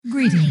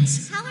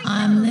Greetings.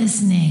 I'm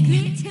listening.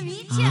 Good to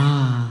meet you.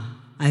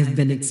 I've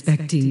been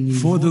expecting you.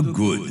 For the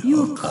good.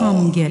 You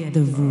come get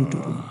the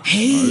voodoo.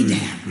 Hey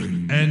there.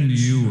 And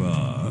you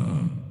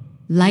are?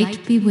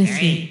 Light be with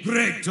you.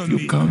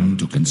 You come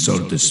to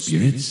consult the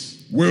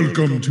spirits?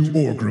 Welcome to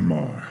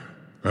Orgrimmar.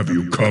 Have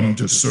you come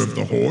to serve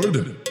the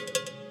Horde?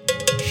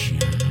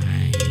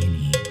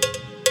 Shiny.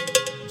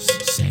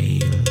 Sail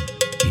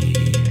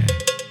here.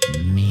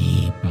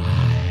 Me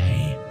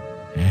buy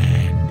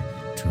and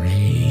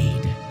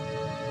trade.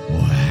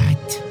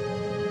 What?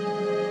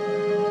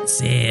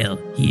 Sail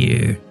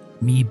here,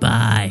 me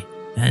buy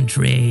and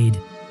trade.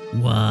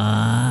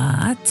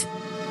 What?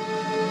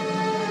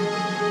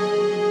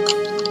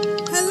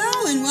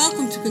 Hello and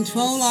welcome to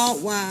Ctrl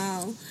Alt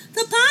WoW,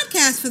 the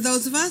podcast for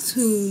those of us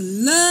who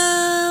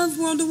love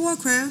World of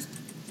Warcraft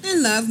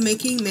and love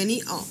making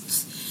many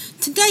alts.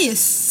 Today is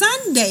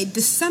Sunday,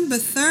 December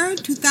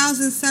 3rd,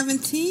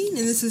 2017,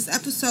 and this is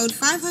episode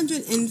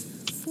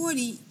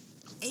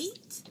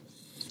 548,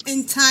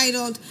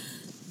 entitled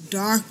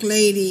Dark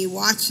Lady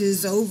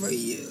Watches Over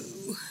You.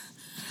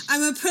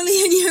 I'm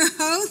Aprillian, your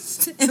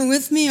host, and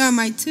with me are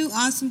my two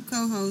awesome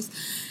co-hosts.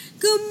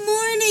 Good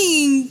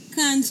morning,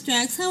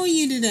 Constructs. How are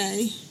you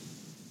today?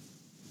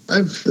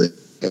 I'm feeling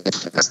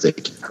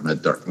fantastic. I'm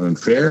at Dark Moon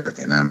Fair,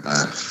 and I'm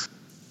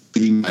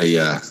doing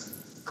my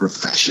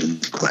profession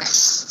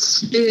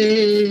quests.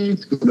 Yay!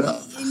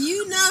 And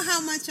you know how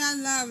much I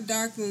love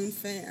Dark Moon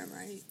Fair,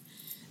 right?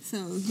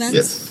 So that's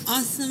Yes.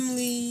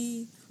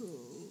 awesomely cool.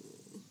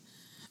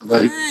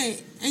 Right. All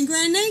right. And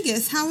Grand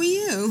Nagus, how are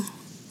you?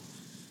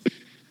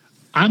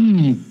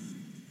 I'm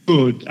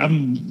good.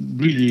 I'm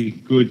really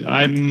good.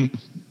 I'm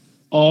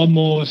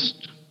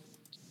almost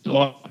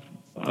to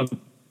the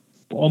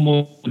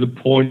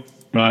point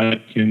where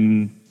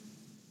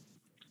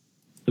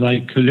I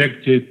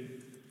collected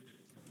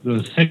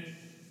the second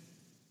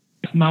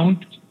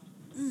mount.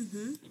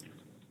 Mm-hmm.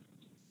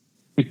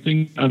 I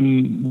think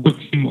I'm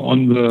working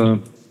on the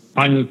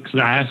final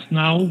class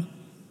now,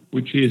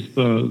 which is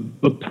the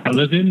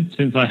Paladin,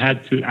 since I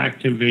had to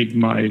activate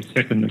my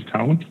second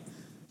account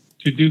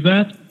to do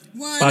that.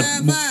 One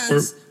of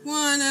us.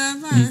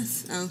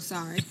 Oh,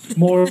 sorry.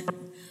 more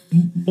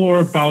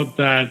about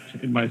that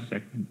in my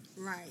second.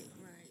 Right.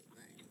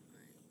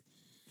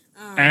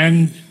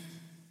 And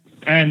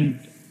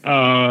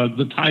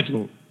the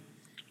title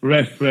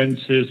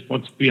references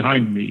what's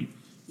behind me.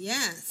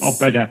 Yes. Or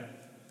better,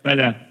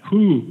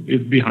 who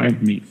is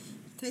behind me?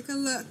 Take a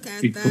look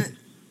at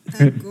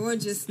that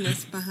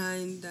gorgeousness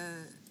behind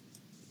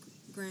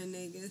Grand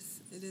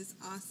Nagus. It is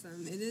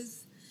awesome. It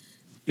is.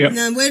 Yep.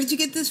 Now, where did you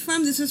get this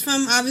from? This was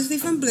obviously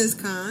from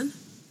BlizzCon.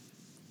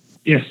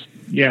 Yes,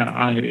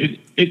 yeah.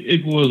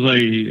 It was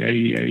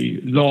a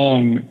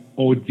long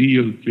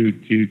ordeal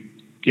to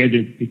get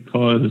it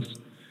because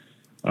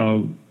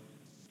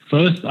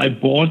first I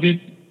bought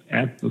it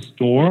at the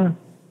store,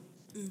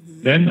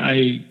 then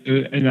I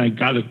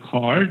got a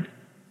card,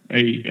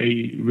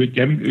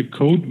 a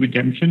code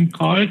redemption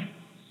card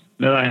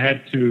that I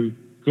had to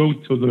go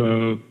to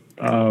the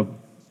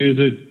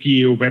Blizzard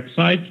PO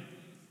website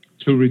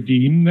to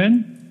redeem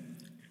then.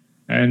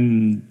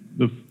 And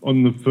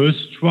on the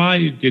first try,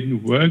 it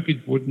didn't work.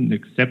 It wouldn't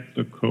accept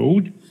the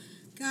code.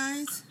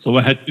 Guys. So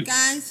I had to...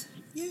 Guys,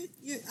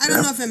 I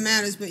don't know if it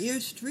matters, but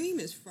your stream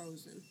is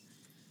frozen.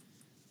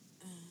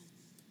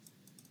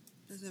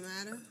 Does it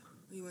matter?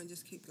 Or you want to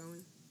just keep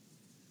going?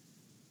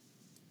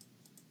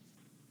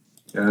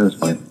 Yeah, that's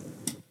fine.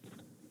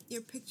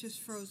 Your picture's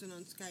frozen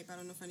on Skype. I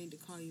don't know if I need to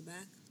call you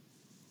back.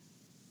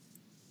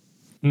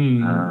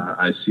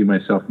 I see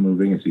myself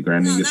moving. I see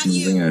Grand Nagus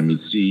moving, and I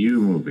see you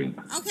moving.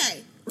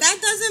 Okay, that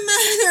doesn't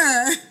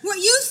matter. What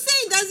you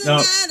see doesn't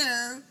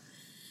matter.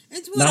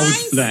 It's what now I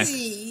it's black.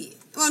 see.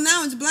 Well,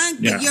 now it's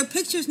blank, but Yeah. your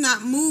picture's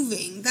not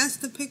moving. That's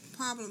the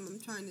problem I'm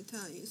trying to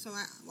tell you. So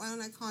why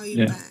don't I call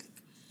you back?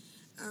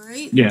 All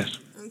right? Yes.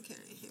 Okay,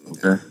 here we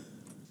go.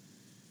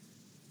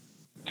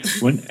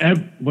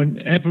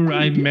 Whenever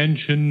I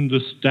mention the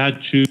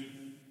statue...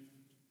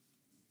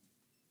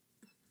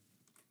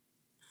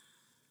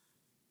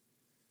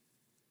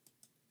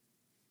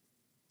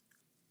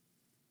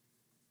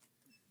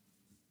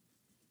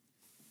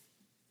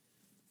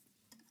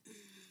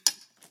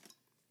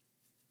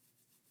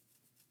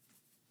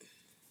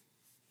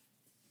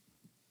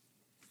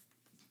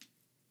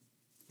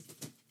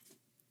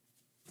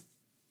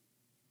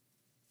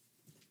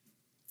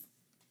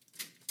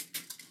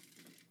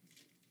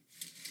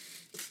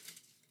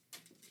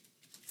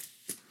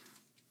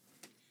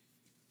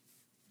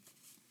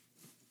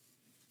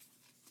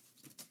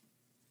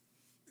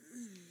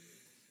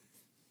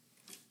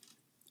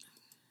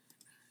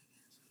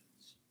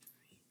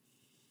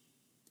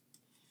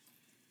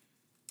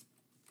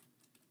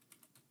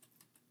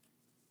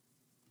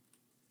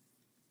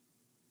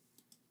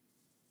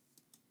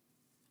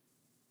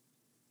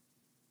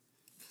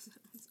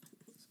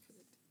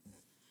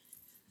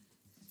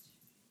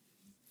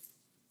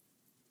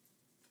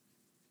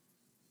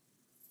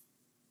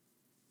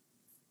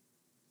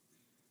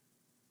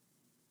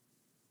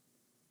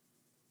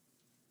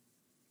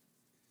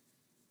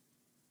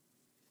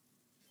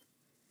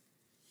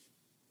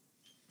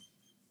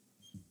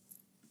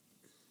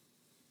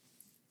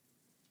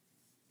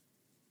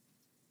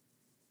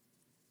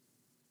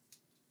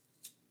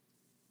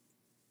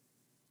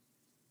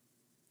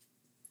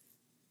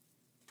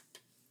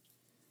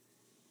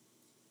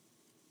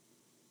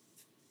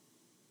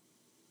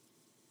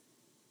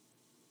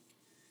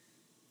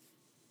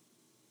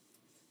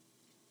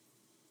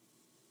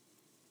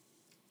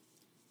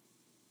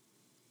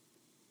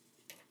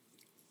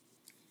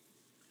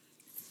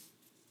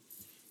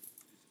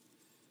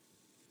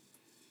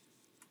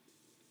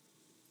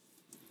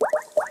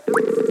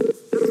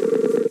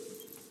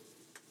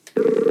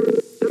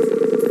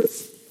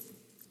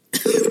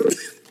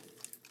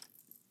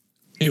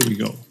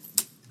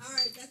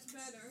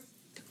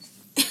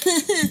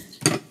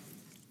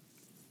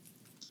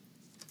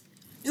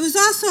 It was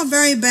also a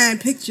very bad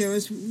picture. It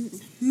was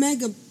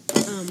mega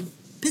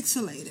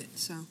pixelated.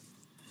 So.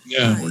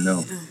 Yeah. Oh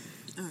no.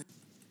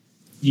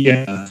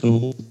 Yeah.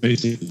 So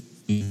basically,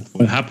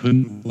 what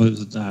happened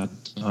was that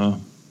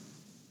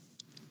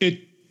it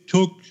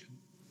took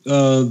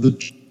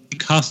the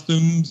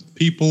customs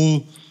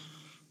people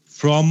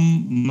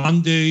from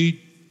Monday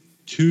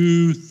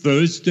to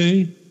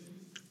Thursday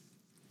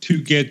to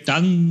get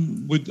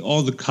done with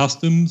all the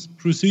customs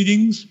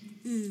proceedings.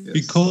 Yes.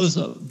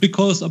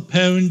 Because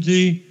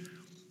apparently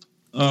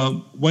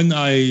when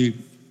I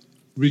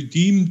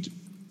redeemed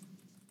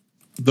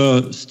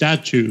the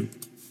statue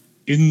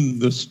in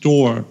the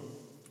store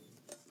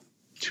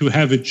to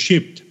have it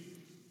shipped,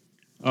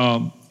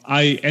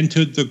 I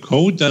entered the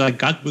code that I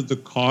got with the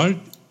card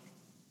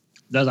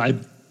that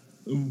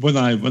when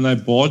I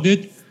bought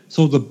it,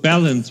 so the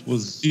balance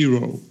was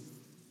 0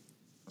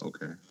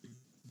 Okay.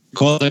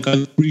 because I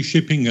got free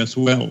shipping as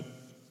well.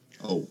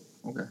 Oh,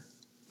 okay.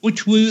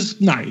 Which was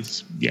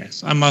nice,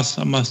 yes. I must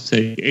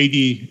say,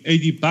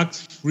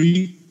 $80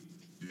 free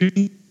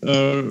shipping,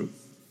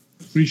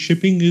 free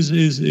shipping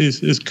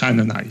is kind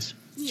of nice.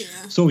 Yeah.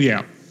 So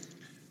yeah.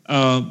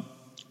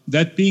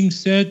 That being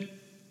said,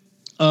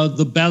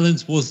 the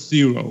balance was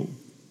 0,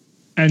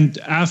 and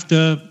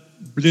after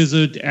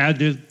Blizzard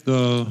added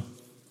the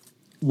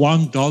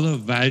 $1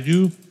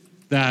 value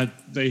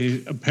that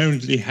they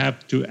apparently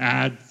have to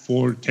add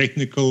for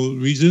technical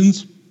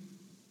reasons.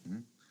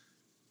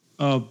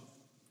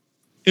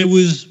 It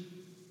was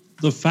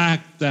the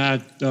fact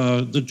that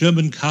the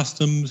German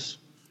customs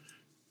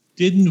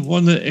didn't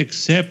want to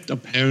accept,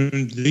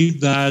 apparently,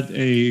 that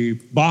a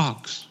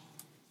box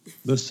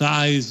the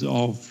size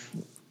of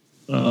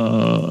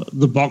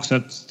the box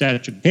that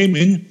statue came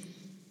in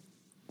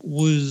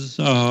was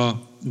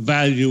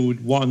valued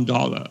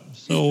 $1.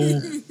 So,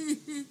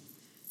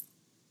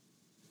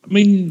 I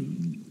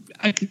mean,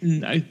 I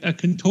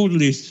can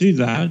totally see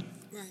that.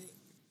 Right.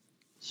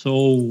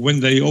 So when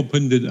they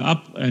opened it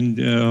up and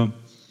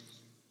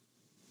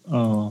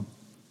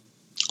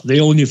they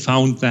only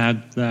found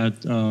that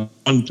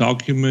one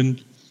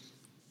document,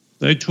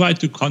 they tried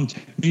to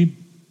contact me,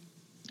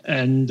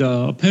 and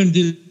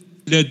apparently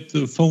let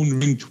the phone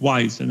ring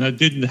twice, and I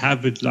didn't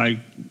have it like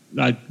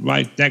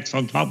right next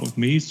on top of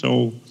me,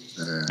 so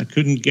I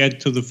couldn't get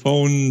to the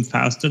phone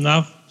fast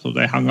enough, so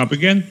they hung up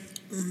again.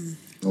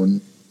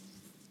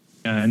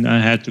 And I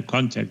had to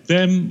contact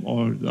them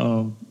or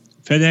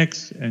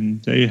FedEx,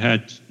 and they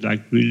had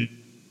like really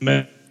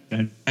back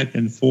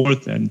and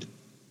forth, and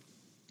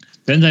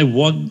then they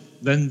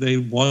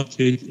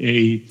wanted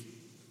a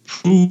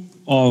proof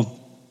of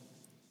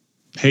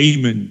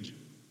payment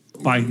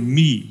by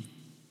me.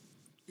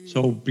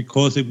 So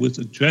because it was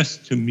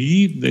addressed to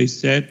me, they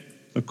said,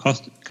 the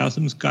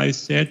customs guy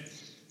said,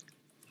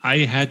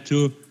 I had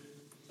to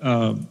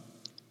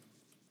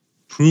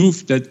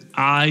prove that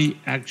I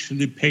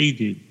actually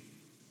paid it,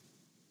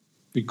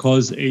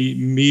 because a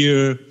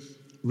mere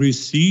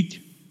receipt,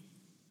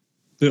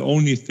 the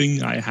only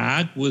thing I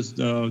had was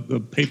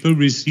the paper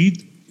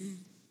receipt,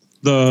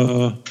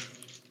 the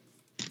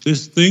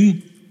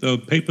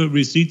paper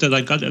receipt that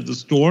I got at the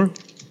store,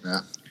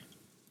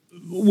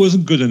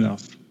 wasn't good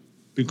enough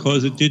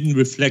because it didn't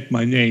reflect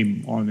my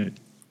name on it.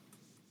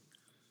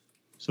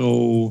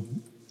 So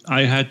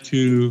I had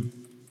to,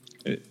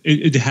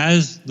 it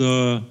has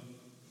the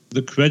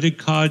credit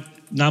card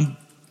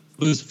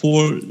numbers,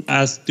 4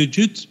 last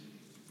digits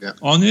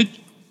on it.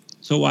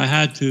 So I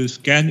had to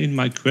scan in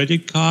my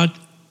credit card,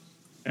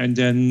 and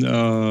then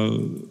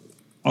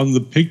on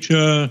the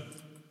picture,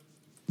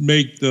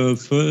 make the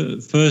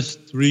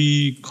first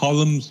 3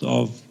 columns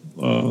of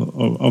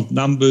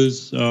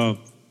numbers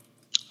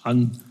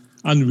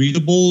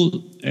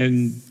unreadable,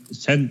 and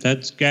send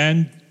that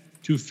scan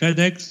to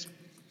FedEx.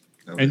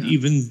 And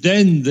even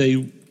then,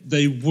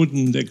 they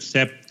wouldn't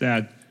accept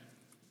that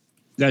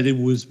it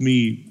was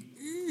me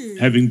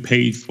having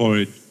paid for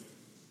it.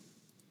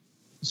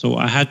 So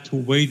I had to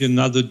wait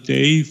another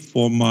day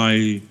for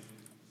my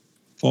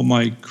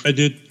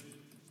credit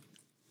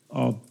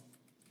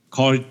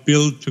card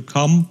bill to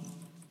come,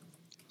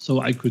 so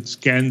I could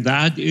scan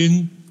that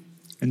in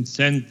and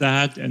send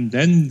that, and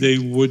then they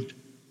would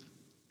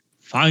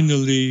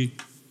finally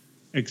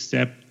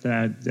accept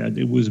that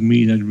it was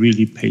me that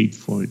really paid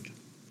for it.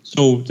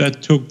 So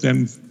that took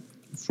them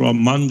from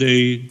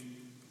Monday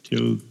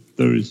till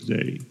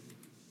Thursday,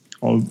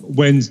 or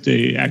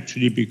Wednesday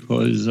actually,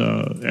 because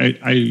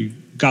I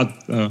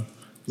got the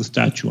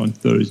statue on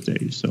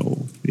Thursday.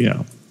 So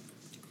yeah.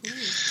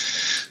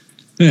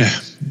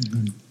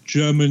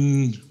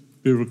 German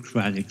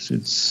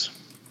bureaucratics.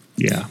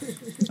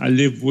 I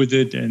lived with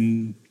it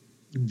and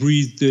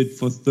breathed it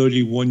for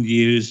 31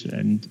 years,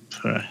 and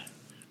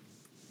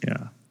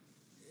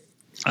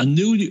I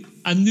knew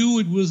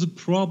it was a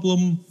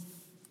problem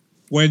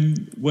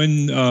when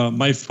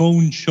my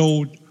phone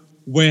showed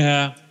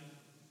where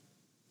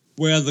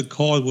the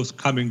call was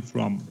coming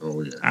from.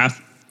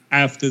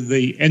 After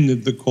they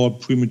ended the call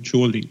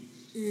prematurely.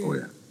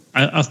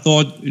 I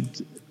thought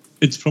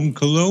it's from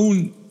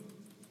Cologne.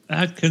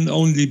 that can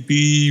only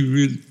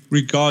be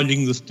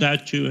regarding the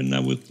statue, and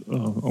that was,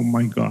 oh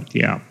my God,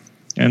 yeah.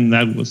 And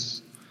that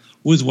was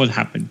what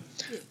happened.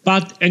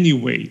 But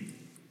anyway,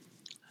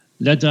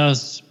 let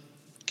us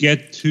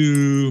get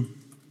to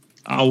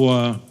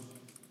our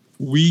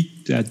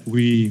week that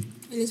we...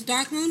 And it's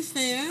Dark Moon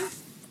Fair.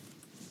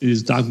 It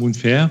is Dark Moon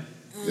Fair.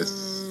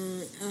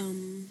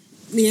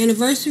 The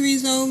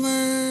anniversary's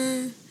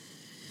over.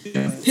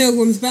 Yeah.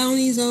 Pilgrim's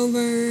Bounty's over.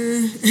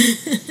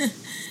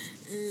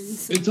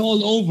 It's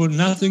all over.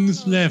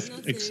 Nothing's left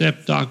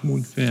except Dark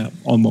Moon Fair,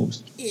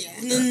 almost. Yeah,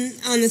 and then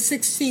on the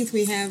 16th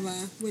we have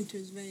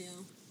Winter's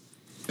Veil.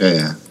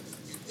 Yeah.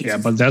 Yeah,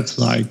 but that's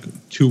like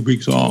 2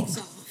 weeks off.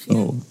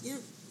 So. Yep.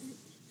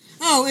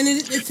 Oh, and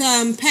it's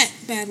pet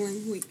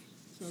battling week.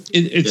 So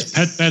It's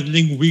pet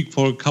battling week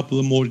for a couple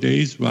of more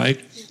days, right?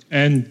 Yeah.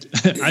 And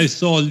I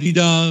saw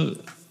Lida,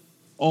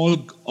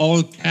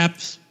 all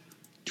caps,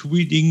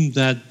 tweeting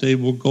that they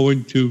were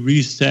going to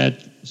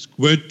reset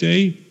Squirt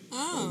Day.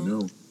 Oh.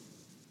 No.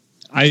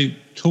 I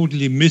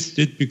totally missed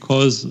it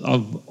because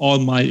of all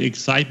my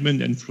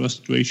excitement and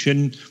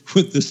frustration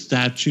with the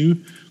statue.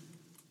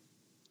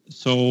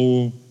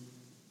 So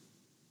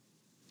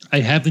I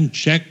haven't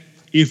checked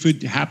if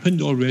it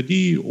happened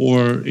already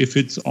or if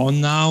it's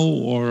on now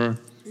or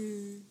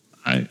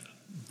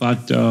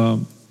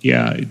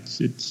yeah,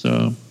 it's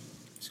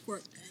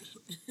Squirt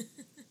Day.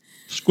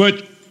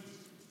 Squirt.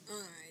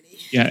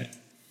 Alrighty. Yeah,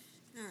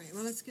 All right,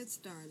 well, let's get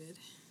started.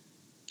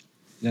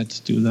 let's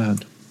do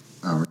that.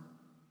 All right.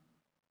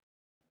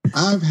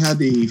 I've had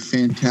a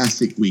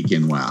fantastic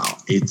weekend. Wow.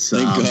 It's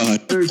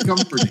very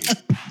comforting.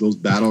 Those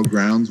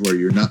battlegrounds where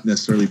you're not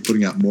necessarily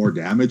putting out more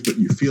damage, but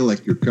you feel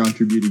like you're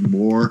contributing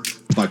more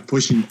by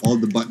pushing all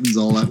the buttons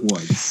all at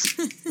once.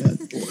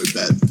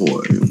 Bad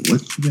boy.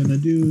 What you gonna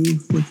do?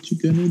 What you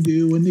gonna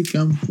do when they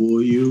come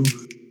for you?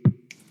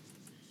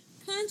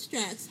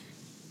 Constructs.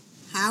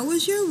 How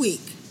was your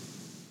week?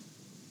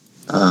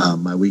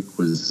 My week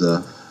was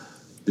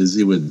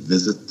busy with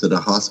visits to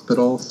the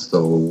hospital,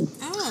 so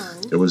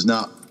there was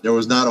not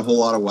a whole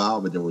lot of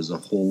WoW, but there was a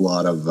whole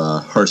lot of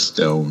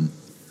Hearthstone,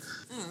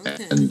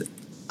 and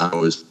I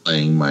was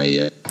playing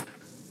my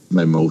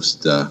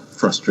most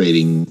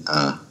frustrating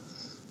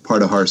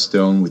part of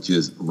Hearthstone, which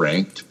is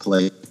ranked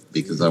play,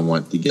 because I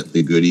want to get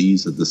the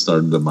goodies at the start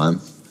of the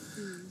month,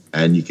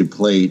 and you can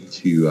play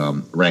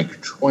to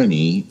rank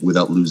 20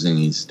 without losing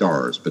any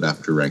stars, but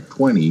after rank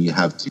 20, you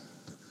have to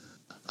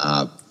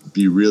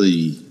be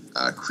really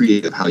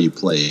creative how you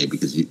play,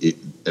 because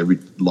every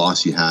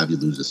loss you have, you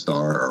lose a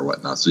star or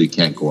whatnot, so you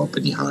can't go up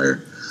any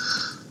higher.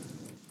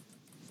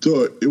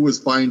 So it was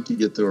fine to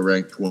get to a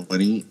rank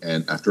 20,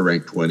 and after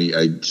rank 20,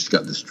 I just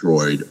got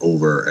destroyed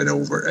over and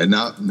over, and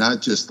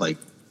not just like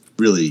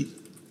really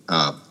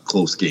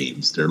close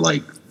games. They're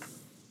like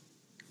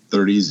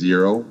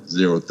 30-0,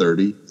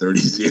 0-30,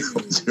 30-0,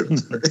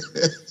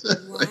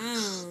 0-30.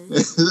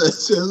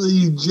 Wow.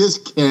 You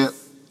just can't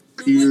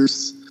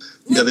pierce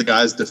the other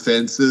guy's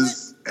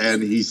defenses,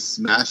 and he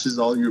smashes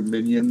all your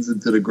minions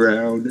into the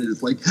ground. And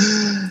it's like,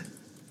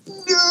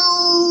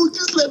 no,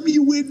 just let me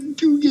win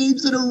 2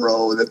 games in a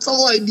row. That's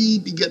all I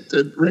need to get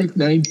to rank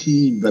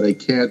 19, but I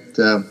can't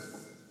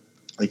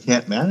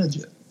manage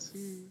it.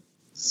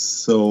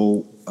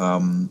 So,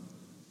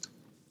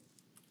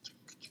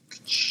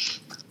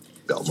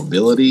 Bell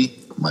Mobility,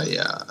 my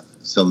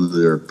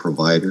cellular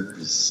provider,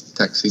 is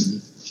texting me.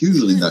 It's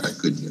usually not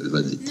good news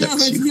when they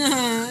text you.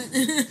 No,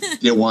 it's not.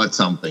 They want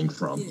something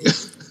from you.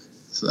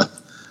 So,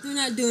 they're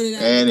not doing it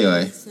out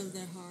anyway. of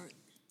their heart.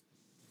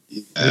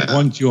 They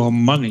want your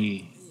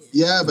money.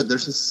 Yeah, but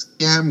there's a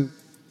scam,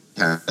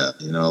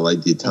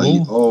 like they tell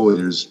you,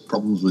 there's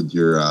problems with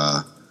your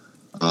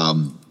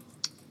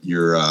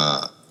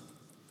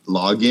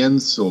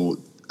login, so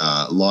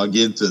log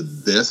into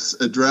this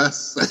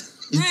address.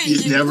 Right,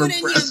 you never put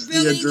in press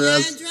your the billing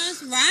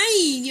address.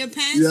 Right, your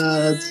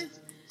password. Yeah,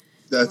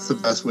 that's the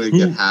best way to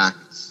get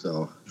hacked.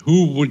 So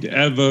who would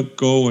ever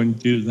go and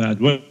do that?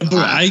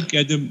 Whenever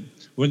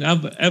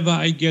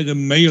I get a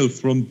mail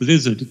from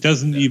Blizzard, it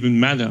doesn't even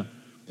matter.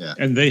 Yeah.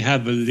 And they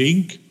have a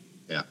link.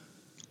 Yeah.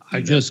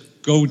 I just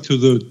go to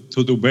the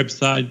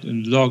website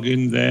and log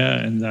in there,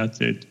 and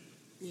that's it.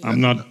 Yeah.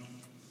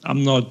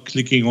 I'm not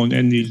clicking on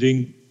any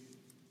link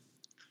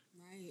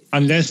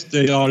unless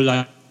they are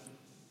like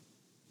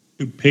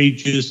 2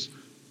 pages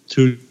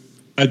to.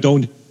 I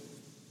don't.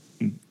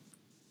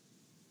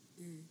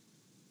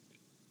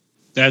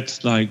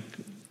 That's like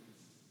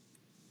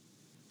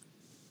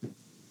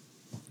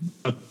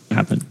what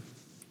happened.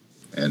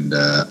 And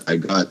I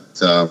got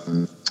a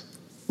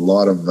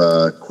lot of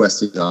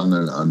questing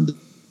on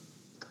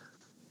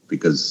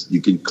because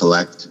you can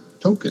collect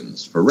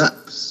tokens for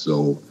reps.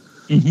 So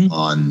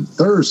on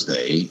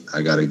Thursday,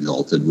 I got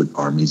exalted with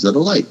Armies of the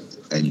Light.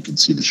 And you can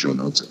see the show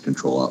notes at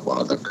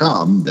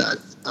CtrlAltWow.com that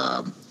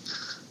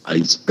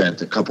I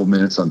spent a couple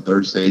minutes on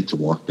Thursday to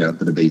walk down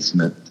to the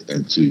basement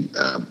and to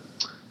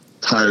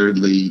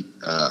tiredly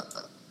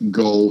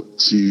go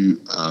to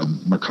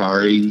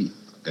Makari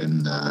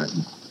and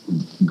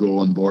go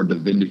on board the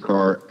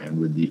Vindicar, and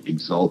with the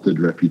exalted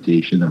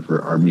reputation of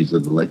her armies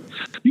of the light,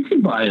 you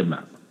can buy a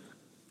mount,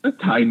 a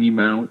tiny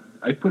mount.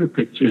 I put a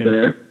picture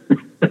there.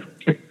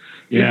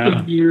 Yeah.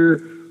 It's a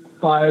mere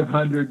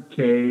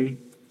 500K.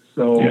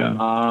 So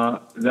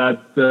that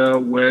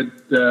went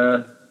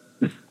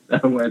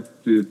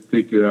to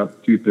take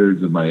up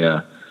 2/3 of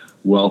my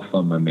wealth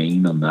on my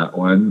main on that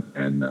one,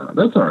 and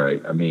that's all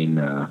right. I mean,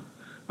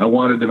 I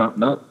wanted them out,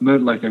 not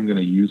like I'm going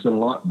to use it a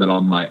lot, but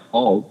on my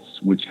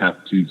alts, which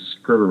have to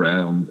skirt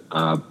around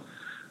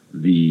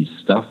the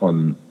stuff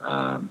on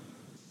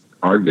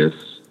Argus,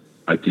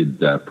 I could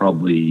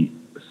probably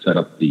set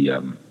up the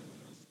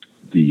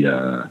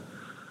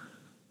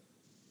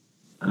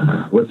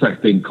what's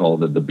that thing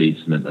called at the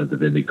basement of the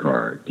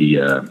Vindicar? The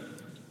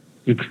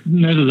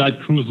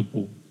Netherlight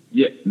Crucible.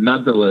 Yeah,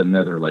 not the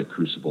Netherlight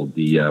Crucible.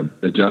 The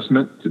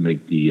adjustment to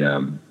make the I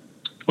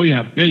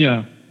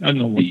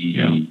know what.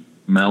 The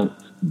mount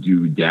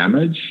do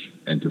damage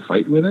and to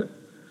fight with it.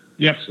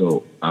 Yeah.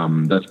 So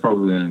that's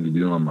probably what I'm going to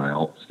do on my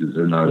alts because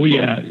they're not as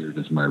weird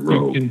as my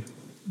rogue.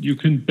 You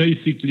can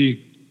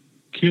basically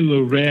kill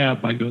a rare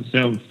by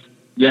yourself.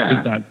 Yeah.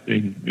 With that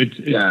thing. It's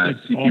see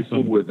awesome.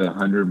 People with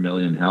 100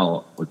 million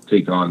health would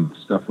take on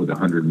stuff with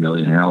 100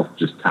 million health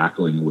just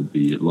tackling with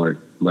the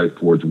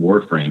Lightforge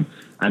Warframe,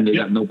 and they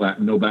got no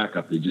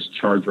backup. They just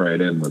charge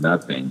right in with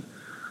that thing.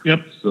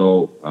 Yep.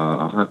 So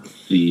I'll have to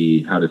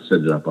see how to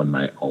set it up on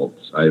my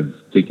alts. I've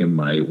taken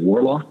my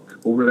Warlock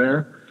over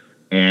there,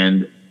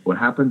 and what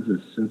happens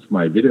is since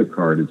my video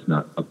card is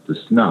not up to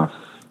snuff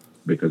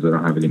because I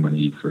don't have any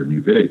money for a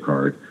new video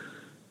card,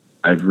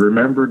 I've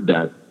remembered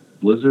that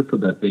Blizzard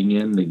put that thing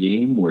in the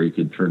game where you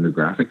could turn the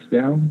graphics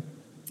down,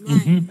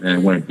 and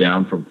it went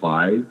down from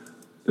 5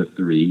 to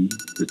 3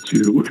 to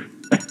 2,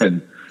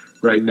 and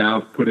right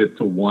now I've put it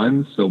to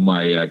 1, so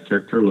my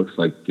character looks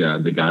like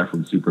the guy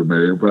from Super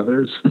Mario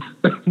Brothers.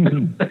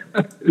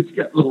 He's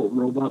got little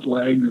robot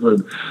legs,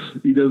 and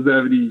he doesn't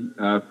have any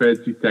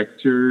fancy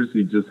textures.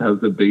 He just has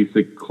the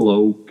basic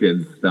cloak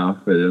and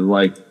stuff, and it's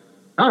like,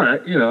 all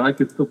right, I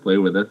could still play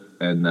with it,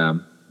 and I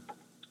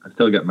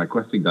still got my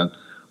questing done.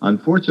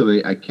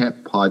 Unfortunately, I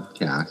can't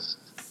podcast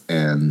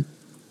and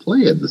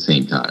play at the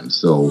same time,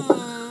 so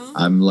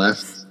I'm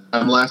left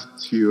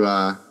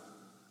to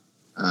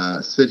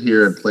sit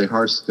here and play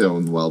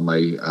Hearthstone while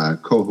my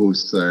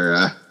co-hosts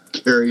are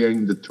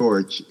carrying the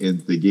torch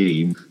in the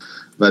game.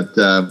 But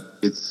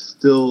it's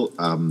still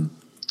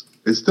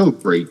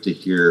great to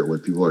hear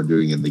what people are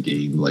doing in the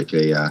game. Like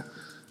I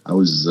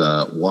was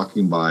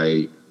walking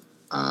by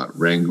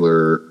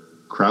Wrangler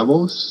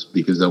Kravos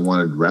because I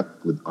wanted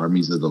rep with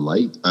Armies of the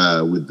Light,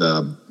 with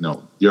the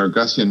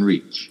Argusian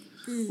Reach,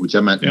 which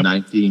I'm at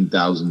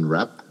 19,000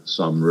 rep,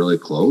 so I'm really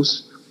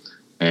close.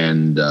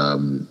 And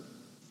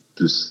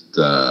just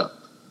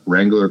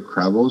Wrangler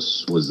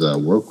Kravos was a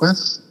World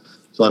Quest,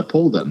 so I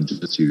pulled them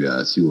just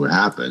to see what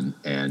happened.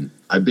 And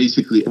I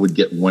basically would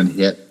get one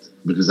hit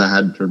because I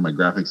hadn't turned my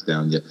graphics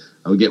down yet.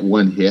 I would get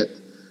one hit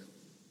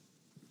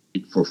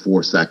for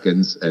 4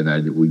 seconds, and I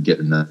would get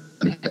another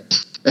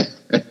hit.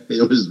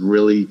 It was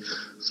really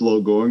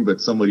slow going,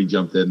 but somebody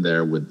jumped in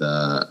there with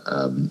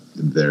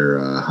their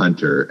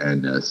hunter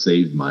and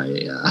saved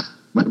my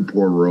my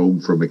poor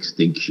rogue from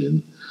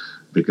extinction,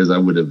 because I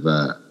would have.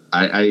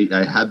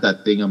 I had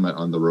that thing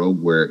on the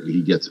rogue where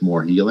he gets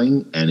more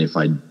healing, and if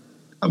I'm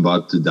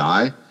about to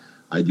die,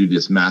 I do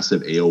this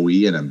massive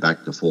AOE and I'm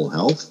back to full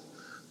health.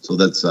 So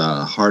that's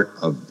Heart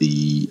of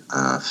the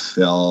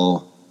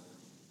Fell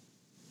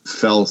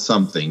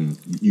something.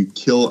 You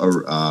kill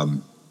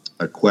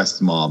a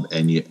quest mob,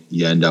 and you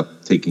end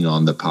up taking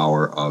on the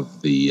power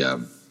of the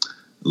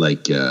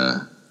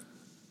liches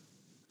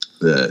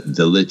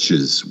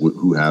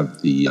who have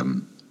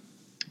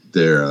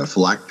their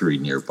phylactery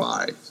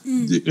nearby.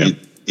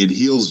 It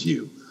heals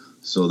you.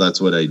 So that's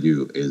what I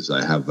do. Is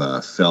I have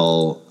a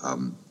fell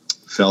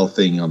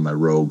thing on my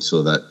rogue,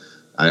 so that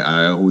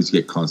I always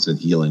get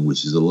constant healing,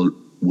 which is a little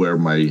where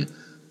my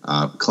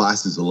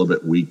class is a little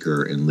bit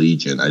weaker in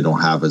Legion. I don't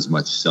have as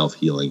much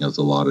self-healing as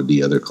a lot of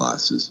the other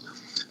classes.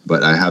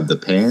 But I have the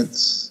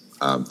pants,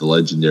 the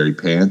legendary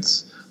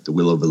pants, the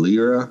Will of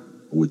Valera,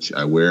 which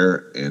I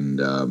wear. And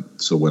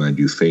so when I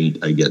do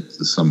faint, I get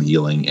some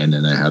healing. And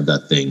then I have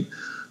that thing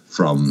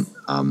from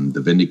the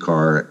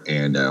Vindicar.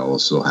 And I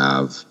also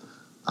have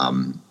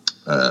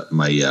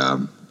my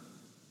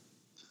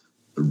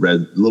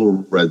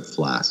little red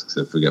flasks.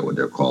 I forget what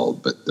they're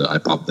called. But I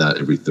pop that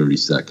every 30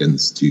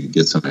 seconds to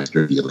get some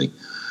extra healing.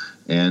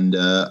 And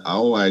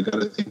I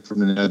got a thing from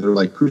the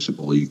Netherlight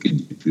Crucible. You can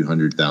do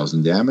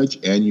 200,000 damage,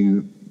 and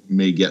you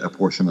may get a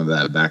portion of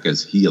that back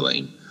as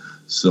healing.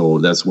 So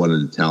that's one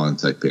of the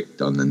talents I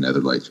picked on the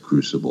Netherlight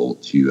Crucible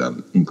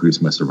to increase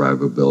my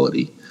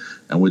survivability.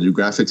 And with the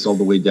graphics all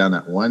the way down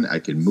at 1, I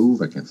can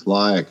move, I can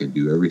fly, I can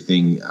do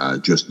everything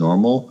just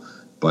normal.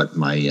 But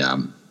my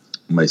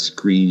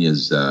screen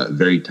is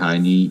very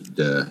tiny.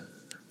 The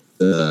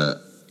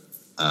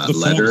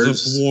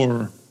letters. Of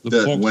war.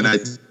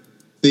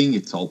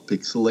 It's all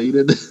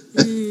pixelated.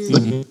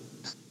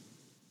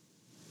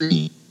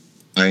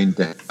 Trying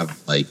to have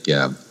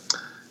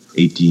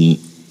 16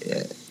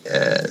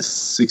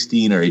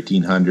 or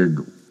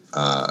 1800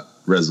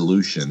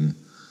 resolution,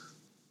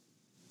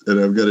 and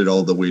I've got it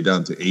all the way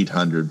down to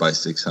 800 by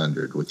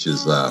 600, which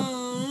is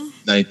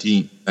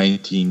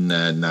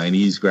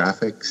 1990s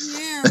graphics.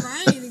 Yeah,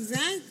 right,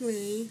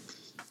 exactly.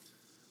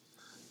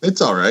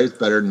 It's all right. It's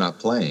better than not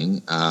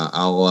playing.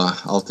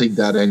 I'll take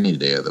that any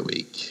day of the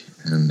week,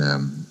 and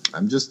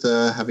I'm just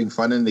having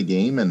fun in the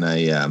game, and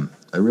I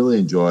really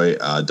enjoy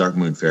Dark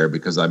Moon Fair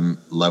because I'm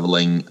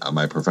leveling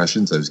my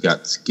professions. I've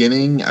got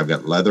skinning, I've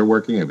got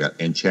leatherworking, I've got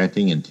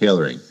enchanting and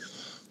tailoring,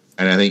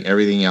 and I think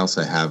everything else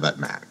I have at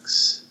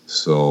max.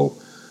 So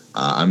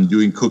I'm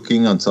doing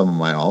cooking on some of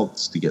my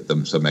alts to get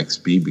them some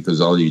XP, because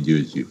all you do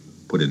is you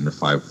put in the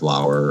 5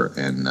 flour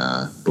and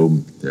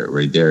boom,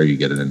 right there you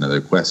get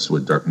another quest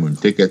with Dark Moon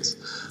tickets.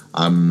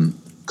 I'm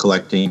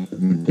collecting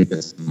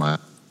tickets in my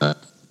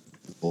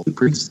Holy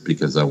Priest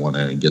because I want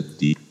to get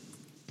the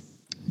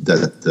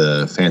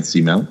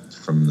fancy mount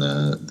from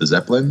the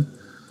Zeppelin,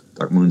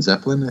 Dark Moon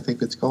Zeppelin, I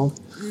think it's called,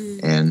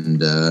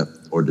 and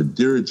or the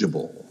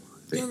dirigible.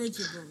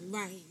 Dirigible,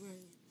 right.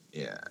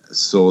 Yeah,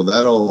 so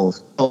that'll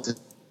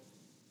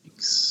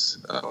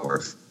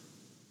or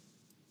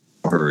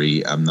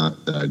hurry. I'm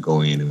not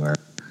going anywhere,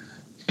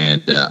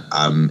 and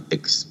I'm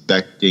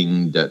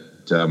expecting that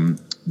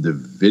the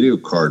video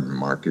card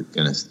market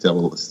going to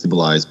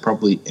stabilize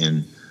probably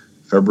in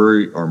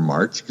February or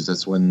March, because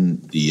that's when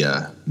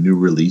the new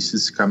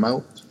releases come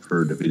out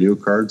for the video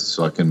cards,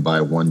 so I can buy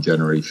one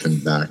generation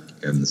back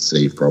and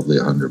save probably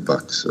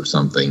 $100 or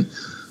something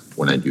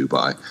when I do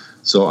buy.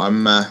 So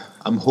I'm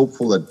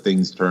hopeful that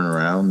things turn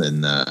around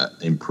and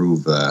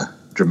improve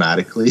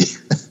dramatically.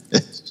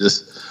 It's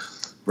just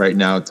right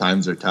now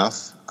times are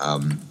tough,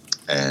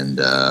 and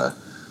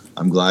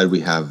I'm glad we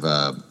have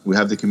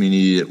the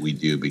community that we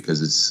do,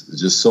 because it's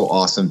just so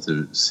awesome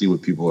to see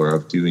what people are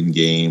up to in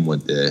game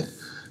with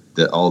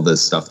all the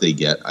stuff they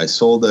get. I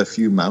sold a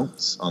few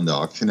mounts on the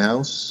auction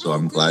house, so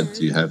I'm glad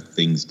to have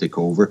things tick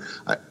over.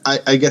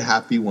 I get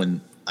happy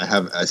when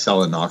I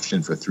sell an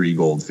auction for 3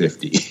 gold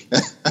 50.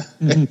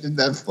 Isn't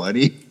that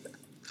funny?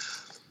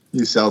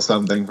 You sell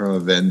something from a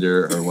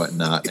vendor or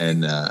whatnot,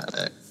 and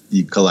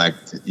you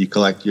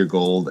collect your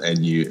gold,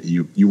 and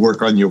you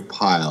work on your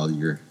pile,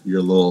 your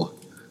little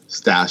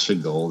stash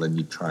of gold, and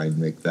you try and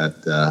make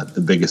that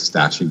the biggest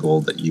stash of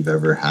gold that you've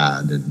ever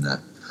had, and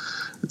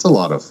it's a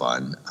lot of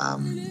fun.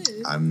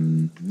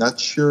 I'm not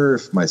sure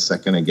if my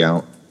second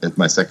account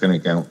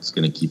is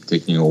going to keep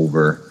taking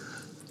over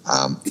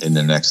in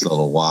the next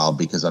little while,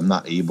 because I'm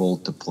not able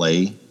to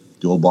play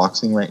dual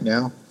boxing right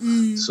now.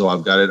 So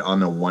I've got it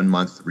on a 1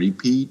 month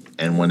repeat,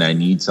 and when I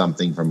need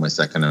something from my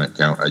second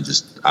account, I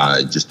just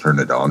turn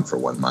it on for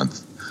 1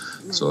 month.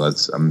 So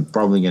I'm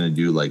probably going to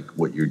do like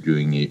what you're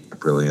doing,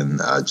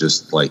 Brilliant.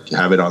 Just like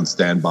have it on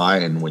standby,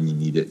 and when you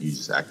need it, you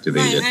just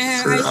activate it.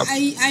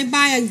 I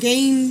buy a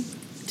game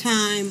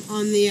time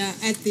on the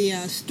at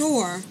the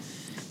store.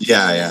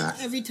 Yeah.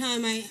 Every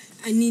time I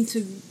need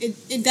to,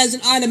 it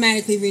doesn't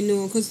automatically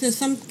renew, because there's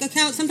some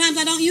account. Sometimes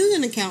I don't use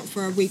an account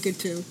for a week or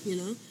two,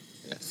 Yeah.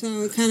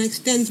 So it kind of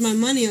extends my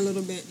money a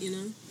little bit,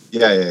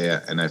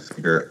 Yeah. And I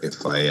figure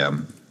if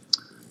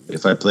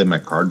I play my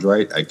cards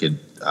right, I could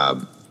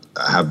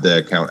have the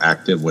account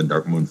active when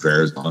Dark Moon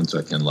Fair is on, so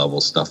I can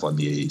level stuff on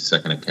the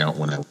second account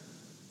when I.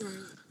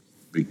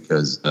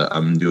 Because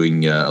I'm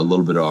doing a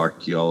little bit of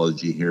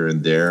archaeology here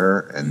and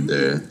there, and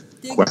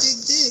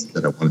quests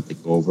that I want to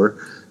take over,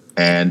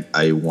 and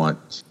I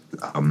want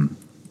to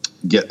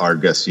get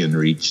Argosian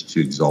Reach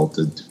to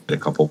Exalted, to get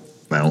a couple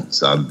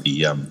mounts out of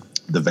the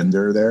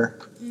vendor there.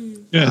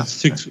 Yeah,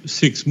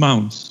 six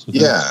mounts. So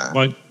yeah,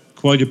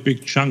 quite a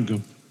big chunk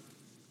of.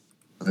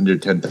 Under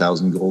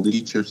 10,000 gold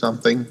each or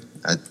something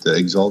at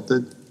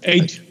Exalted.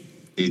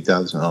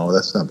 8,000. Oh,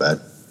 that's not bad.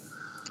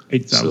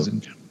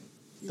 8,000.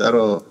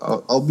 So,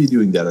 I'll be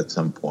doing that at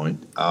some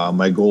point.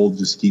 My gold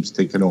just keeps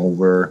taking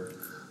over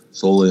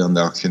solely on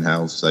the auction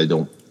house. I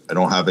don't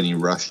have any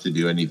rush to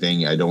do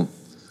anything. I don't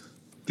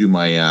do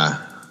my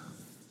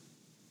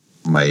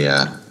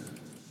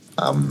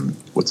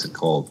what's it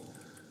called,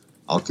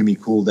 alchemy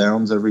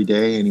cooldowns every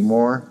day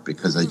anymore,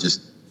 because I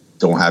just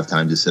don't have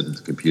time to sit at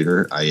the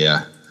computer.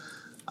 I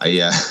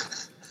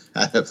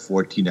had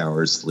 14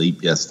 hours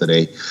sleep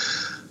yesterday.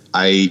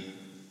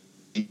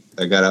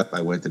 I got up,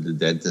 I went to the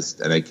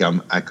dentist, and I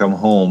come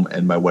home,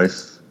 and my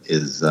wife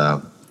is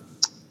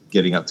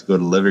getting up to go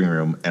to the living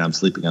room, and I'm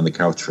sleeping on the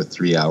couch for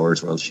 3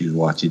 hours while she was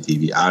watching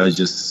TV. I was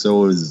just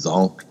so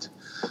zonked.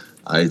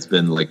 It's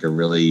been like a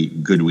really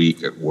good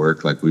week at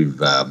work. Like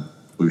we've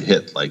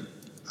hit like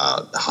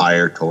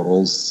higher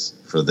totals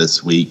for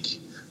this week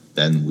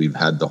than we've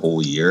had the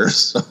whole year.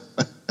 So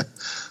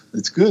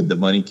it's good. The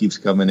money keeps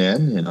coming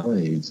in.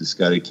 You just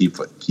got to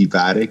keep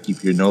at it,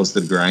 keep your nose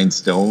to the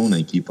grindstone,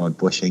 and keep on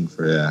pushing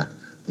for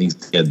things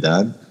to get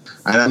done.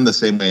 And I'm the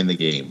same way in the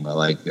game.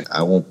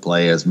 I won't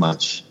play as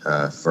much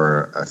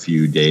for a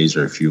few days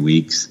or a few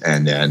weeks,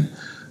 and then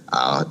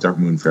Dark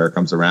Moon Fair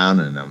comes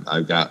around, and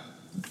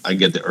I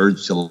get the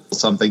urge to level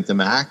something to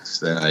max.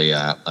 Then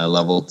I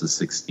level to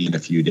 16 a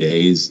few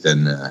days.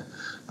 Then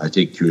I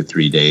take 2 or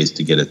 3 days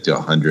to get it to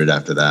 100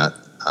 after that.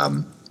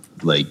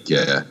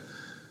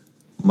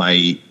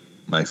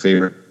 My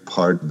favorite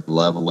part of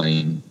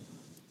leveling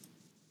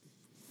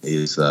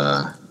is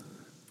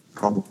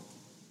probably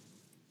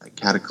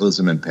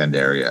Cataclysm and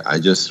Pandaria. I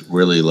just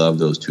really love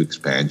those 2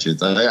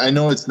 expansions. I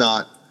know it's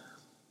not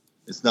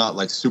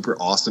like super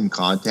awesome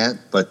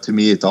content, but to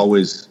me it's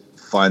always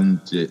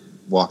fun to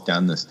walk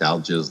down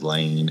nostalgia's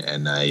lane,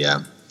 and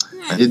I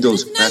did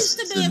those. It's nice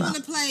to be able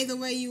to play the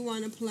way you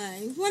want to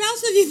play. What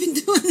else have you been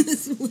doing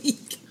this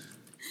week?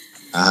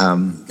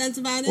 That's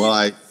about it.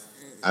 Well,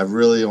 I've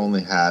really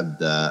only had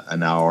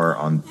an hour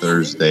on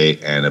Thursday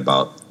and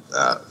about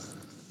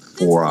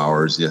 4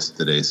 hours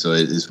yesterday, so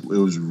it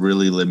was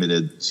really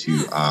limited to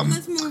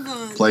let's move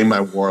on. playing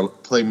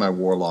my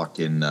warlock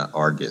in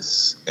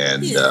Argus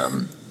and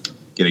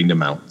getting the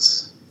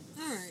mounts.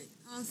 All right,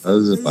 awesome. That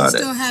was about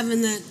it.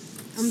 Having that.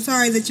 I'm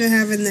sorry that you're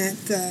having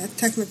that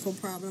technical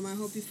problem. I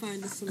hope you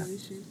find a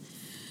solution.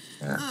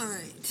 Yeah. All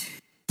right.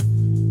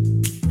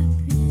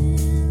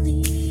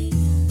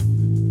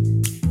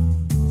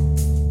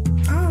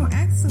 Oh,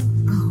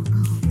 excellent. Oh,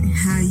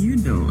 how you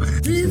doing?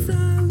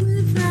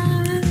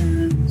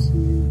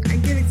 I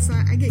get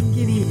excited. I get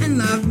giddy and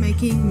love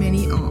making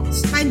many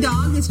alts. My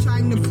dog is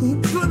trying to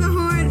poop for the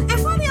Horde and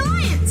for the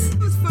Alliance. It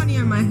was funny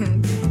on my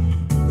head.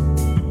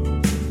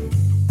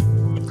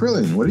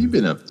 Brilliant. What have you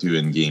been up to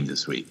in game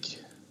this week?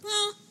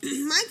 Well,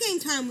 my game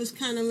time was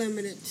kind of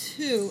limited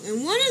too,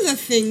 and one of the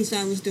things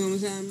I was doing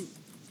was I'm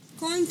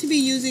going to be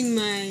using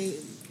my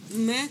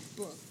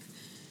MacBook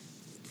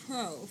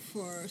Pro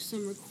for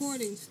some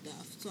recording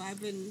stuff. So I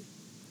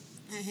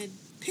had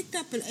picked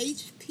up an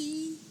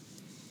HP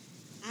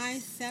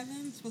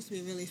i7, it's supposed to be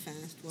a really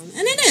fast one,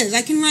 and it is.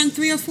 I can run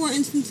 3 or 4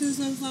 instances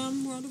of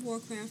World of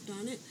Warcraft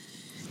on it,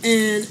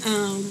 and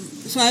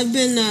so I've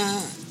been.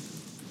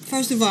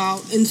 First of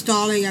all,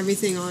 installing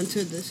everything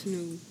onto this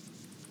new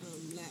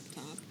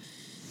laptop.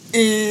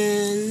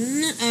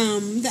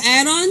 And the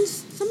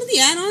add-ons, some of the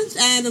add-ons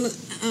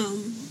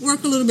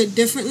work a little bit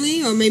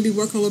differently, or maybe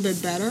work a little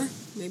bit better.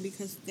 Maybe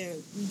because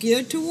they're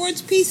geared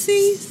towards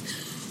PCs,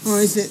 or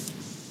is it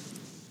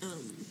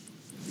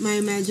my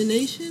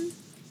imagination?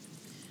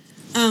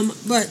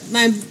 But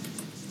my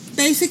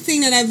basic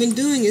thing that I've been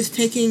doing is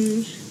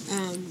taking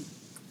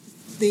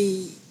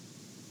the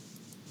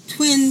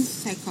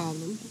twins, I call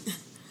them,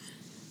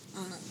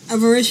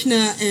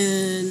 Avarishna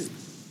and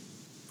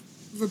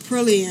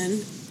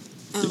Vaprillion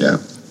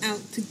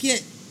out to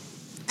get.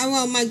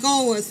 Well, my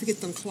goal was to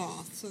get them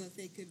cloth so that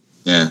they could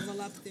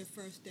level up their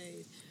first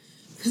days.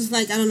 Because,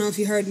 I don't know if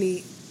you heard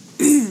me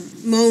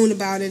moan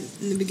about it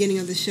in the beginning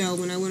of the show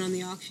when I went on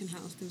the auction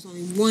house. There was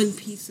only one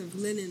piece of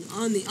linen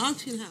on the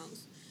auction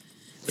house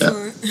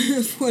for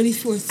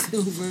 44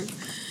 silver.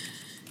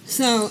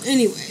 So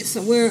anyway,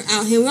 so we're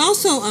out here. We're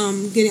also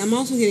I'm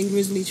also getting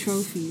grizzly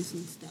trophies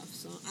and stuff.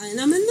 And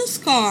I'm in the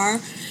Scar,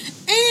 and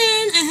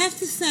I have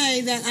to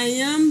say that I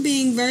am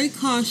being very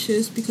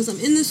cautious because I'm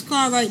in the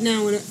Scar right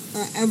now with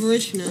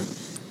Avarishna.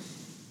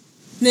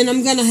 Then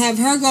I'm going to have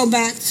her go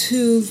back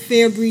to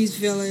Fairbreeze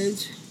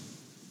Village,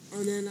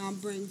 and then I'll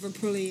bring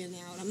Vaprillion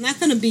out. I'm not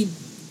going to be,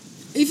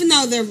 even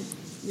though they're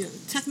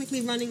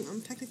technically running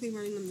them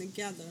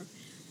together,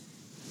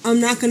 I'm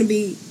not going to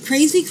be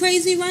crazy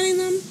running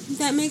them, if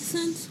that makes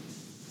sense.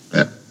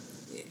 Yeah.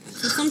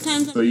 So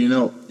sometimes So you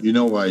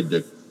know why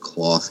the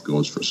cloth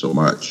goes for so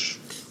much.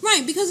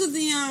 Right, because of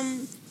the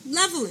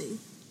leveling.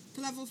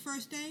 To level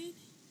first aid?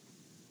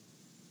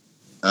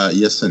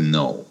 Yes and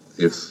no.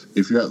 If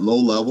you're at low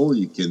level,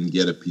 you can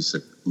get a piece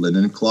of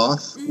linen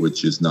cloth,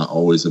 which is not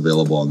always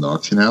available on the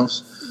auction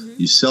house. Mm-hmm.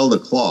 You sell the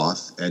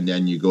cloth, and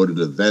then you go to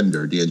the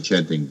vendor, the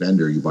enchanting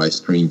vendor. You buy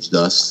strange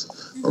dust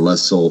or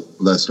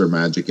lesser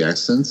magic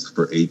essence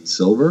for 8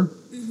 silver.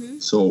 Mm-hmm.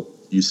 So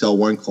you sell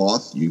 1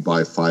 cloth, you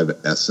buy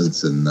 5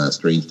 essence and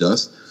strange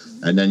dust,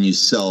 and then you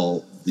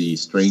sell the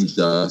strange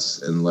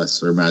dust and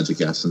lesser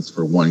magic essence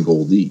for 1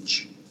 gold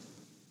each.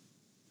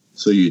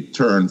 So you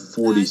turn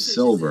 40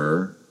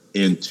 silver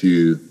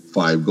into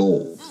 5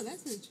 gold. Oh,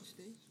 that's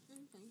interesting.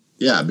 Okay.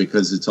 Yeah,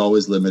 because it's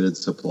always limited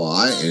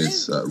supply, and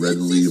it's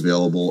readily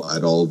available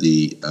at all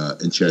the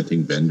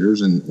enchanting vendors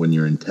and when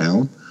you're in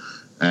town.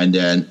 And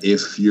then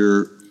if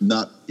you're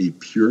not a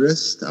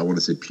purist,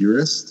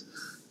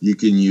 you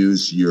can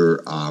use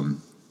your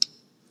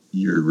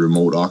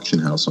remote auction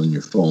house on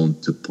your phone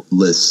to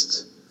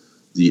list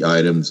the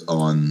items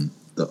on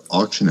the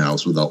auction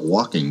house without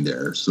walking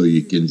there. So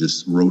you can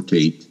just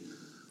rotate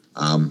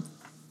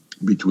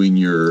between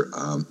your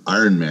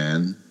Iron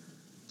Man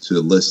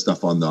to list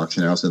stuff on the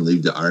auction house and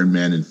leave the Iron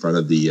Man in front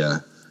of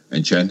the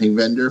enchanting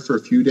vendor for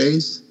a few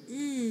days,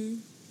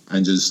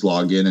 and just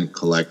log in and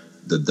collect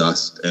the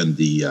dust and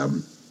the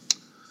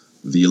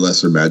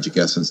lesser magic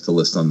essence to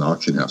list on the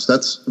auction house.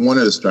 That's one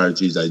of the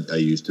strategies I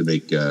used to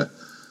make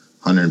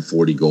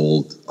 140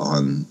 gold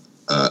on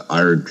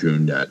Iron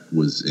Tune that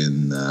was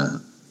in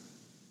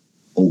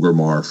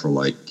Orgrimmar for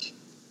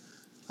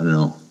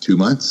 2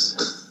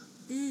 months.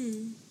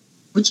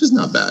 Which is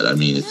not bad. I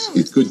mean,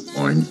 it's good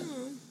coin.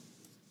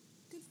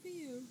 Good for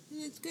you.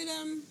 And it's good.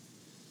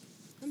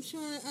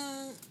 sure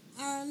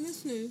our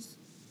listeners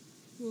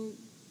will,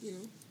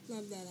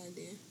 love that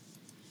idea.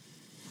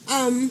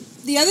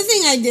 The other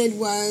thing I did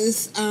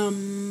was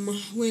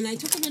when I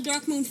took on the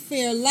Dark Moon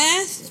Fair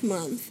last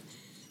month,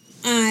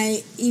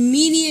 I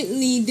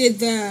immediately did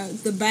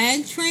the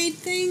bag trade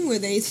thing where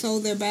they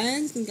sold their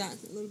bags and got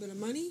a little bit of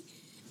money.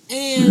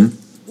 And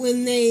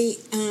when they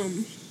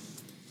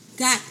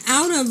got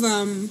out of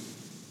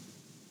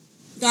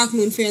Dark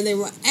Moon Fair, they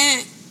were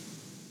at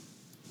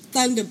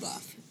Thunder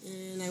Bluff,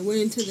 and I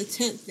went into the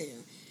tent there,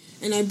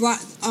 and I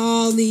brought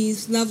all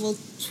these level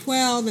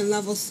 12 and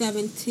level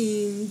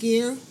 17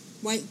 gear,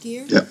 white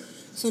gear. Yep.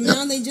 So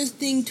now they just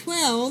ding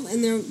 12,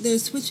 and they're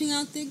switching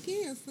out their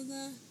gear for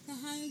the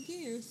higher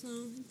gear. So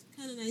it's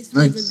kind of nice to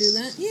be able to do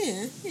that.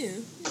 Yeah.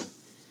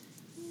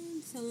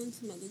 And selling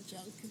some other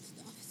junk and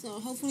stuff. So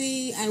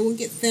hopefully I will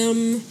get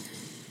them.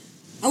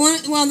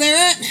 They're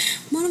at,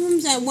 one of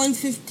them's at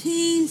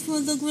 115 for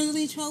the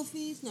Grizzly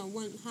trophies. No,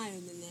 one higher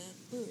than that.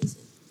 Where is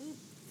it?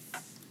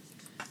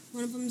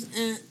 One of them's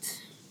at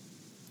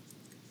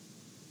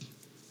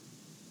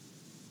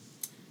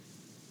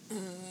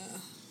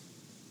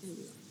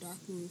Dark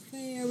Moon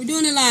Fair. We're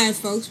doing it live,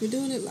 folks. We're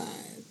doing it live.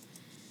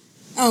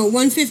 Oh,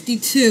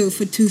 152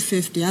 for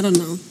 250. I don't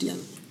know.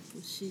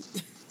 Will she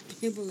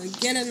be able to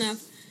get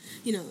enough,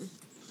 to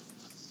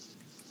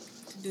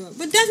do it?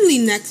 But definitely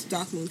next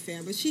Dark Moon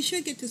Fair. But she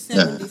should get to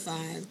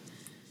 75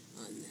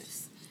 on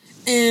this.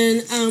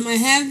 And I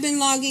have been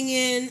logging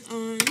in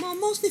on,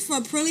 mostly for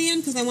Aprillian,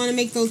 because I want to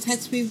make those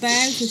Hexweave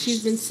bags, and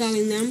she's been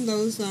selling them.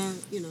 Those are,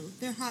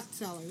 they're hot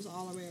sellers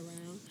all the way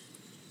around.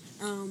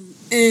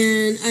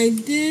 And I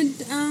did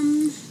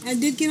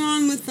get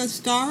on with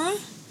Astara.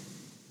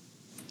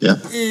 Yeah.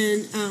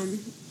 And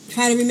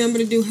try to remember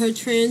to do her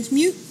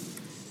transmute.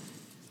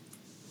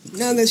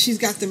 Now that she's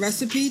got the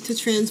recipe to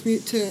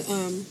transmute to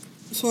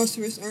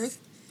Sorceress Earth,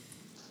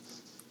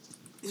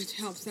 which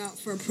helps out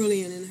for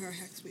Aprillian in her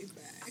Hexweave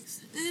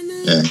bags. And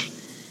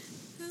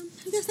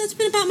I guess that's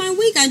been about my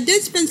week. I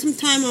did spend some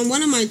time on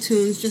one of my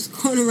tunes, just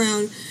going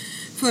around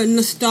for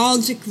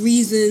nostalgic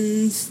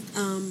reasons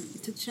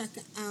to check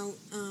out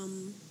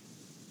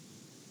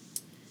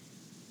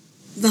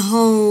the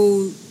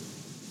whole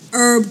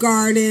herb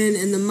garden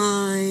and the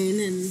mine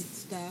and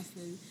stuff.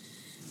 And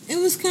it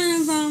was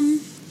kind of,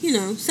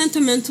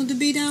 sentimental to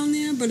be down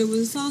there, but it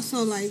was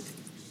also like,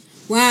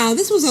 wow,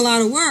 this was a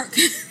lot of work.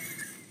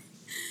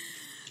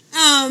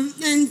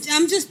 And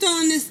I'm just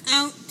throwing this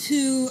out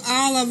to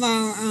all of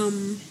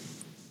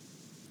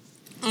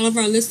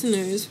our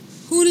listeners.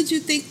 Who did you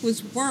think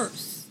was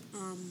worse?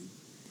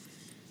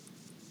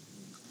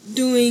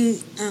 Doing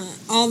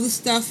all the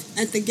stuff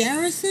at the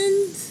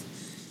garrisons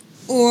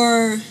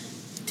or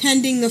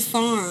tending the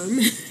farm?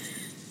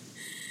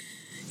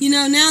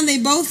 Now they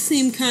both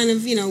seem kind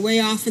of, way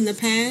off in the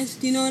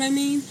past. You know what I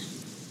mean?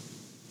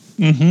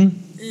 Mm-hmm.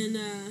 And,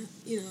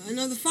 I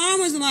know the farm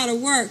was a lot of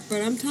work,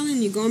 but I'm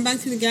telling you, going back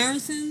to the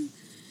garrison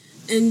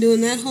and doing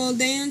that whole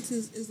dance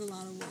is a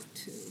lot of work,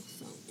 too.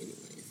 So,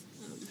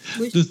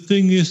 anyways. The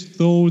thing is,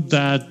 though,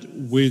 that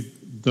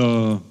with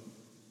the...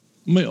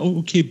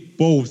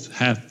 both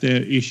have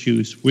their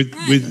issues. With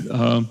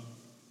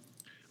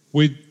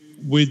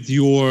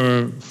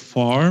your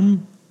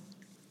farm,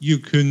 you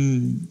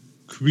can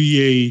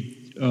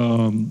create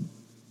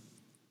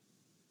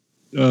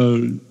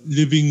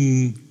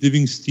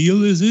living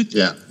steel, is it?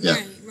 Yeah.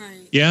 Right.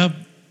 Yeah,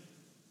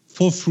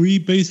 for free,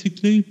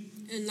 basically.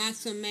 And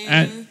lots of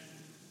mana.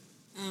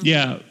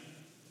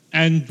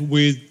 And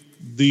with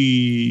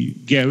the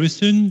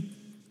garrison,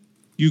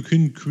 you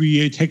can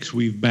create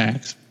Hexweave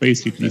bags,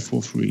 basically,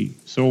 for free.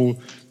 So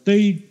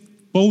they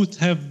both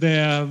have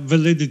their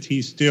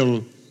validity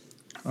still,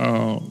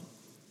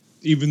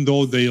 even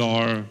though they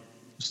are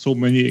so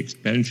many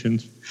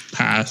expansions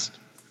past.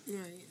 Right.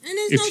 And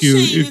there's no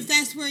shame if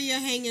that's where you're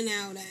hanging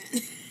out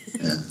at.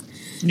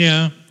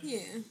 Yeah.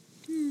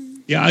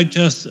 Yeah, I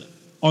just,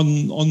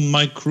 on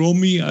my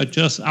Chromie, I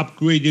just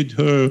upgraded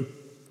her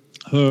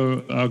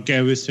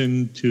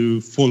garrison to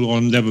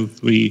full-on level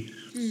 3.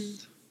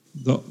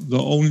 The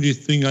only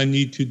thing I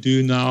need to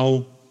do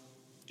now,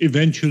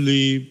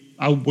 eventually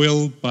I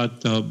will,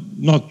 but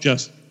not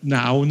just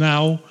now.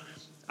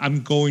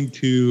 I'm going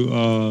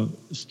to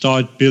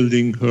start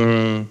building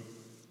her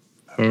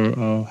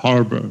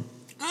harbor.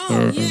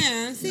 Oh,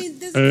 yeah. See,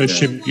 this her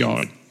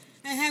shipyard.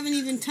 I haven't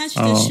even touched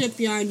the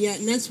shipyard yet,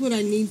 and that's what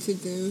I need to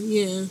do.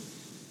 Yeah.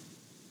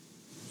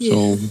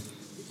 So,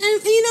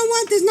 and you know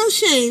what? There's no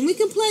shame. We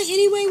can play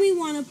any way we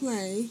want to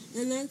play,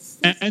 and that's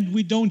and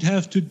we don't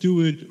have to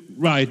do it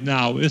right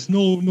now. There's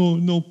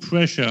no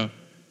pressure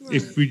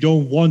if we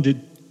don't want it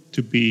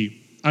to be,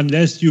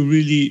 unless you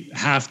really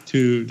have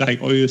to,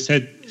 like or you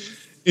said,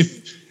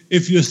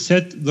 if you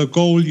set the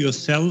goal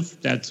yourself,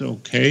 that's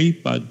okay,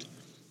 but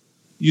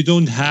you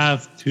don't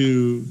have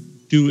to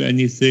do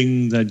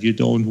anything that you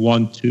don't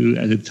want to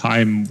at a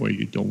time where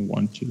you don't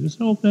want to.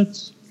 So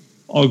that's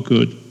all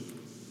good.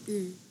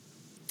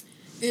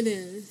 It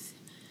is.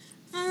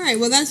 All right,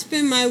 well, that's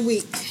been my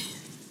week.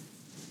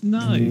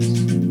 Nice.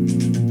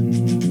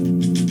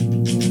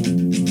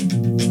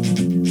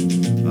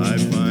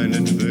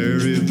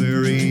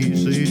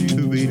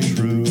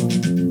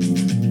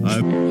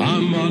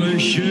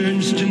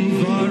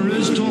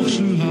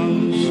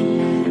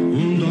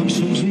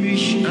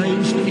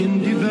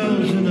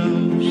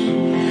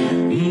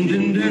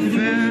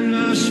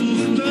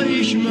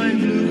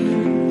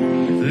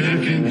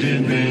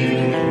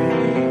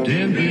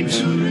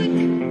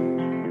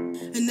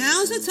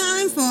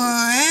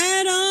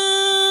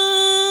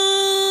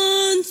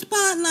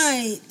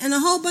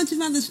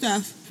 bunch of other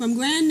stuff from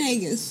Grand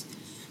Nagus.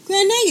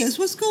 Grand Nagus,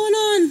 what's going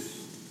on?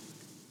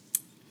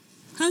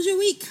 How's your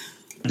week?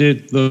 I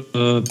did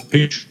the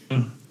picture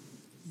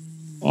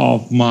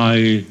of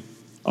my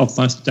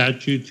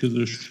statue to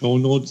the show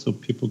notes so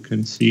people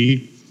can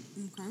see.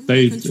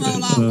 Okay.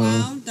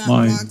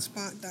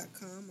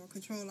 CtrlAltWow.blogspot.com or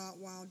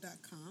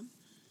CtrlAltWow.com.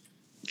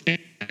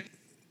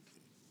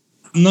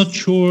 I'm not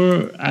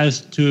sure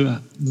as to.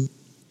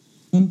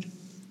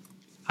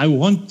 I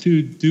want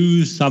to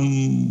do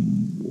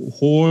some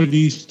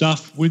hoardy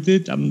stuff with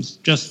it. I'm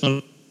just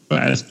not sure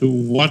as to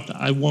what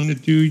I want to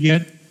do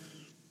yet.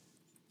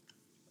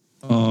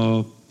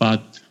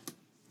 But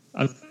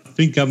I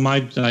think I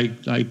might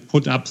like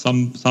put up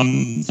some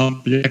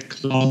black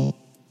cloth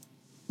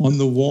on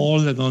the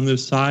wall and on the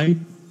side.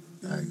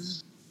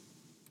 Nice.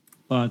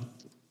 But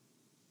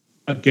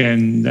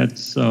again,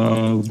 that's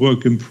a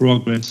work in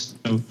progress.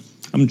 So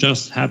I'm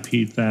just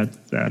happy that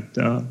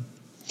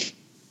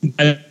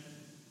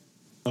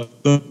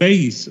the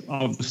base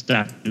of the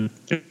statue,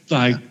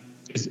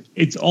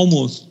 it's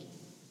almost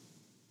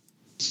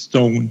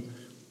stone,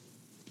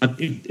 but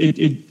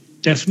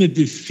it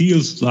definitely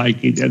feels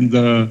like it, and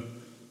the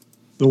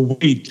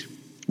weight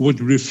would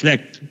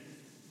reflect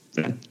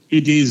that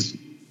it is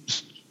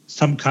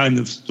some kind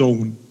of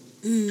stone.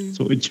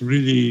 So it's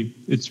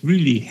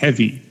really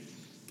heavy,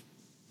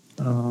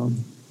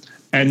 and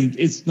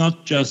it's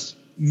not just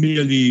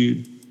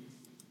merely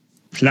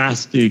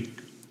plastic.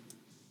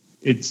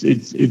 It's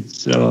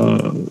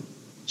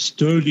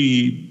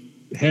sturdy,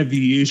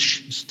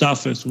 heavy-ish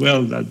stuff as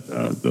well. That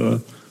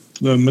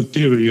the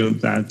material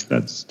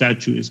that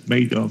statue is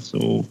made of.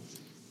 So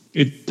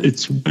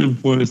it's well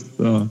worth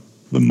the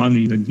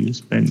money that you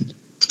spend.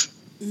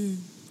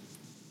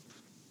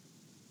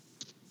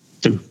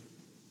 So,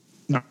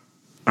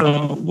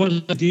 what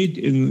I did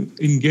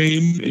in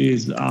game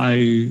is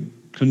I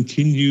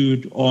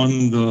continued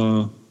on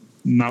the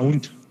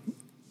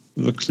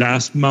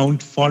class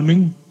mount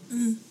farming.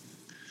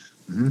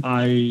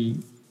 I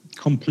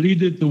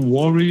completed the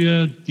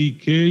warrior,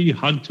 DK,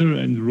 hunter,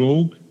 and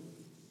rogue.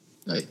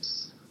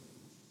 Nice.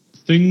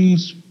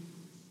 Things.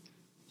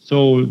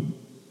 So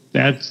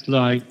that's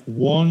like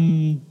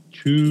 1,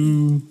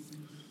 2,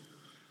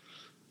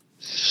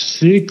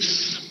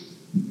 6,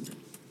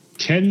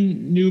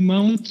 10 new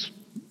mounts,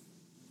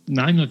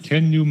 9 or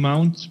 10 new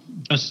mounts,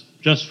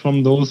 just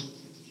from those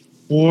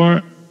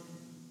 4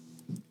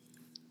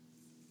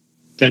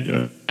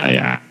 that I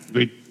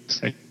activate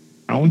second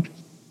mount.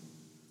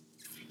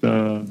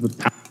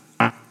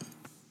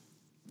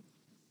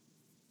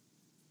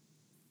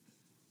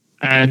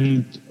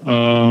 And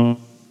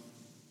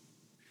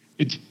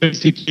it's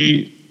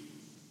basically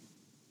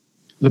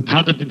the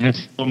paladin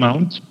has 4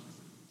 mounts.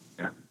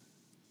 Yeah.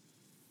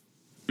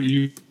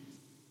 You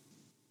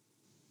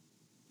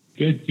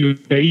get your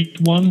base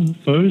one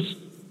first,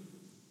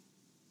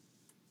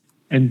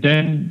 and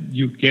then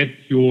you get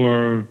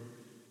your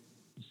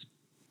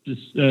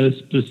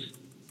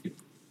specific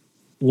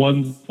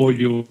one for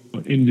your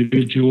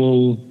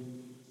individual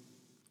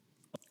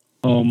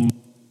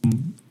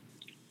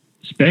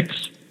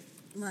specs.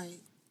 Right.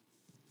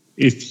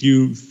 If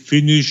you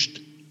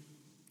finished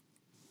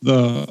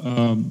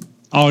the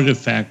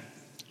artifact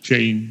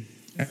chain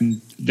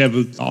and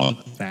leveled the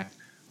artifact,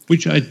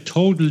 which I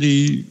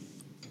totally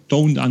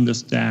don't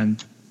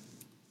understand.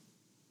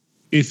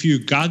 If you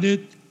got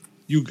it,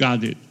 you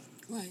got it.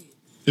 Right.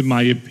 In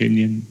my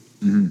opinion.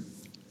 Mm-hmm.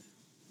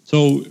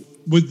 So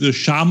with the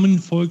shaman,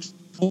 for example,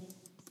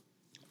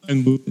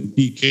 and with the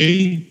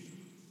DK,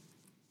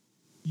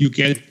 you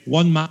get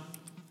 1 map,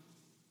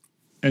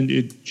 and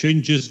it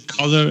changes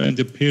color and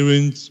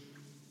appearance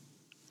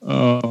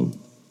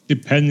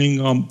depending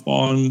on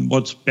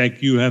what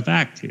spec you have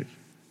active.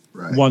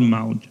 Right. 1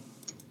 mount.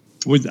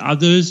 With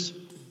other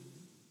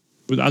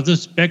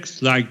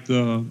specs like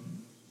the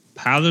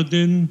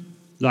paladin,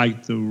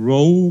 like the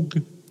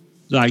rogue,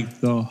 like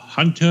the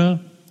hunter,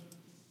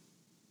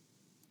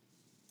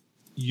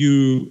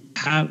 you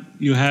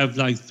have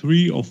like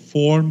 3 or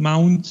 4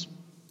 mounts.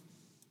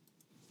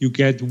 You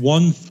get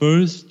 1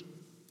 first,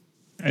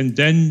 and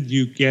then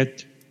you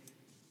get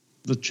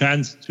the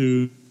chance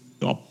to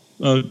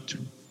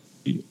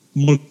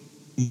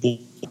multiple.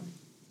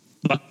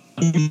 But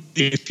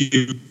if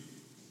you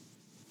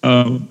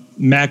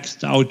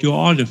maxed out your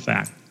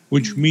artifact,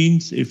 which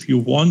means if you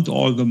want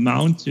all the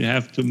mounts, you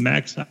have to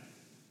max out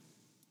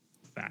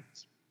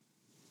artifacts.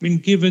 I mean,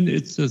 given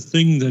it's a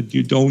thing that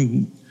you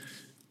don't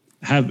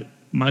have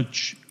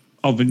much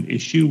of an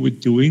issue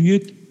with doing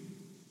it,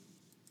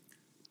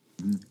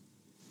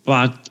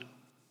 but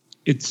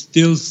it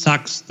still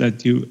sucks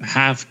that you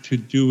have to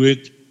do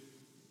it,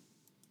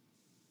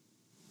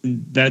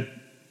 that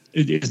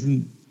it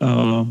isn't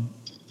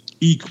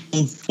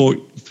equal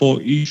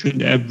for each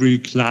and every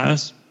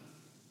class.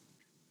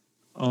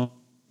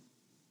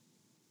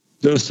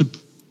 There's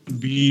supposed to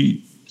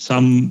be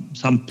some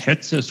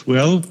pets as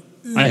well.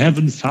 I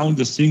haven't found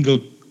a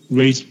single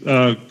race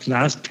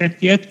class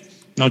pet yet.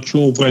 Not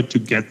sure where to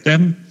get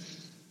them,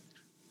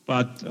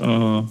 but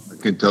I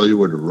can tell you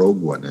where the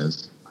rogue one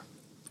is.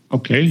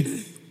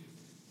 Okay.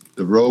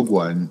 The rogue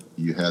one,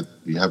 you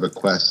have a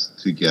quest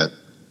to get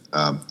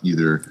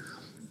either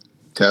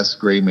Tess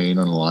Greymane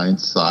on the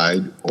Alliance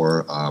side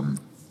or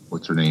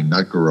what's her name?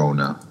 Not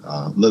Garona.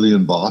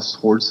 Lillian Boss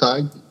Horde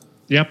side.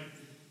 Yep.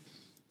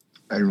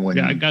 And when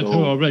I got her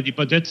already,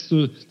 but that's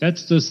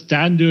the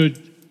standard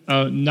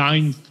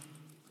 9th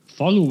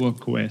follower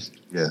quest.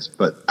 Yes,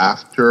 but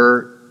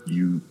after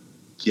you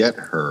get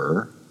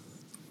her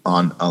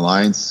on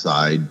Alliance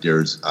side,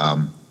 there's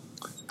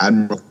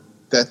Admiral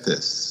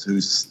Tethys,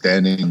 who's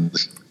standing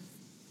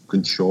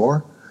on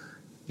shore,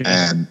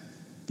 and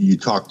you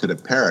talk to the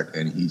parrot,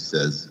 and he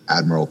says,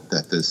 Admiral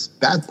Tethys,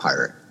 bad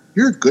pirate.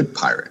 You're a good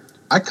pirate.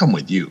 I come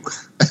with you.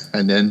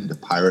 And then the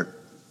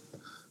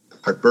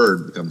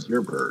bird becomes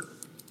your bird.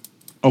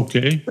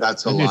 Okay.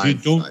 That's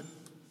Alliance side.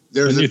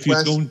 There's a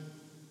quest.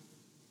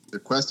 The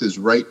quest is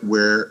right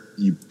where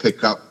you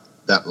pick up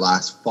that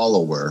last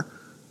follower.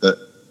 The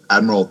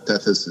Admiral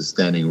Tethys is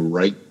standing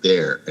right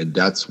there, and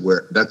that's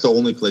the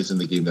only place in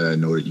the game that I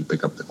know that you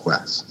pick up the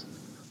quest.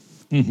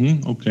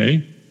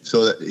 Okay.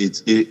 So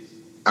that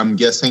I'm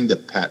guessing the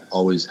pet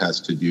always has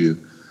to do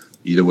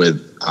either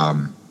with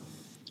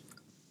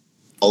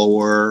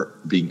follower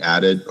being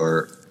added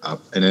or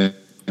and then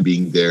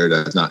being there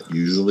that's not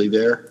usually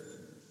there.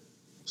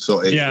 So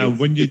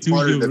when you it's do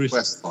part of the your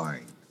quest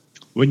line.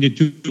 When you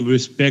do the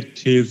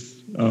respective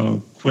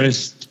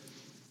quest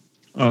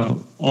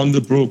on the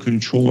Broken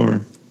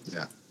Shore,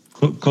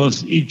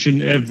 because each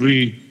and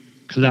every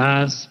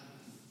class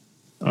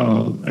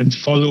and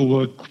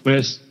follower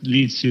quest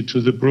leads you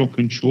to the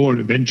Broken Shore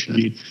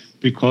eventually,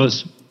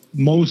 because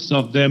most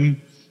of them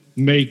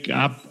make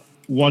up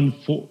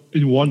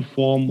in one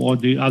form or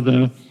the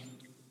other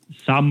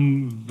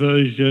some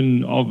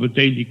version of a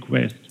daily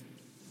quest.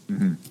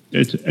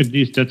 At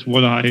least that's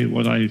what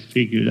I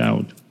figured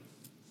out.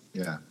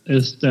 Yeah,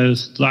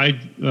 there's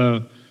slight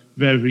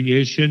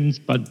variations,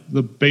 but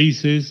the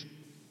basis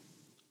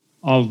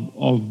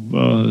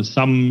of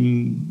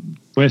some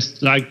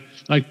quests, like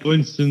for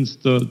instance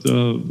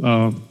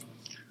the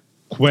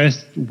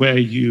quest where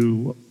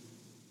you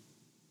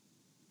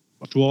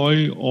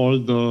destroy all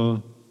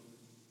the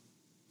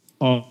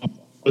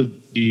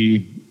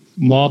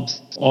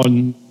mobs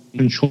on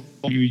control.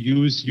 You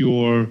use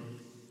your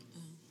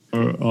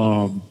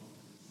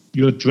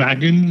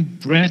dragon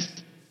breath.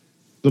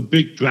 The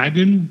big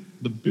dragon,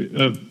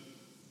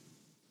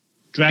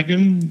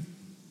 dragon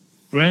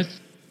breath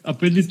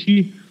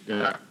ability.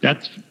 Yeah.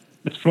 That's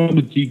from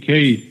the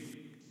DK,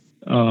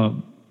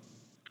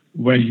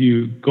 where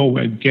you go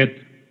and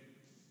get,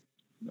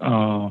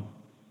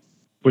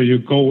 where you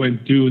go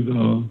and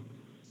do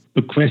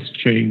the quest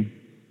chain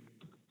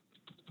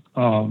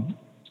on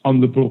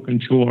the Broken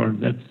Shore.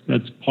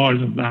 That's part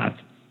of that.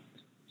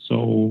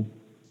 So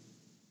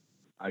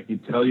I can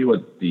tell you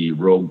what the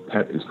rogue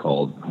pet is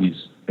called.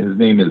 His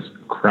name is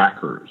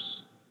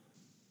Crackers.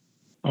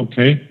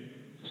 Okay.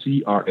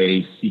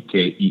 Crackers.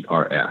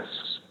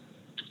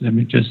 Let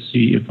me just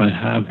see if I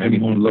have him. And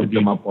if you look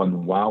him up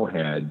on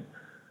Wowhead,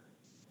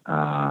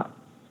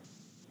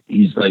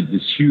 he's like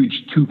this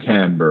huge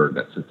toucan bird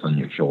that sits on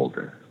your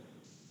shoulder.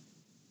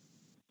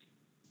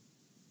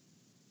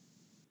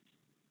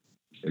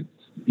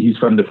 He's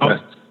from the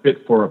quest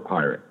Fit for a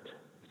Pirate.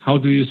 How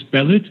do you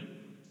spell it?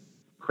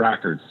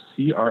 Crackers.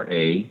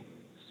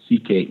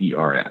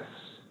 Crackers.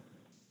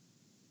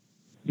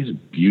 He's a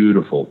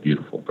beautiful,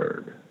 beautiful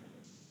bird.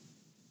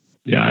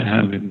 Yeah, I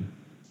have him.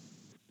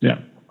 Yeah.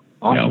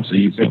 Awesome. Yeah, So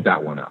you picked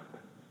that one up.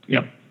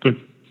 Yep.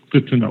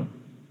 Good to know.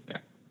 Yeah.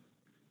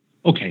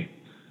 Okay.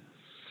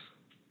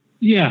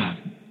 Yeah.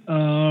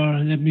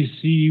 Let me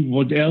see.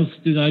 What else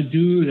did I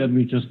do? Let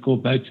me just go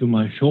back to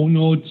my show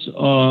notes.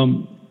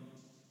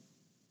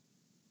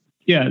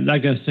 Yeah,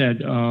 like I said,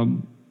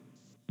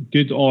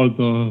 did not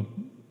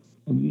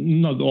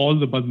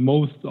all but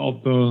most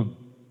of the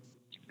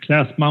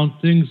class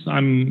mount things.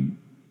 I'm,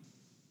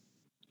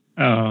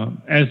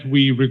 as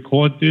we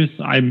record this,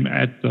 I'm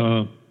at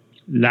the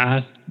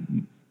last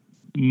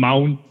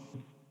mount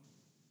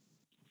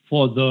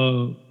for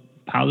the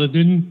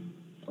Paladin.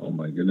 Oh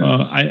my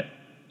goodness.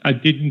 I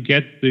didn't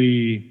get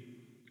the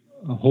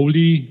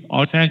Holy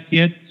Artifact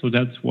yet, so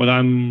that's what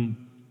I'm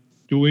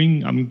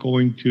doing. I'm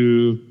going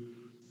to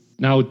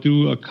now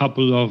do a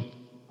couple of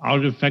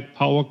artifact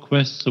power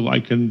quests so I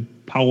can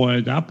power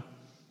it up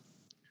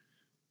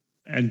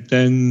and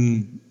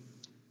then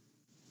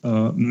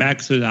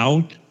max it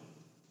out.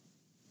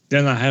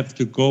 Then I have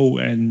to go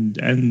and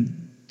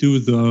do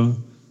the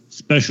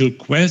special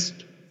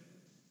quest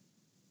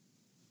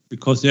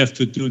because you have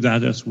to do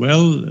that as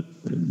well.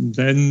 And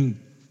then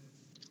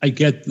I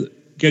get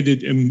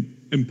it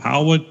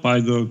empowered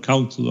by the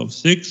Council of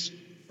Six.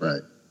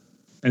 Right.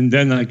 And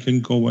then I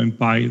can go and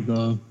buy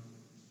the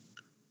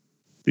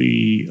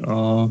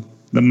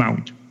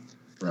mount.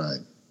 Right.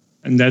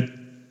 And that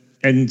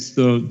ends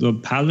the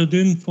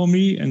Paladin for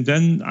me. And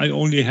then I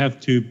only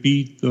have to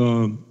beat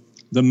the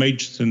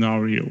mage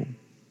scenario,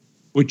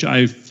 which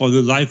I, for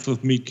the life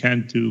of me,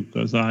 can't do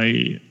because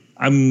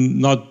I'm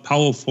not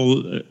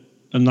powerful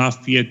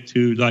enough yet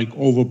to like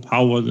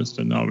overpower the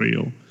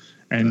scenario.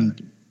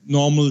 And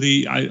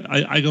normally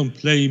I don't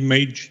play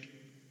mage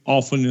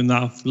often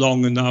enough,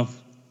 long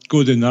enough,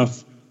 good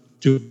enough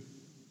to.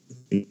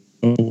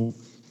 So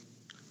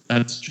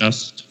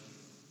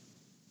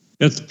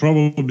that's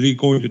probably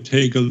going to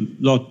take a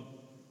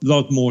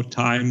lot more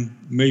time.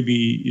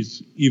 Maybe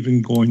it's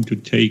even going to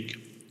take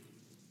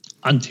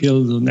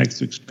until the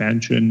next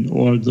expansion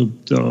or the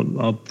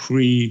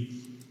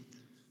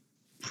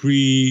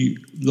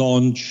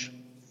pre-launch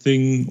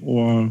thing,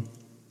 or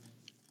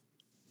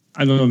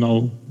I don't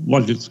know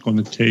what it's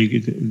going to take.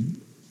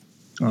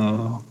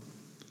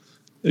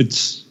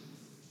 It's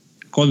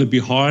going to be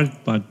hard,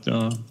 but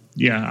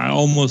I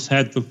almost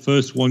had the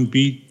first one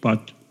beat,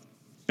 but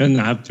then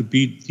I have to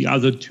beat the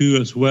other two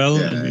as well.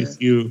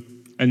 If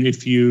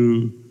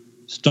you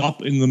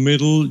stop in the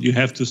middle, you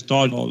have to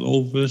start all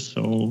over.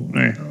 So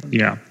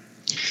yeah.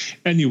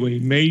 Anyway,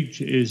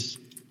 mage is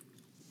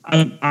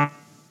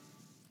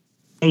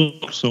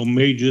so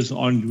mages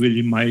aren't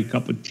really my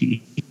cup of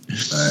tea.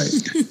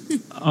 Right.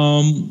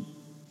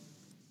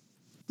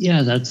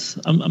 That's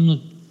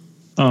I'm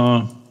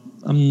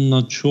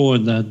not sure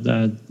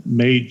that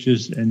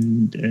mages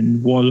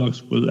and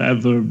warlocks will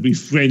ever be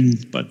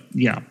friends, but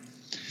yeah.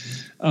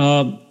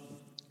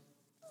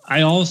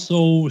 I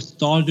also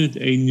started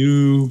a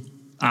new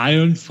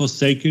Iron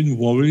Forsaken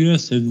Warrior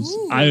since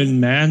Iron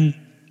Man.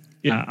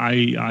 Yeah,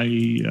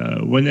 I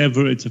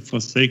whenever it's a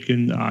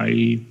Forsaken,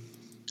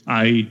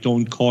 I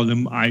don't call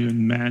him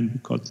Iron Man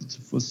because it's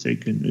a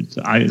Forsaken. It's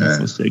Iron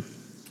Forsaken.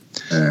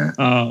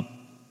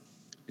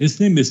 His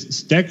name is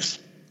Stax,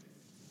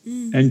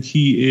 and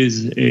he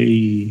is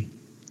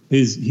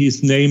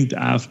he's named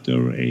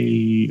after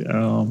a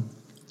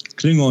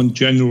Klingon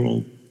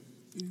general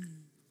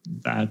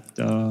that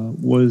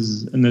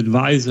was an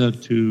advisor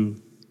to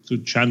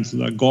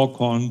Chancellor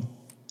Gorkon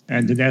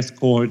and an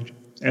escort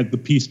at the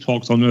peace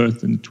talks on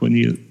Earth in the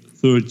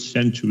 23rd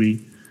century.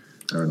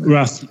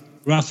 Roughly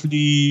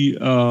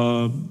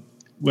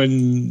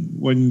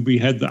when we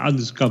had the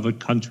undiscovered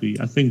country.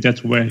 I think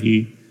that's where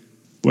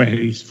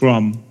he's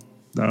from.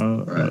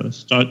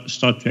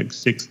 Star Trek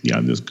 6, the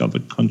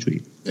undiscovered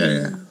country.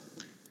 Yeah.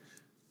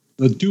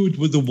 The dude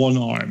with the one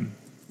arm.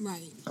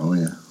 Right. Oh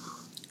yeah.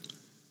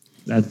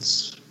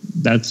 That's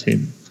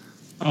him.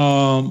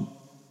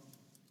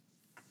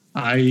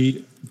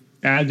 I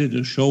added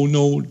a show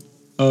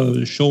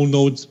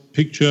notes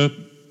picture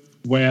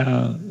where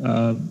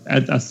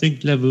at I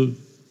think level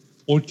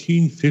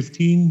 14,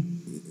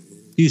 15,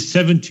 he's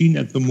 17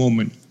 at the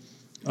moment,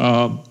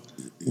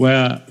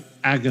 where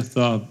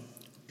Agatha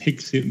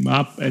picks him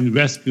up and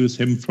rescues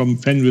him from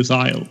Fenris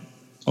Isle.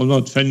 Oh,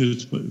 not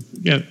Fenris.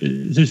 Yeah,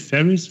 is it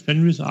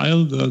Fenris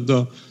Isle,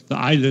 the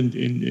island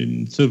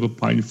in Silver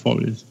Pine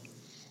Forest,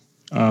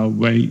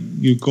 where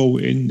you go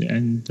in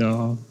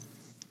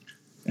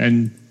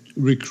and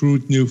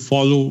recruit new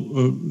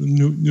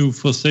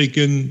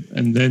Forsaken,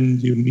 and then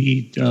you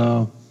meet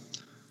the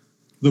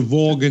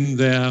Vorgen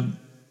there,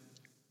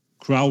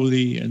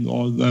 Crowley and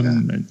all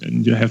them,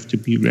 and you have to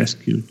be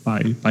rescued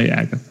by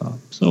Agatha.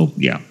 So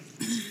yeah,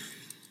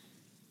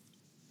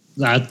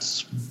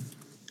 that's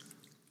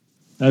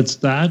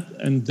that.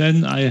 And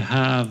then I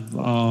have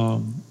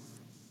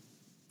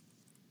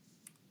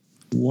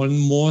one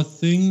more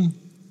thing.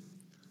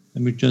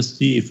 Let me just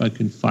see if I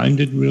can find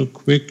it real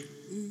quick.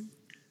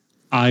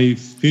 I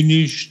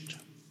finished.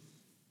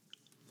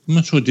 I'm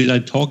not sure. Did I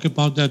talk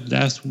about that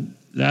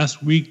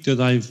last week?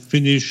 That I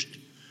finished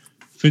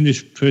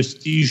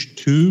Prestige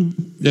 2,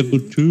 level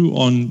 2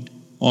 on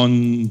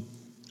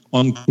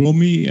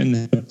Chromie, and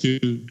had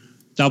to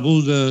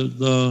double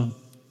the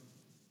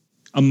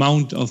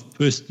amount of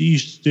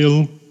Prestige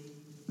still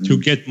to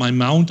get my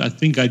mount. I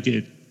think I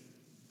did.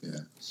 Yeah.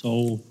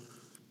 So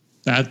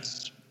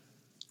that's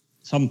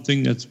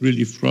something that's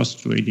really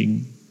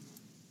frustrating,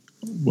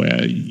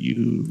 where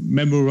you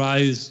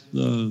memorize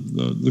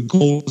the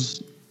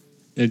goals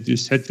that you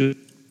set to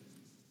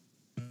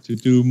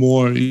do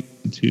more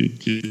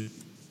to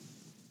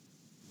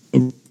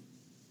a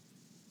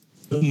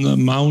certain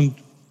amount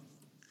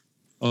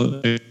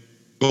of a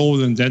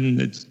goal, and then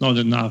it's not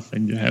enough,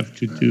 and you have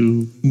to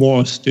do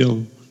more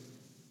still.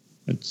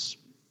 That's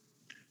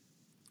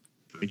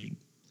frustrating.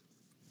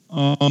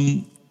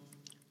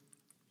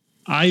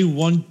 I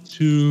want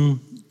to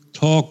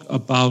talk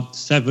about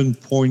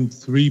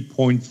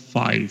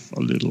 7.3.5 a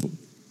little,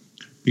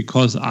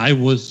 because I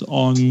was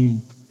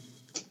on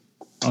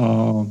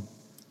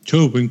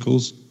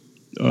Turwinkle's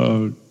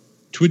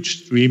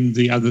Twitch stream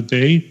the other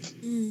day.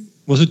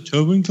 Was it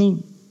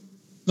Turwinkle?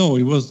 No,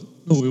 it was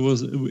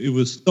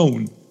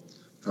Stone.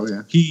 Oh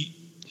yeah. He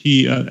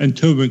and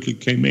Turwinkle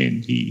came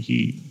in.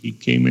 He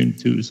came in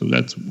too, so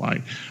that's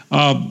why.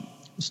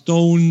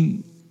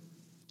 Stone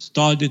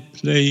started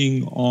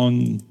playing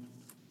on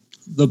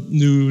the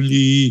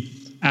newly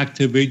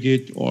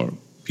activated or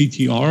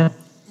PTR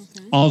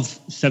of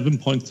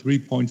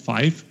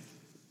 7.3.5.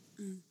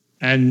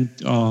 And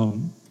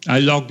I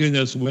logged in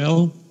as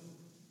well,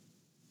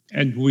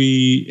 and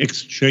we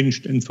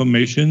exchanged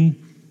information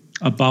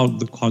about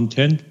the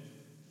content.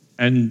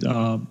 and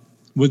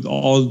with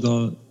all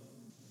the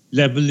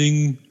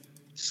leveling,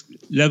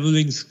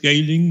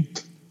 scaling,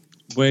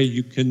 where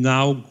you can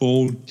now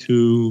go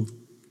to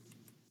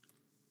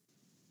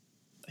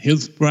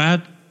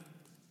Hillsbrad,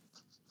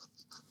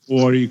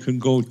 or you can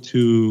go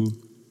to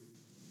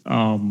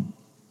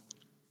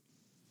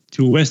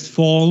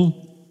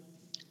Westfall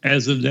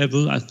as a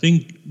level. I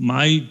think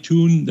my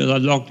tune that I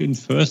logged in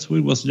first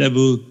with was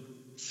level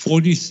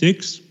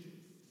 46,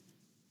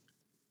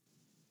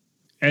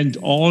 and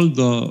all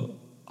the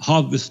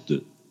harvest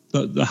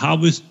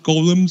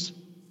golems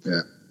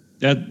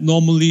that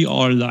normally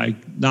are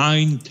like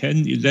 9,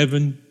 10,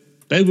 11,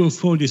 they were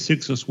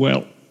 46 as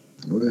well.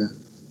 Oh, yeah.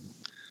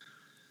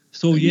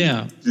 So,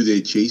 yeah. Do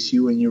they chase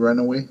you when you run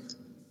away?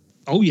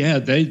 Oh, yeah.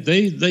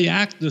 They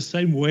act the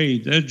same way.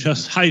 They're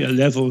just higher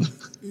level.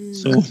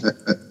 So,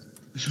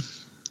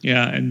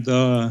 yeah. And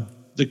the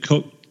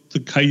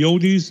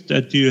coyotes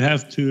that you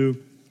have to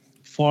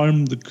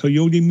farm the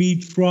coyote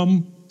meat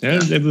from, they're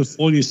level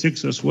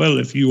 46 as well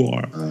if you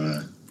are.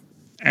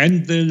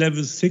 And they're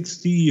level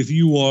 60 if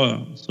you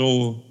are.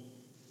 So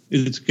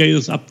it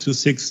scales up to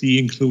 60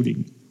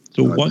 including.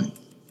 So what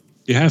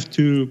you have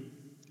to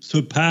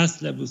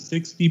surpass level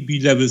 60, be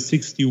level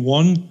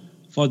 61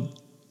 for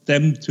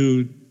them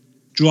to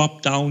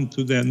drop down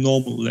to their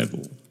normal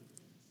level.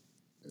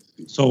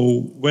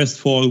 So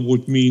Westfall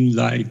would mean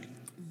like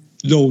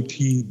low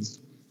teens,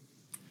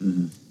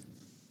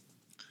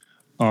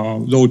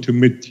 low to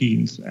mid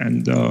teens.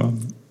 And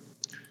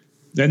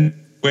then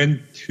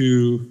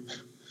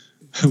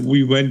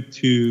we went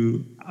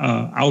to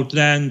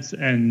Outlands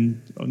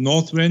and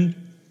Northrend.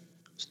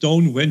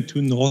 Stone went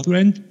to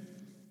Northrend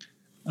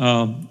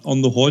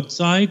on the Horde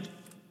side.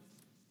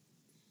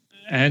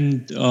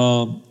 And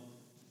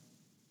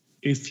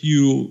if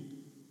you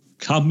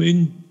come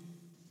in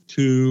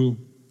to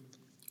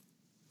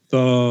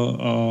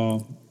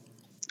the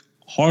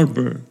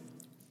harbor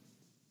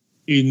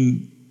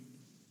in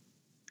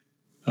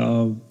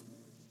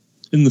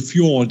the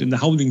fjord, in the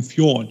Howling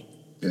Fjord,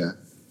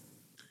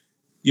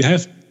 you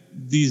have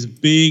these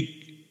big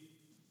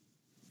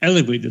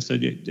elevators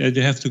that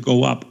you have to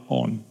go up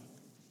on.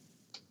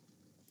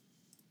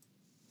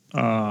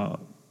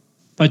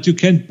 But you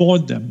can't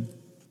board them.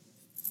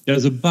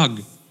 There's a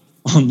bug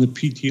on the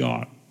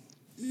PTR.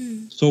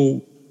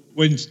 So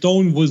when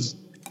Stone was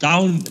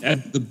down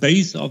at the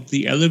base of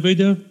the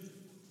elevator,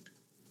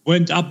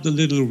 went up the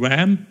little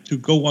ramp to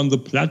go on the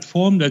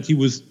platform that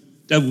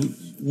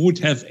would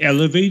have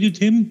elevated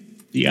him,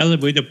 the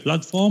elevator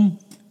platform,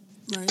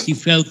 he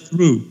fell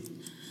through.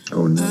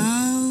 Oh, no.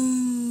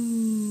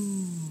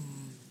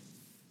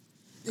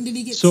 And did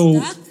he get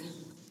stuck?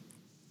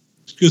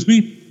 Excuse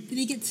me? Did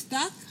he get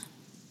stuck?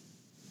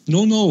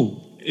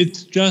 No.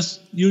 It's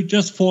just, you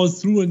just fall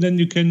through and then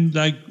you can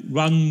like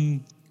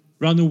run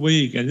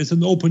away again. It's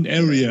an open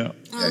area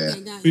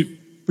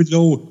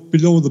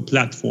below the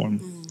platform.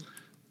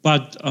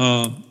 But,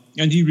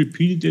 and he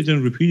repeated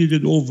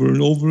it over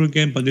and over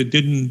again, but it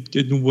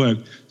didn't work.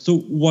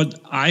 So what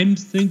I'm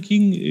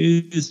thinking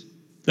is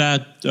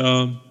that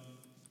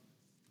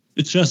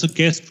it's just a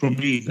guess from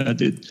me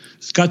that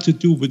it's got to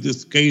do with the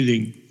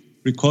scaling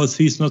because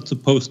he's not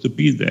supposed to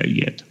be there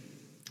yet.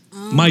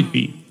 Might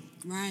be.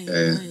 Right.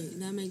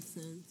 That makes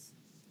sense.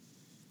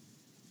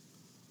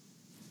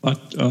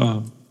 But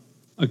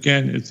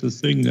again, it's a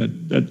thing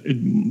that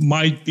it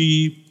might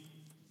be.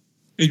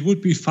 It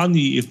would be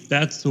funny if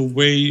that's a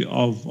way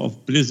of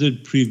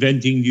Blizzard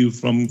preventing you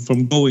from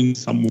going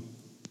somewhere.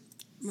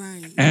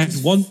 Right. And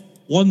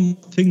one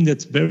thing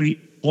that's very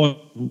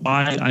important,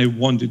 why I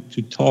wanted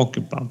to talk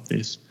about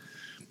this,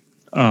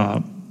 with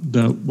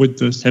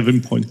the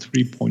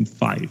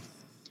 7.3.5.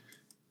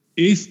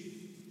 If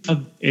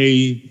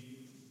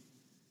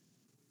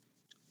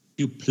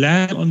you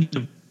plan on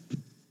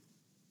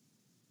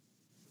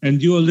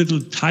and you're a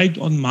little tight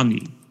on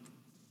money,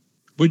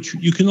 which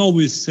you can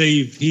always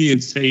save here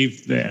and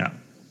save there.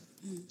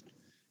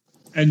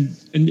 And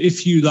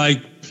if you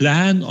like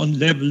plan on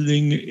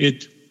leveling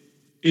it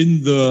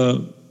in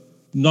the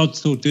not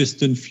so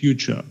distant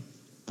future,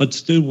 but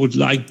still would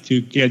like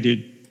to get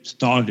it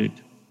started,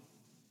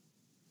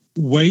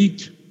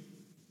 wait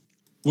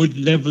with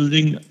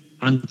leveling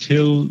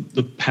until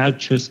the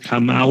patches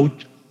come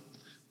out,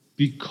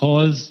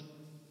 because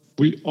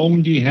we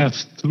only have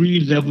 3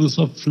 levels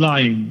of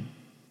flying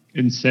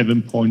in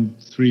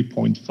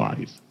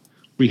 7.3.5.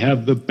 We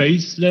have the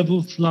base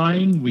level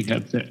flying, we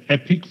have the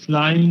epic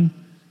flying,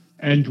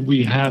 and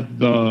we have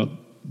the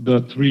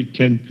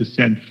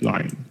 310%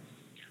 flying.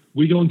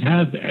 We don't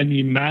have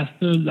any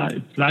master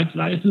flight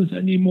license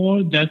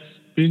anymore. That's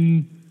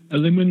been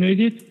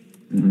eliminated.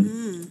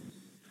 Mm-hmm.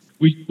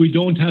 We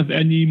don't have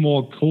any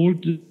more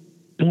cold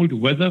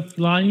weather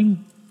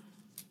flying.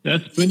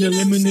 That's been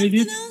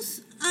eliminated.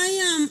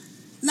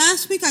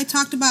 Last week I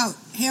talked about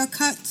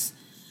haircuts,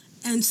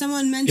 and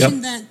someone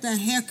mentioned that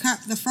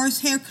the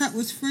first haircut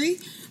was free,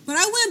 but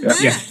I went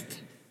back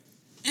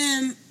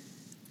and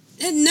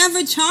it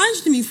never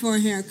charged me for a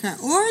haircut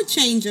or a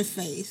change of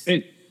face.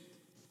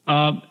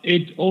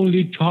 It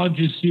only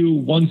charges you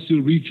once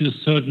you reach a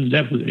certain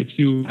level. If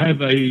you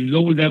have a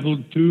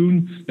low-level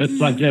tune, that's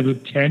like level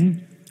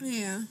 10.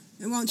 Yeah,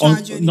 it won't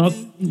charge you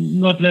anything.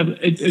 Not level.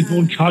 It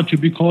won't charge you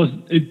because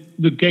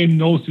the game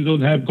knows you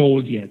don't have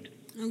gold yet.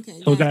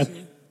 Okay. So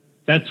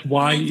that's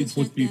why it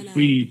would be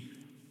free.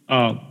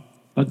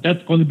 But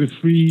that's going to be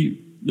free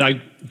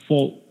like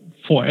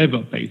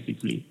forever,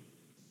 basically.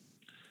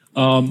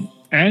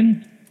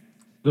 And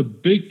the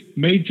big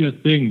major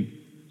thing,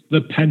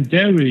 the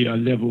Pandaria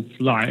level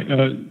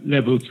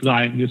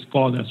flying is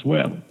gone as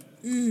well.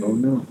 Oh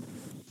no!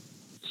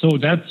 So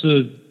that's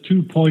a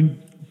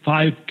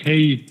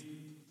 2.5K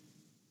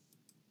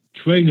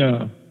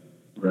trainer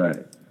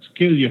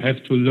skill you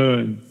have to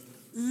learn.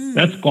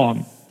 That's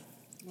gone.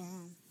 Wow.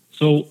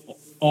 So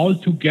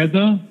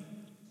altogether,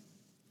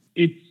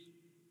 it's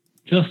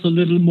just a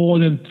little more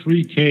than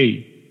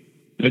 3K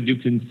that you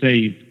can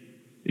save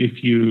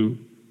if you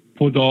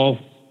put off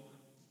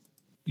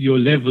your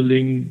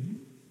leveling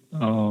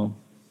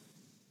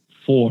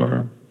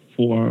for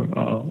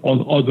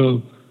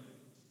other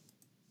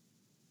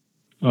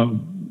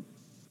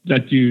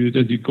that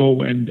you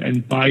go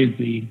and buy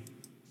the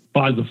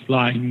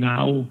flying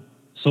now,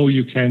 so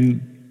you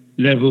can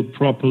level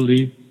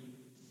properly.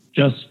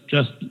 Just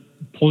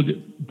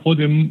put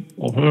him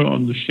or her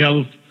on the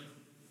shelf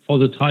for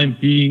the time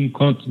being.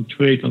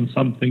 Concentrate on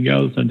something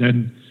else, and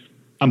then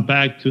come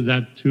back to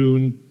that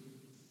tune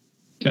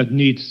that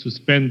needs to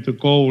spend the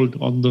gold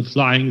on the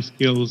flying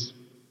skills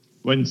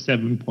when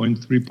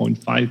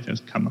 7.3.5 has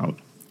come out.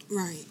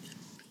 Right.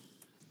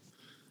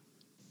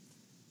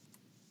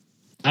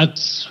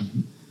 That's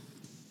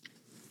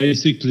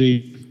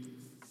basically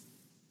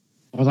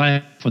what I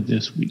have for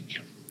this week.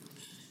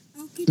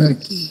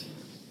 Thanks.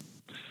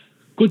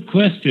 Good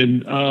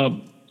question.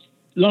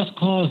 Lost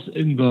Cause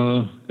in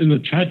the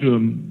chat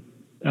room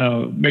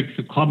makes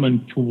a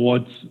comment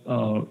towards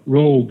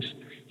rogues.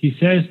 He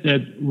says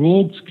that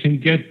rogues can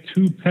get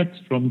 2 pets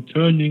from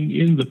turning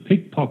in the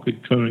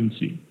pickpocket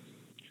currency.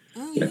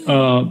 Oh,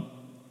 yeah.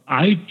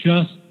 I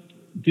just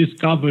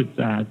discovered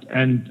that,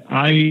 and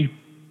I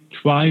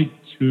tried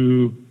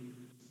to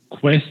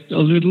quest a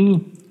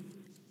little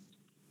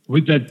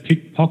with that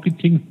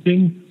pickpocketing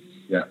thing.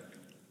 Yeah.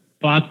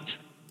 But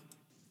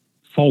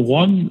for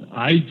one,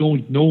 I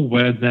don't know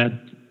where that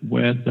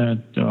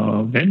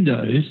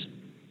vendor is,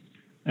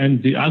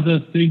 and the other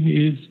thing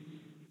is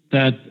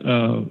that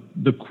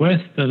the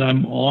quest that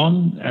I'm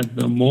on at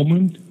the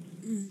moment,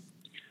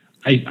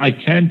 I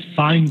can't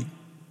find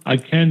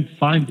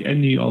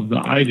any of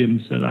the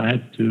items that I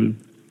had to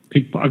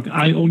pickpocket.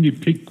 I only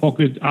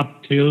pickpocket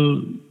up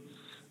till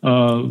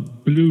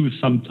blue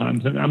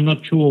sometimes, and I'm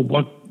not sure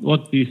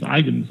what these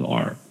items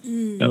are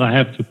that I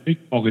have to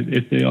pickpocket.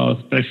 If they are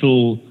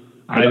special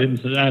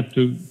items that I have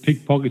to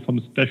pickpocket from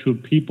special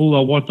people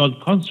or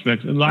whatnot.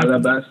 Constructs and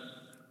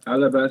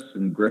Alabas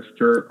and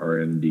Grifter are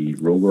in the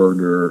Rogue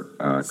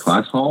Order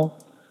class hall.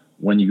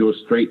 When you go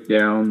straight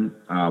down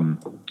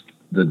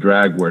the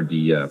drag where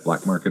the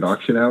black market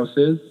auction house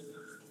is,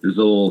 there's a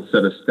little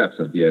set of steps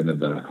at the end of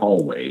the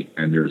hallway,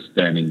 and they're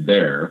standing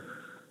there.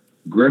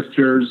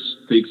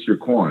 Grifters takes your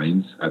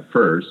coins at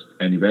first,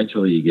 and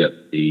eventually you get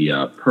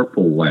a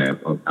purple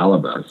lamp of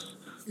Alabas,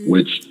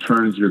 which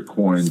turns your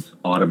coins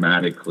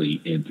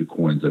automatically into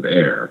coins of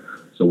air.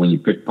 So when you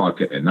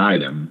pickpocket an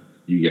item,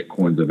 you get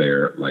coins of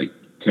air like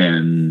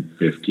 10,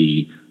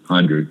 50,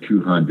 100,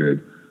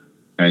 200,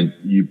 and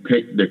you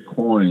pick the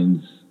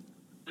coins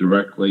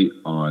directly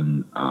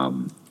on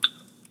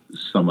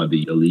some of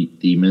the elite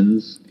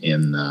demons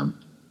in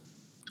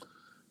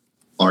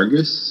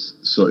Argus.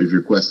 So if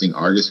you're questing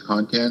Argus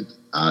content,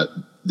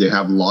 they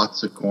have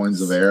lots of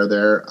coins of air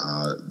there.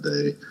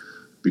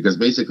 Because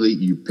basically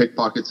you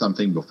pickpocket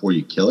something before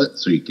you kill it,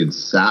 so you can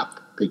sap,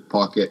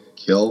 pickpocket,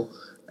 kill,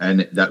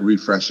 and that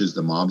refreshes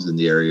the mobs in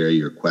the area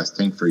you're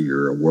questing for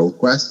your world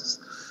quests.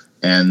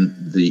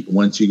 And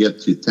once you get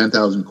to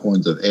 10,000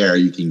 coins of air,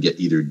 you can get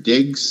either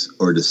digs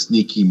or the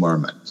sneaky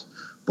marmot.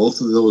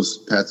 Both of those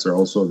pets are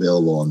also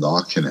available in the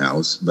auction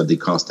house, but they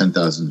cost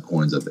 10,000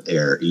 coins of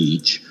air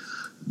each.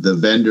 The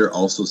vendor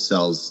also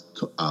sells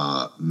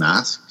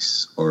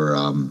masks, or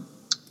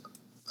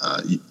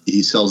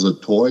he sells a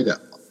toy that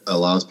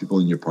allows people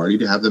in your party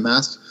to have the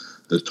mask.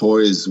 The toy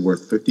is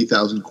worth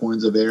 50,000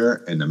 coins of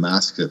air, and the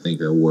masks, I think,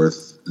 are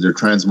worth, they're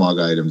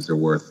transmog items, they're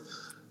worth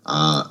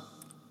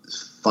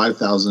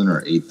 5,000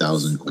 or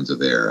 8,000 coins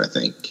of air, I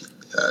think,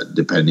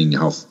 depending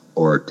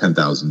or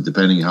 10,000,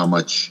 depending how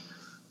much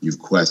you've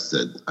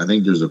quested. I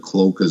think there's a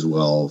cloak as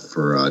well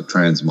for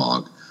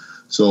transmog.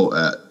 So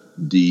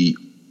the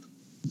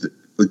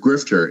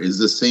Grifter is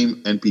the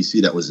same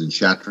NPC that was in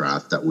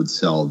Shatrath that would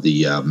sell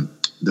the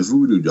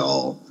voodoo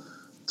doll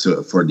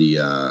for the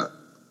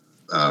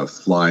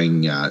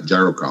flying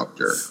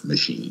gyrocopter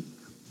machine.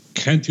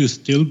 Can't you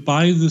still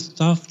buy the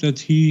stuff that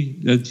he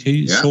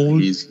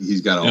sold?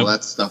 He's got all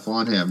that stuff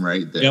on him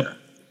right there.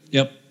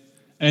 Yep.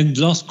 And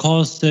Lost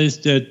Cause says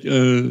that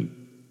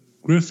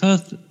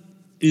Griffith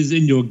is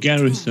in your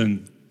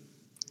garrison,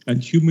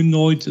 and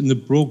humanoids in the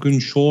Broken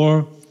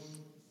Shore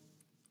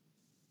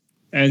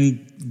and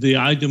the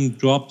item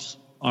drops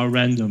are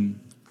random.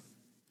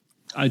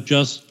 I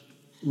just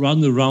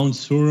run around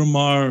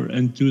Suramar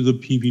and do the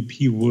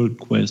PvP world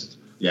quest.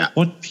 Yeah.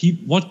 What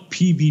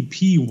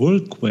PvP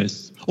world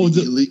quest? Oh,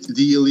 the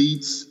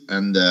elites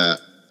and that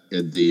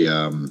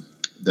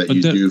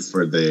you do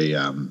for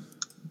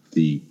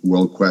the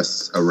world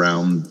quests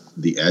around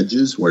the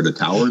edges where the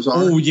towers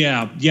are. Oh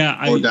yeah.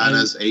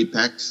 Ordana's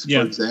Apex,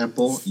 for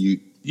example.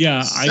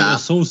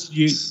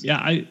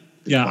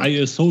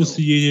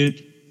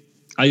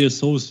 I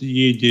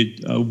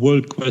associated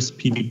world quest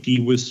PvP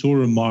with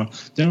Suramar.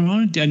 There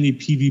aren't any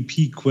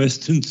PvP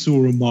quests in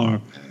Suramar.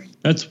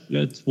 That's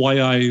why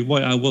I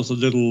was a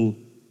little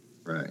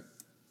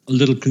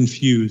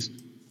confused.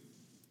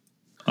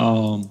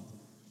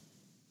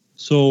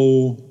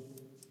 So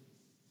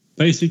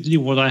basically,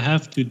 what I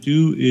have to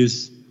do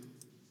is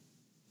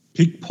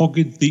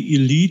pickpocket the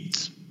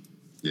elites.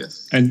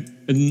 Yes. And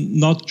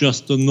not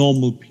just the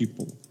normal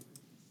people.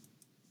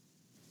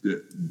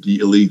 The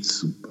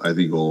elites, I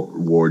think, will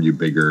reward you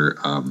bigger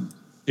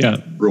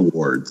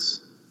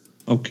rewards.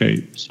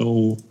 Okay,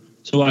 so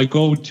I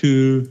go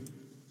to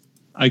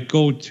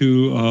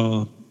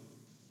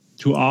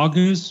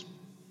Argus.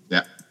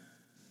 Yeah.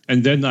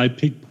 And then I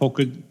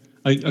pickpocket.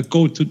 I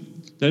go to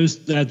there's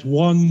that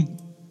one.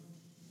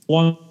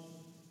 Well,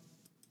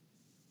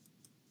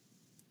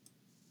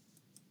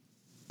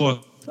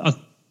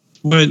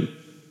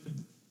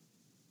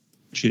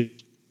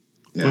 shit.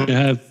 Yeah. We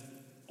have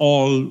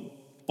all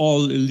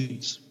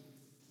elites,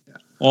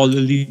 all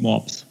elite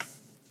mobs.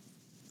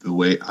 The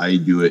way I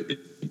do it,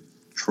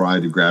 try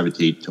to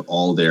gravitate to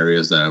all the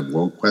areas that have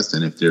world quests,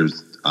 and if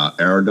there's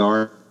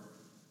Eridar,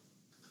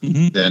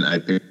 then I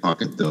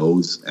pickpocket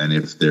those. And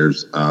if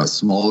there's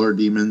smaller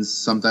demons,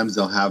 sometimes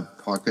they'll have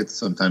pockets,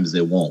 sometimes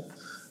they won't.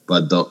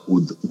 But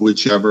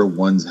whichever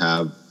ones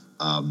have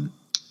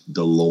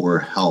the lower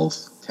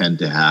health tend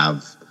to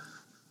have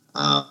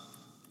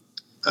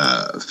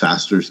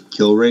faster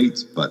kill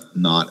rates, but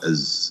not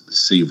as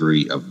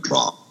savory of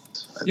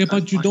drops. Yeah,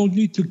 but you don't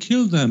need to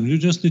kill them. You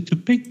just need to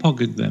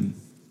pickpocket them.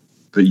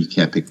 But you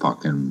can't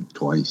pickpocket them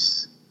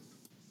twice.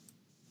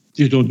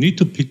 You don't need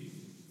to pick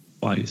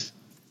twice.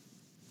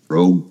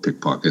 Rogue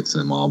pickpockets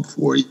a mob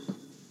for you.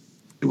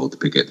 Able to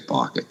picket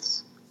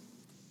pockets.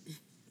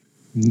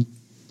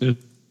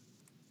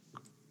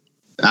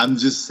 I'm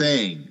just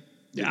saying.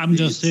 Yeah, I'm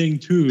just saying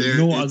too.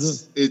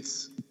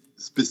 It's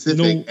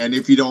specific, and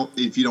if you don't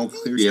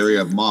clear the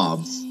area of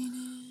mobs,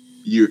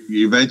 you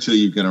eventually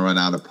you're going to run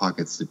out of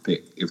pockets to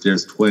pick. If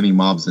there's 20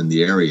 mobs in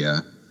the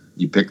area,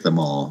 you pick them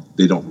all.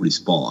 They don't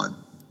respawn.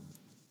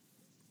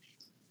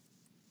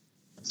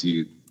 So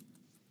you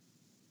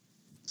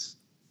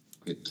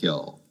get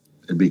killed,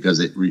 and because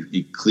it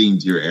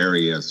cleans your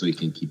area, so you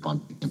can keep on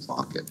picking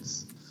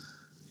pockets.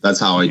 That's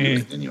how I do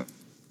it anyway.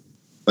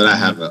 But I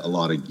have a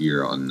lot of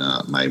gear on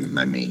my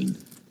main.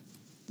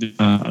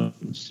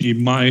 See,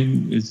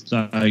 mine is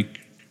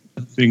like,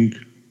 I think,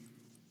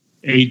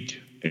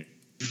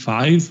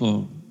 8.5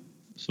 or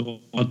so,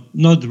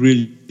 not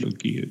really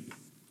geared.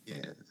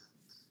 Yes.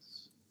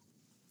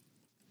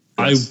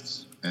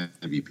 And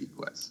MVP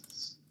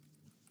quests.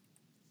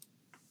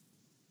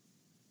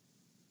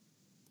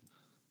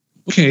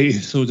 Okay,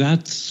 so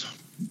that's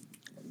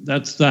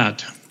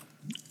that.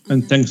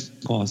 And thanks,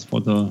 boss, for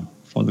the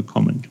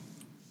comment.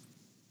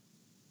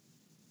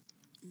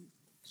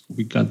 So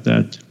we got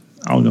that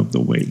out of the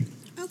way.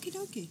 Okie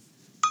dokie.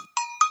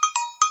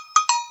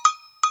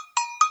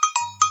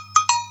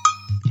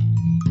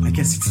 I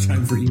guess it's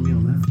time for email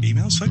now.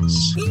 Email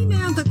sex?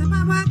 Email.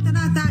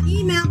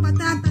 Email.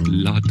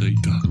 La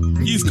data.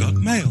 You've got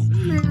mail.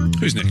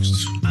 Who's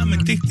next? I'm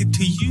addicted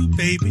to you,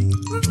 baby.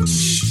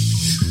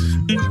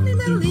 Lovely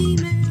little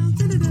email.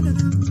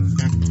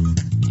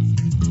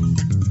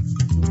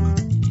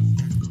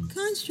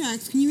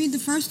 Constructs, can you read the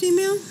first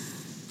email?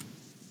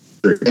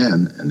 Sure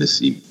can, and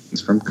this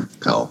is from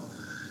Cal.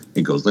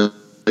 It goes like,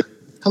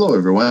 hello,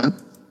 everyone.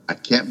 I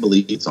can't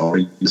believe it's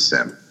already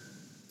December.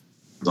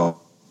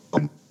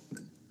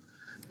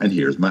 And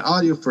here's my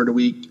audio for the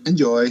week.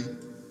 Enjoy. Can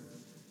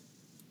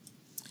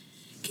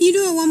you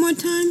do it one more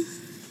time?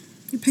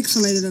 You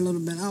pixelated a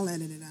little bit. I'll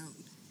edit it out.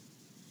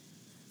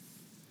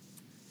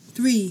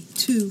 3,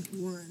 2,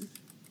 1.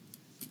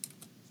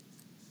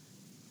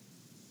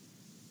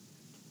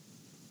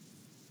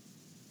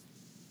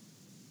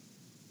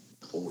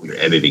 Oh, you're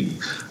editing.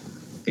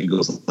 It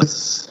goes like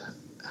this.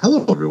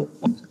 Hello,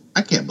 everyone.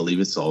 I can't believe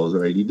it's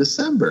already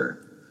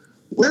December.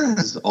 Where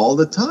has all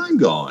the time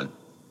gone?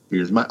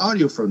 Here's my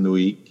audio from the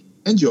week.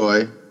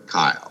 Enjoy,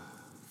 Kyle.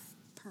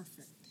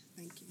 Perfect.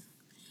 Thank you.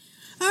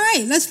 All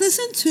right, let's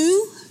listen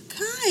to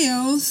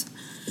Kyle's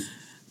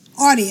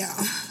audio,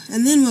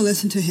 and then we'll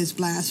listen to his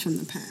blast from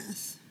the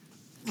past.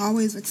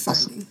 Always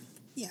exciting. Awesome.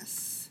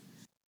 Yes.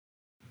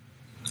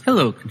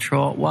 Hello, Ctrl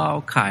Alt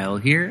WoW, Kyle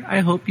here.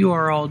 I hope you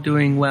are all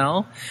doing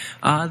well.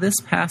 This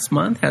past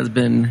month has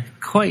been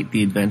quite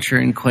the adventure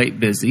and quite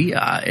busy.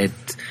 In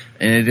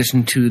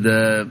addition to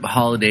the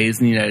holidays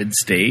in the United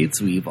States,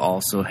 we've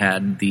also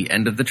had the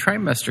end of the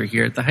trimester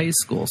here at the high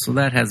school. So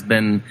that has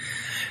been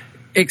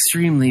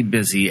extremely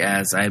busy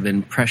as I've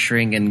been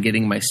pressuring and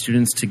getting my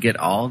students to get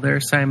all their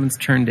assignments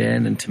turned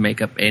in and to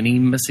make up any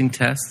missing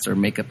tests or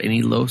make up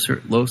any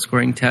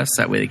low-scoring tests.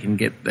 That way they can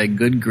get a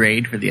good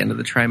grade for the end of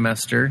the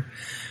trimester.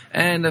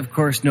 And, of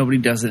course, nobody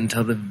does it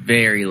until the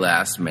very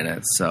last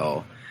minute.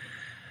 So,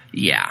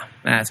 yeah,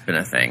 that's been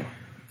a thing.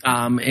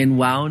 In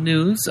WoW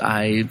news,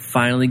 I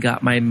finally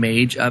got my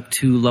mage up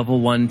to level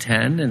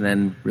 110 and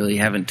then really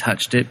haven't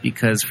touched it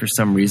because for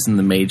some reason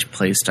the mage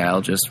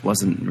playstyle just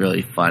wasn't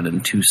really fun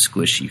and too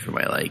squishy for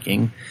my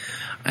liking.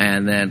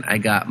 And then I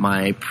got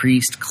my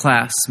priest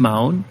class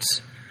mount.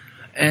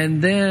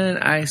 And then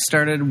I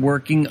started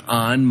working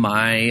on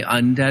my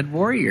undead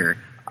warrior.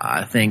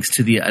 Thanks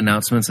to the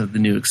announcements of the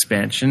new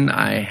expansion,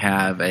 I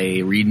have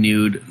a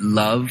renewed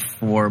love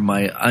for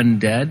my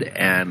undead,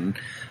 and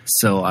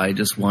so I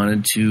just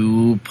wanted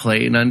to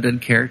play an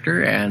undead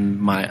character,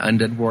 and my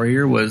undead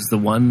warrior was the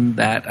one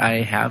that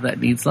I have that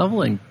needs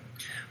leveling.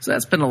 So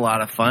that's been a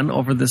lot of fun.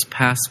 Over this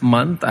past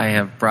month, I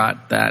have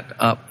brought that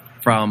up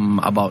from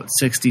about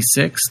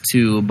 66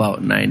 to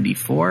about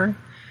 94,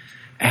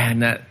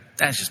 and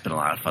that's just been a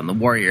lot of fun. The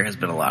warrior has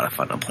been a lot of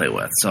fun to play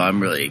with, so I'm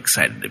really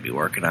excited to be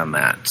working on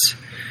that.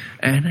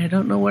 And I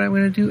don't know what I'm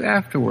going to do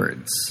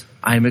afterwards.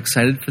 I'm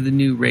excited for the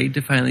new raid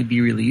to finally be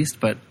released,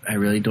 but I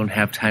really don't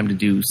have time to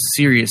do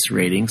serious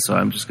raiding, so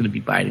I'm just going to be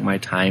biding my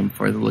time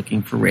for the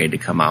Looking for Raid to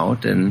come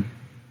out. And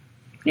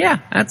yeah,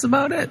 that's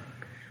about it.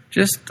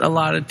 Just a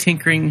lot of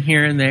tinkering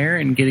here and there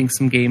and getting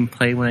some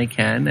gameplay when I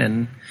can.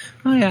 And,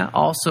 oh yeah,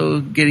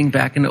 also getting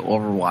back into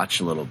Overwatch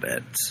a little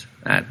bit.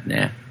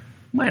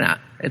 Why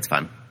not? It's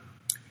fun.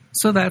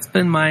 So that's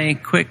been my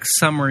quick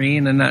summary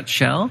in a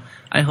nutshell.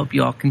 I hope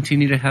you all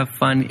continue to have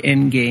fun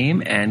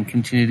in-game and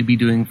continue to be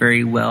doing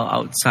very well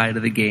outside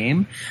of the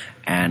game.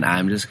 And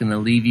I'm just going to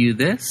leave you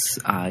this.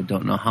 I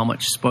don't know how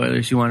much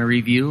spoilers you want to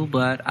review,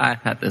 but I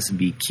thought this would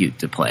be cute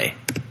to play.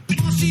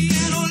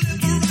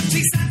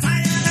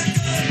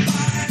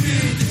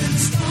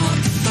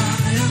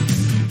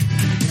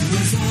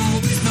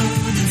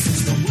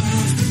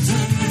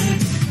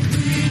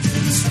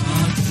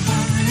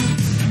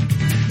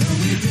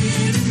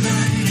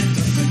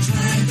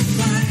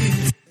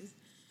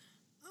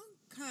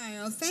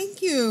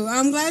 Thank you.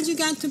 I'm glad you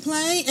got to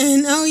play.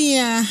 And oh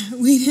yeah,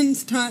 we didn't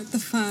start the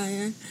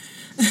fire.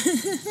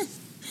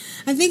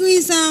 I think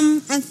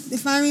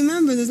if I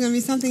remember, there's going to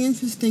be something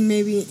interesting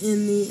maybe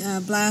in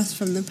the blast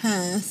from the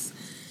past.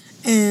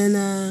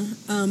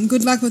 And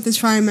good luck with the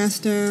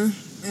trimester.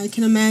 I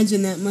can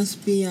imagine that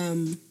must be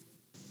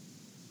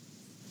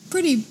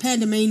pretty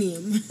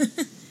pandemonium.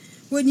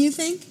 Wouldn't you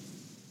think,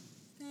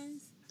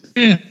 guys?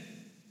 Yeah.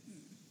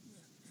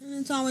 And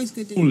it's always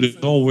good to hear. It's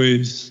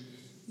always.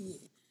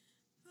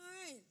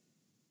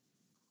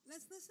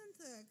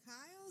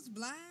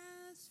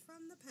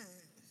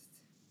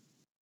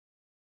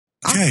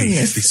 Okay,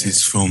 this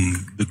is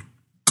from the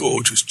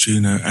gorgeous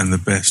Juno and the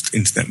best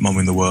internet mom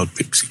in the world,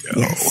 Pixie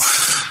Girl.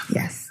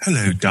 Yes.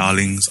 Hello,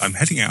 darlings. I'm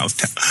heading out of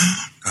town.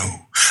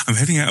 I'm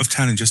heading out of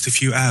town in just a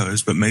few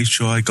hours, but made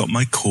sure I got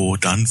my core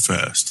done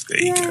first.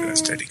 There you go.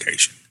 That's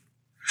dedication.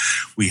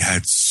 We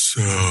had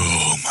so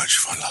much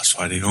fun last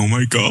Friday. Oh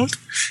my God.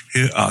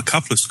 Here are a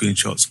couple of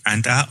screenshots,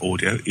 and our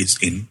audio is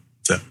in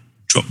the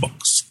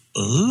Dropbox.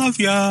 Love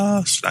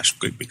ya! /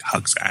 great big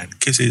hugs and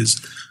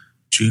kisses.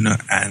 Juno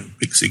and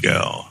Pixie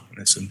Girl. And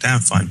there's some damn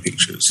fine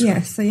pictures.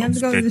 Yes, so you have to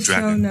go to the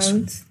show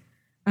notes.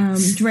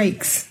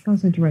 Drakes.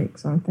 Those are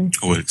drakes, aren't they?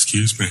 Oh,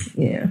 excuse me.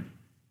 Yeah.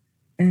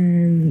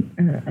 And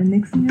a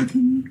Nixon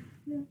LP.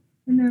 Yeah.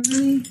 And they're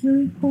really,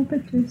 really cool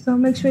pictures. So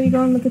make sure you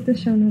go and look at the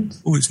show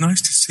notes. Oh, it's nice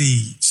to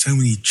see so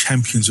many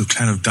champions of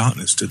Clan of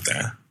Darkness stood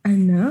there. I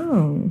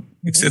know.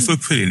 Except for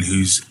Prillian,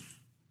 who's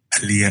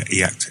Alia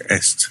Iacta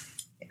Est.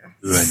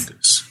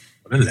 Horrendous.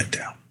 What a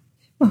letdown.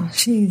 Well,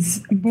 she's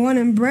born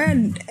and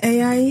bred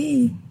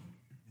AIE.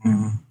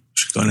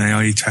 She's got an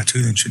AIE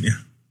tattoo then, shouldn't you?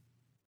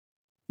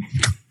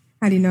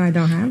 How do you know I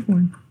don't have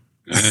one?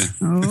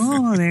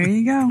 Oh, there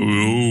you go.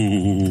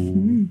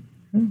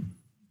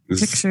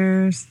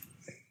 Pictures.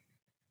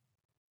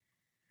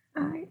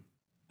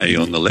 A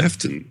on the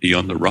left and E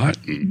on the right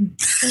and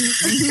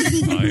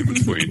I in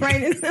between.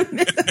 Right in the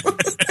middle.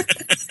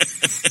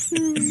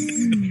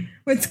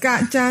 With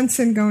Scott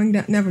Johnson going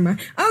down. Never mind.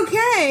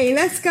 Okay,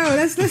 let's go.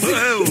 Let's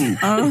listen.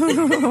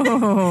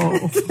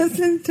 Let's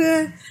listen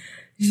to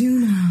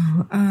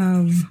Juno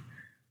of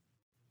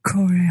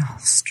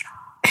Coriostra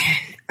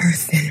and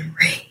Earthen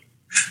Rain.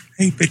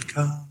 Hey,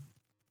 Bitcar.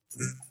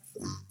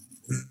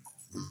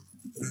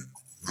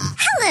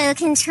 Hello,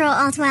 Ctrl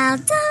Alt WoW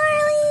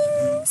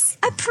darlings.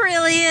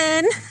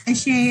 Aprillian.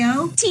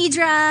 Asheo.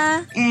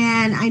 Tidra.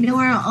 And I know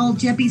our old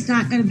Jeppy's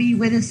not going to be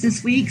with us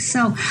this week,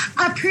 so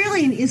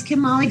Aprillian, is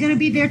Kimali going to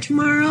be there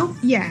tomorrow?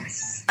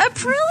 Yes.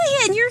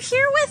 Aprillian, you're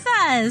here with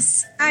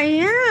us. I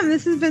am.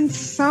 This has been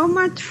so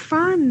much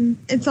fun.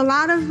 It's a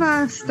lot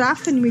of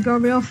stuff, and we go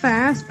real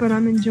fast, but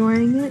I'm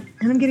enjoying it.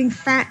 And I'm getting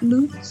fat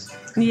loots.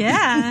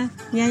 Yeah.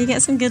 Yeah, you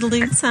get some good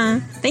loots, huh?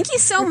 Thank you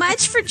so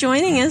much for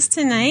joining us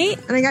tonight.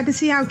 And I got to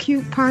see how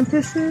cute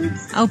Pontus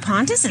is. Oh,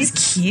 Pontus is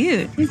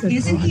cute.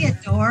 Isn't he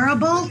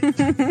adorable?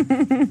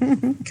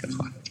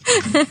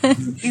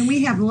 And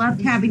we have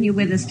loved having you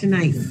with us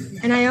tonight.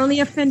 And I only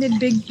offended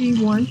Big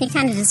G once. He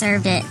kind of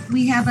deserved it.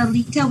 We have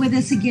Alita with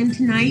us again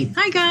tonight.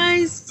 Hi,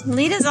 guys.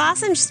 Alita's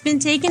awesome. She's been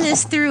taking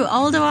us through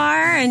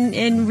Ulduar,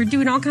 and we're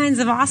doing all kinds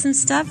of awesome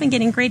stuff and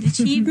getting great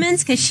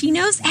achievements because she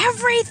knows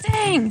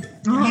everything.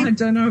 Oh, I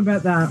don't know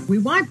about that. We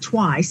wiped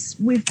twice.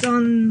 We've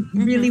done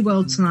really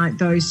well tonight,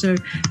 though. So,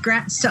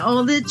 congrats to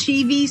all the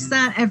achievies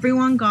that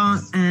everyone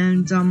got,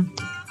 and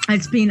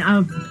it's been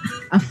a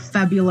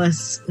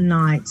fabulous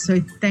night. So,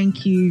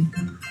 thank you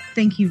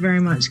very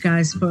much,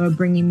 guys, for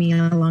bringing me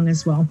along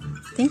as well.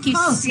 Thank you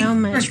so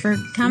much for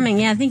coming.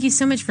 Yeah, thank you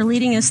so much for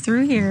leading us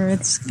through here.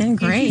 It's been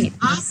great.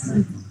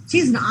 Awesome.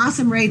 She's an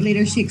awesome raid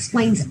leader. She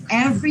explains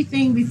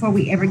everything before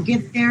we ever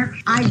get there.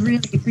 I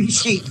really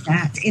appreciate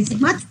that. It's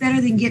much better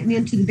than getting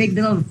into the big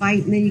little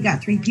fight and then you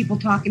got 3 people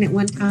talking at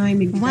one time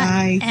and you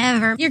die.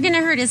 Whatever. You're going to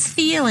hurt his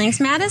feelings.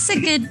 Matt is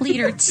a good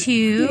leader,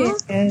 too.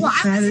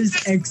 That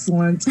is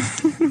excellent.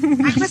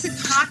 I wasn't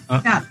talking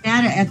about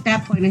that at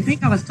that point. I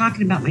think I was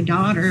talking about my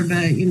daughter,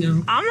 but, you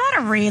know. I'm not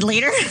a raid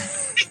leader.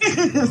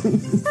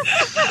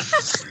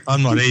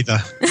 I'm not either.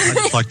 I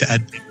just like to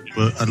add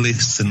a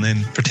list and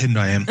then pretend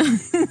I am.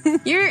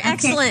 You're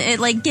excellent at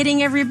like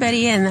getting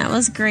everybody in. That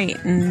was great.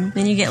 And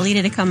then you get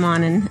Lita to come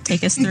on and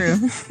take us through.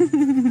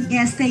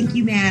 Yes, thank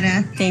you,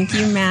 Matta. Thank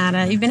you,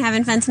 Matta. You've been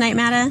having fun tonight,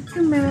 Matta?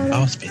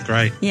 Oh, it's been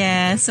great.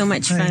 Yeah, so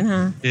much fun,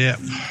 huh? Yeah.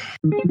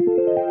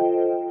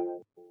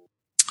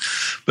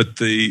 But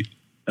the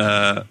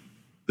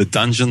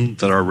dungeon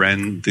that I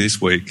ran this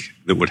week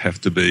that would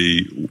have to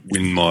be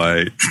win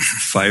my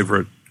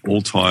favourite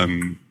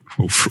all-time,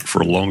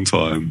 for a long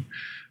time,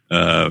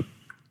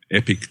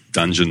 epic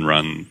dungeon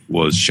run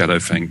was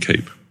Shadowfang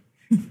Keep.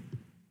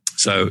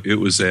 So it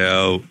was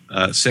our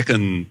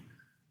second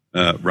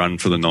run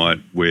for the night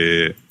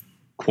where,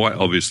 quite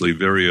obviously,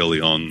 very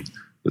early on,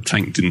 the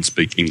tank didn't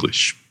speak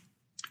English.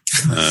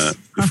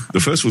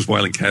 The first was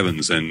Wailing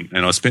Caverns, and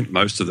I spent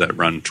most of that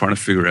run trying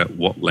to figure out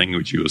what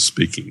language he was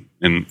speaking.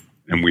 And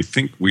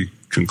we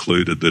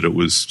concluded that it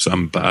was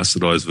some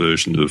bastardized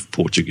version of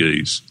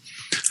Portuguese.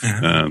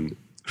 A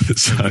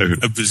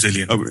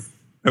Brazilian.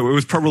 It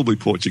was probably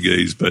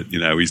Portuguese, but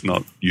he's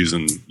not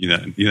using you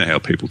know how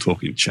people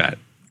talk in chat.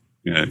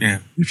 Yeah.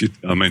 If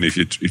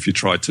you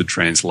try to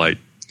translate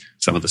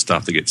some of the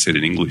stuff that gets said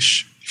in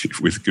English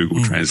with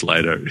Google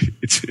Translator,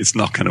 it's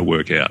not going to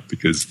work out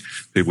because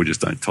people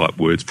just don't type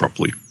words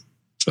properly.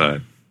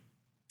 So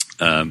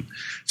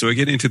we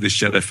get into this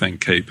Shadowfang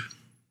Keep,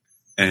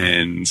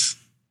 and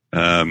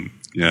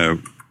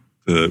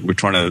we're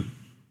trying to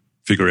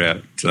figure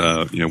out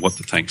what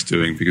the tank's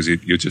doing because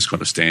you're just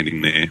kind of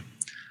standing there.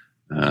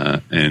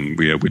 And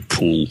we'd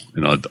pull,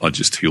 and I'd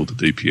just heal the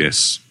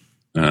DPS,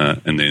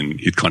 and then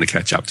he'd kind of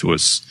catch up to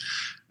us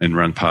and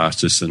run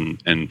past us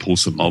and pull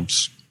some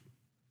mobs.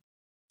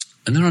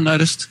 And then I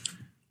noticed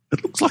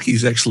it looks like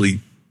he's actually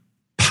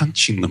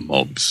punching the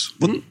mobs.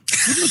 Wouldn't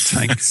the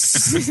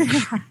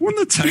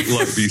tank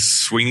like be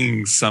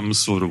swinging some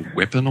sort of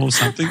weapon or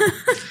something?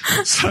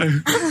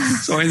 So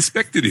I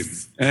inspected him,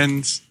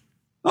 and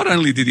not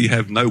only did he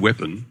have no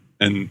weapon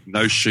and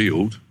no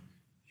shield,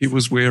 he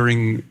was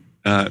wearing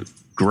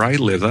grey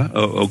leather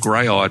or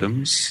grey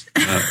items,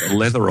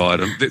 leather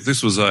item.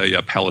 This was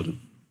a paladin.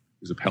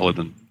 He was a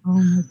paladin.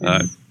 Oh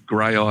my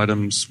grey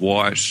items,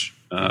 white.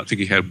 I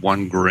think he had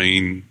one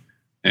green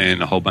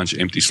and a whole bunch of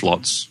empty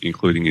slots,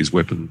 including his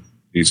weapon,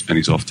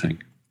 his off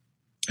tank,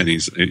 and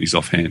his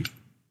offhand.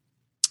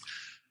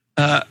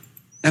 And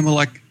we're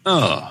like,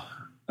 oh,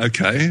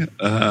 okay.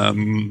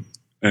 And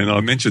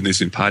I mentioned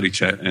this in party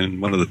chat, and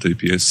one of the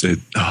DPS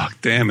said, "Oh,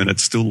 damn!" And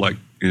it's still like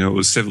it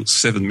was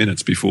 7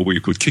 minutes before we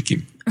could kick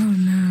him. Oh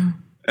no!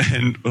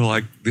 And we're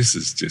like, this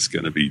is just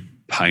going to be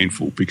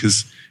painful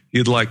because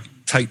he'd like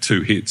take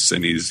 2 hits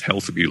and his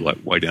health would be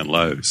like way down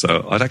low.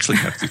 So I'd actually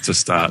have to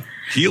start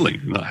healing,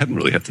 and I hadn't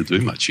really had to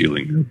do much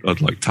healing. I'd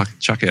like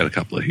chuck out a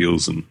couple of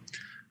heals and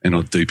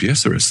I'd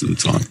DPS the rest of the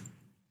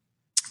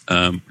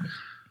time.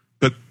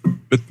 But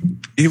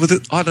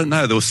I don't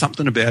know. There was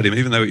something about him,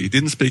 even though he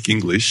didn't speak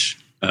English,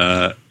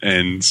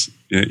 and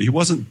he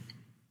wasn't.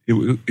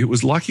 It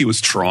was like he was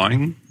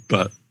trying,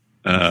 but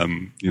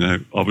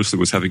obviously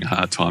was having a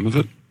hard time of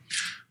it.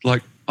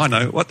 Like, I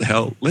know, what the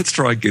hell? Let's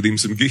try and get him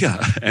some gear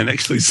and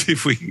actually see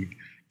if we can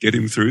get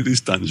him through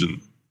this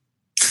dungeon.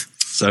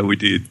 So we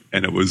did,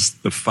 and it was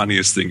the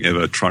funniest thing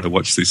ever. Trying to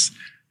watch this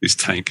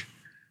tank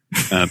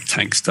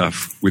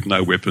stuff with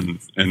no weapon,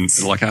 and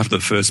like after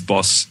the first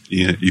boss,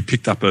 he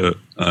picked up a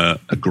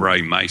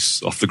grey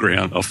mace off the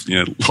ground, off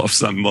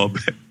some mob,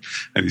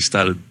 and he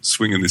started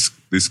swinging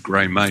this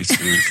grey mace,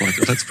 and it's like,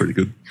 oh, that's pretty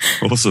good,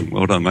 awesome,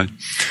 well done, mate.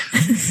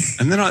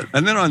 And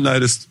then I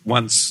noticed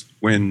once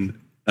when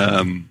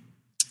I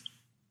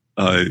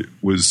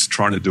was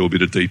trying to do a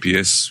bit of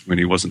DPS when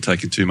he wasn't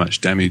taking too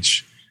much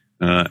damage,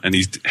 and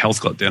his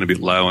health got down a bit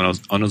low, and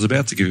I was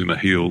about to give him a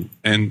heal,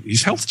 and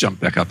his health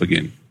jumped back up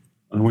again.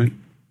 I went,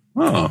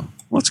 oh,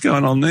 what's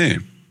going on there?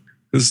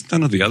 Because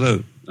none of the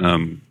other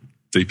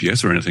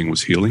DPS or anything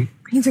was healing.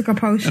 He took a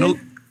potion.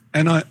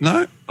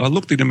 I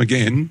looked at him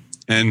again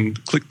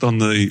and clicked on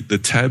the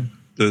tab,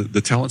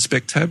 the talent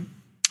spec tab.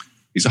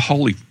 He's a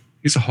holy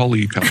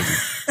paladin.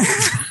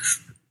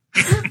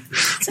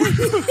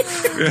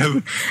 We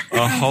have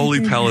a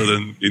holy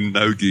paladin in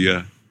no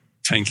gear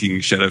tanking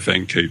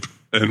Shadowfang Keep,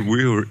 and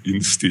we were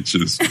in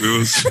stitches.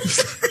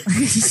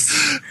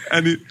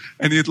 And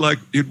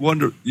you'd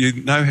wonder,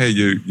 you know how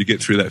you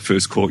get through that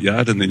first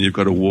courtyard, and then you've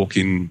got to walk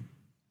in,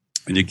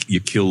 and you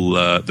kill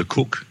the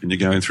cook, and you're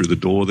going through the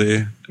door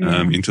there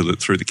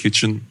through the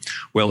kitchen.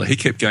 Well, he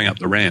kept going up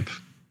the ramp,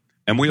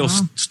 and we all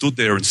stood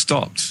there and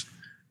stopped,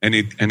 and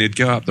he'd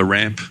go up the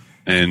ramp.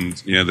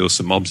 And, there were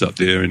some mobs up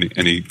there,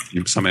 and he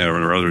somehow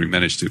or other he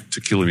managed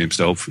to kill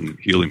himself and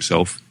heal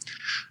himself.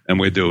 And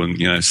we're doing,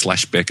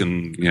 slash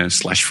beckon,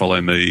 slash follow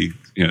me,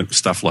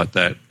 stuff like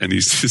that. And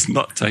he's just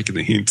not taking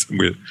the hint. And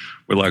we're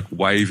like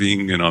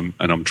waving, and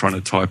I'm trying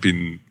to type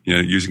in,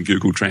 using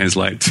Google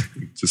Translate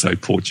to say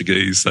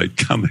Portuguese, say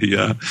come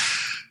here.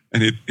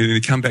 And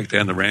he'd come back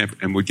down the ramp,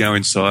 and we'd go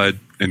inside,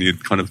 and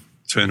he'd kind of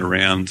turn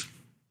around.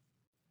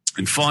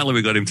 And finally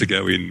we got him to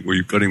go in.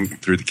 We got him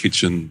through the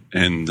kitchen,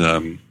 and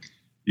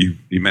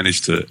he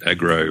managed to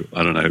aggro,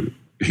 I don't know,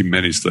 he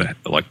managed to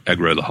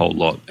aggro the whole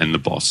lot and the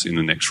boss in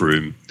the next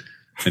room,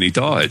 and he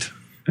died.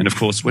 And of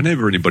course,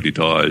 whenever anybody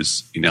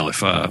dies in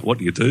LFR, what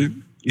do?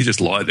 You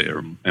just lie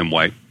there and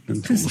wait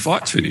until the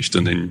fight's finished,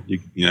 and then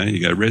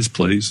you go, res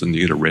please, and you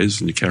get a res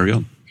and you carry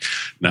on.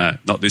 No,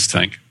 not this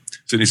tank. As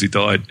soon as he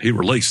died, he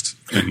released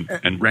and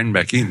ran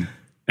back in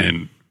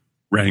and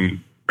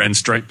ran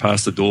straight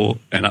past the door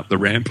and up the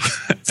ramp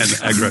and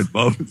aggroed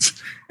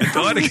mobs and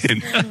died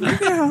again.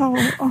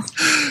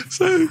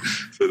 So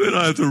then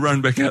I had to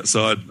run back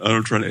outside.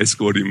 I'm trying to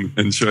escort him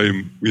and show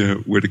him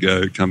where to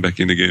go, come back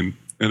in again.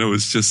 And it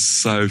was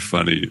just so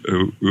funny.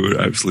 We were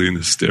absolutely in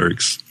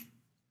hysterics.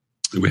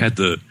 There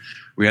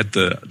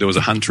was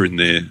a hunter in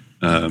there,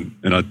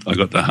 and I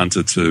got the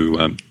hunter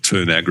to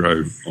turn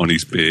aggro on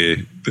his bear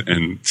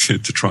and to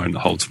try and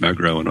hold some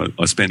aggro. And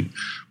I spent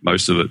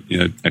most of it,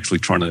 actually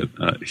trying to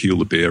heal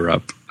the bear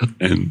up.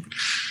 And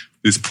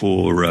this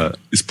poor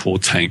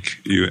tank,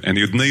 and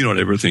he would knead on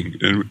everything,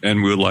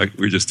 and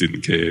we just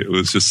didn't care. It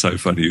was just so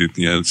funny.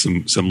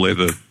 Some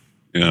leather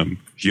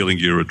healing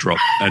gear would drop,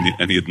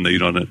 and he'd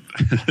knead on it.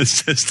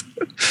 It's just,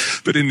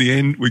 but in the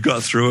end, we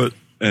got through it.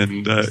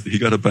 And he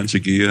got a bunch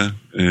of gear,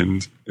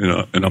 and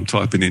I'm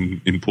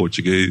typing in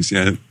Portuguese.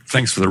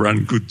 Thanks for the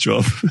run, good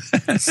job.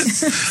 I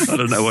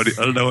don't know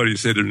what he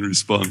said in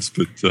response,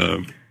 but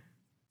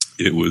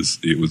it was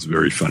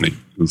very funny.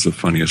 It was the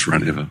funniest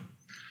run ever.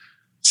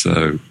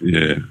 So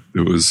it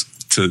was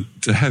to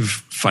have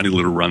funny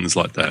little runs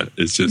like that.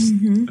 It's just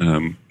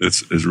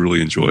it's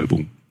really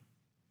enjoyable.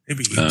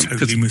 Maybe he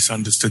totally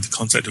misunderstood the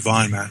concept of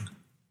Iron Man.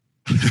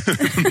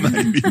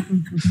 Maybe.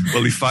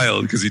 Well, he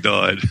failed because he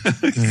died.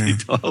 He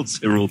died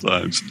several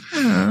times.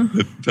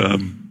 But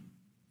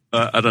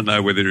I don't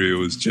know whether he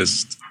was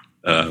just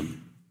a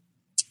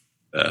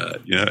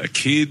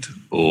kid,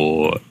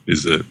 or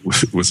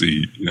was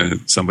he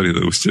somebody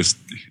that was just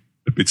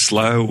a bit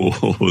slow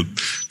or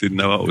didn't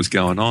know what was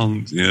going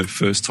on.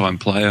 First time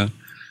player.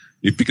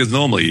 Because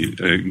normally,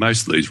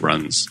 most of these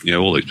runs,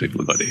 all these people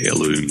have got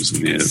heirlooms,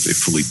 and they're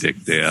fully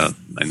decked out.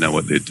 They know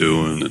what they're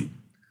doing, and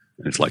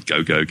it's like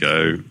go, go,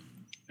 go.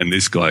 And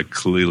this guy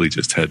clearly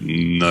just had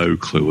no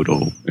clue at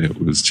all.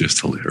 It was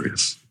just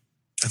hilarious.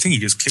 I think he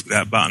just clicked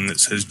that button that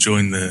says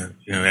join the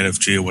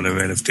LFG or whatever,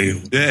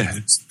 LFD.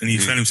 And he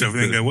found himself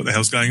in and go, what the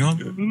hell's going on?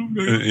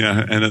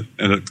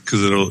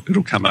 Because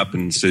it'll come up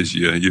and says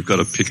you've got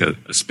to pick a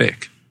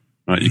spec.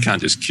 Right? You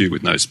can't just queue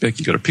with no spec.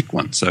 You've got to pick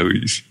one. So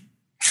he's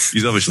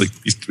obviously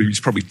he's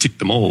probably ticked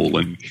them all,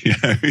 and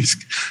he's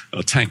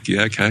a tank.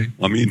 Yeah, okay,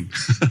 I'm in.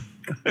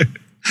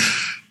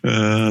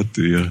 Oh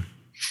dear.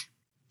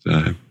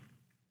 So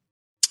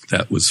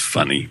that was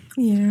funny.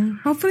 Yeah.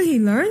 Hopefully he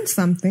learned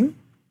something.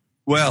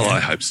 Well, I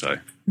hope so.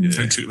 Yeah.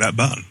 So he took that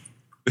button.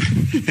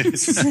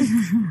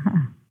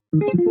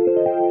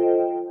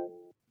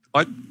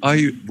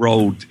 I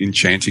rolled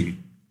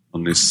enchanting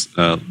on this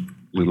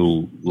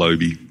little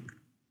Lobby.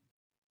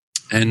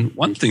 And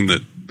one thing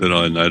that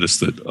I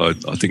noticed that I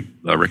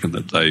reckon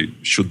that they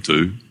should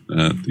do,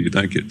 that you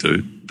don't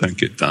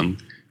get done,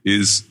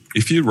 is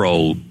if you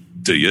roll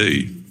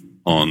DE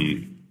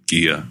on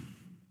gear,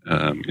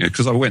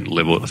 because I went and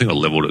leveled, I think I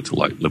leveled it to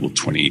like level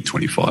 20,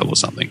 25 or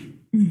something.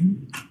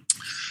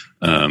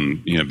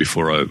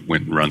 Before I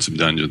went and run some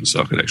dungeons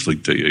so I could actually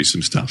DE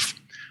some stuff.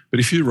 But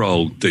if you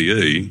roll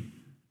DE,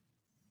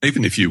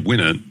 even if you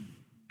win it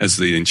as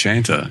the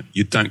enchanter,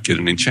 you don't get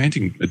an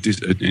enchanting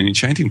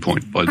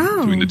point by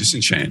doing the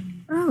disenchant.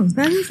 Oh,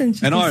 that is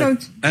interesting.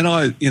 And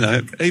I,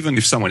 even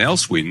if someone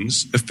else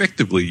wins,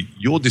 effectively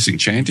you're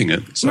disenchanting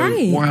it. So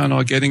why aren't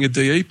I getting a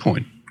DE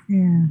point?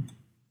 Yeah.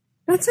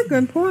 That's a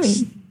good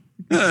point.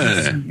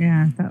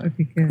 Yeah, that would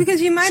be good.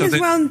 Because you might as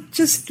well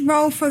just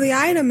roll for the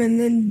item and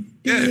then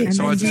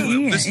so I just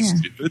this is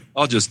stupid.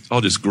 I'll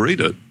just greet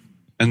it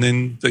and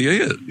then DE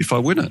it if I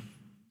win it.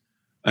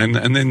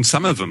 And then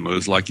some of them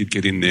was like you'd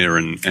get in there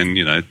and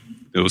you know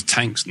there was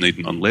tanks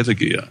needing on leather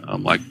gear.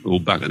 I'm like, well,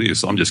 bugger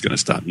this. I'm just going to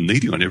start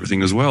needing on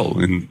everything as well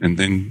and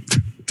then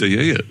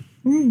DE it.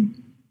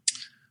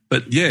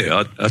 But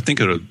yeah, I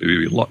think it would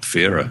be a lot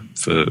fairer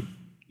for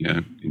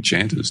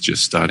enchanters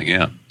just starting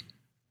out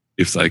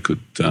if they could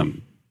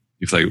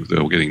if they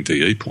were getting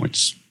DE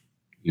points.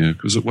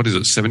 Because what is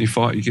it,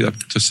 75? You get up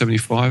to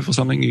 75 or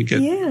something. You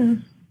get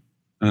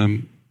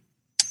a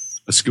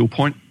skill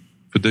point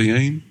for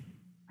DEing.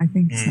 I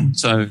think so.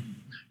 So,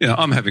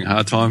 I'm having a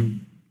hard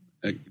time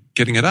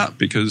getting it up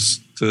because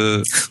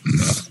the.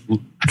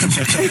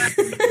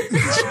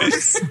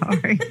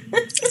 Sorry.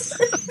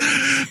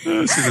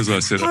 As soon as I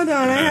said Hold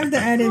on, I have to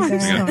edit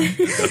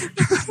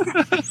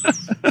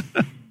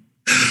that.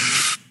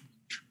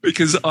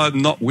 Because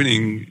I'm not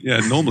winning.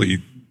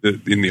 Normally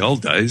in the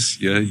old days,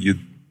 you'd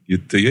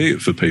DE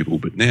it for people,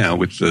 but now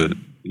with the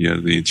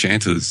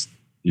enchanters,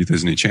 if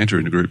there's an enchanter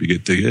in the group, you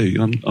get DE.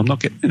 I'm not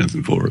getting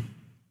anything for it.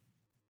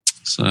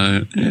 So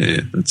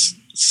that's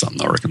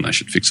something I reckon they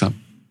should fix up.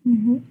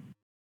 Mm-hmm.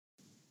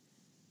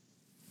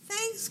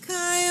 Thanks,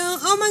 Kyle.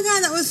 Oh my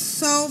God, that was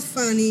so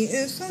funny.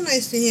 It was so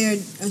nice to hear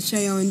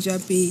Shayo and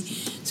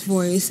Juppy's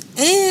voice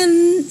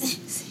and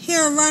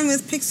hear a run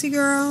with Pixie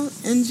Girl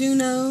and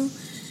Juno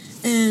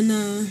and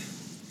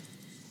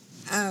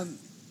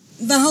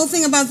the whole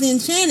thing about the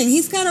enchanting.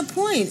 He's got a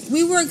point.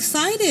 We were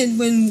excited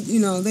when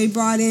they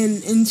brought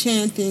in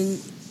enchanting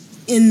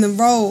in the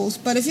roles,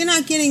 but if you're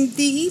not getting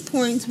DE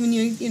points when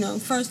you're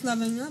first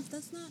leveling up,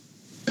 that's not.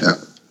 Yeah.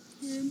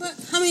 But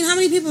how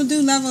many people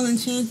do level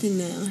enchanting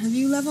now? Have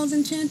you leveled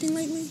enchanting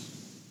lately?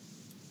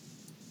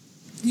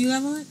 Do you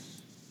level it?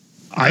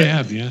 I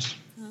have, yes.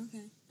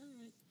 Okay. All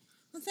right.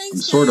 Well, thanks.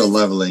 I'm sort of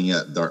leveling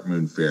at Dark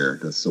Moon Fair.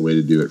 That's the way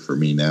to do it for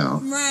me now.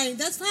 Right.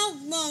 That's how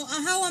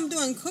I'm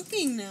doing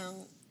cooking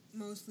now.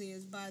 Mostly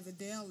is by the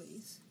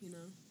dailies.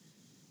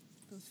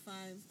 Those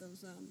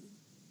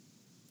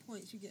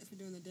points you get for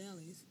doing the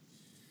dailies.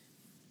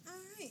 All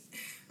right.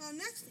 Our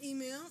next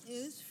email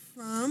is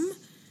from.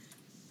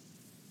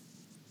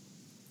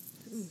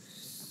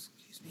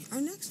 Excuse me.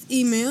 Our next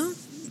email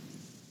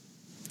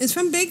is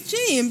from Big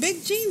G, and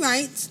Big G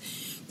writes,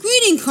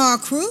 "Greeting, car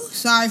crew.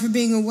 Sorry for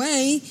being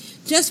away.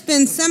 Just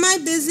been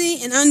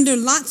semi-busy and under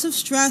lots of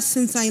stress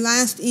since I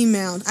last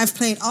emailed. I've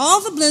played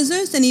all the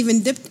Blizzards and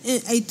even dipped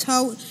a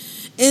toe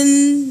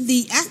in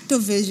the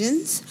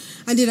Activisions.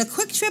 I did a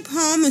quick trip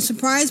home and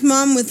surprised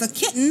Mom with a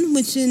kitten,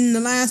 which in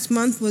the last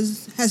month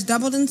has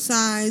doubled in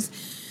size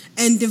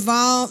and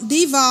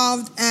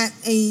devolved at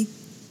a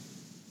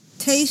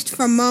taste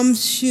for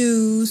Mom's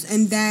shoes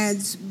and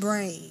Dad's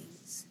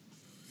brains,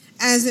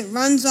 as it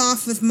runs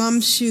off with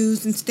Mom's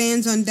shoes and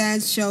stands on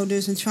Dad's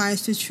shoulders and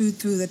tries to chew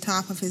through the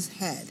top of his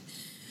head.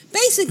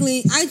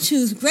 Basically, I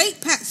choose great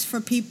pets for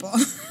people."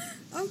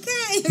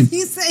 Okay, if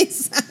you say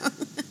so.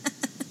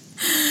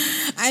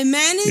 I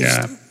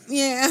managed...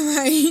 Yeah,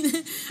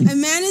 right. I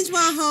managed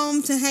while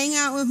home to hang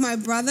out with my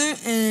brother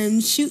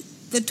and shoot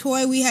the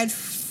toy. We had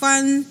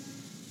fun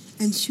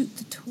and shoot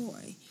the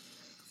toy.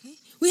 Okay.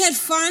 We had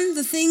fun.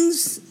 The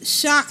things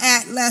shot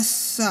at less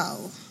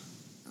so.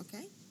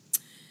 Okay.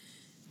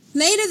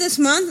 Later this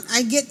month,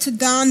 I get to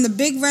don the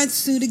big red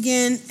suit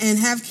again and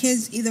have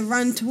kids either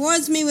run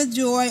towards me with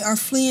joy or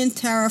flee in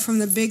terror from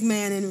the big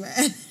man in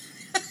red.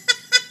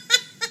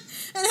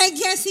 And I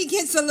guess he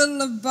gets a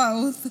little of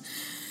both.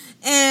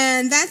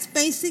 And that's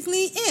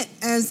basically it.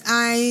 As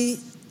I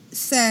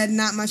said,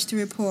 not much to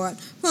report.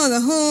 For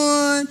the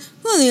Horde,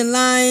 for the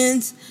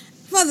Alliance,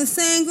 for the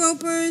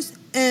Sandgropers,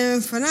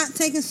 and for not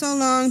taking so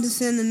long to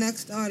send the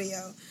next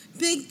audio.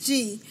 Big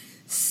G.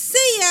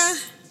 See ya!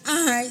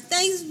 Alright,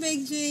 thanks,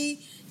 Big G.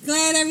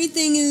 Glad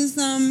everything is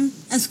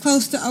as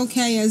close to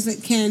okay as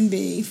it can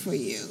be for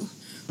you.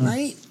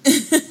 Right?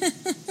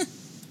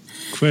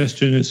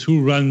 Question is,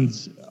 who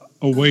runs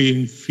away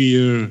in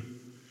fear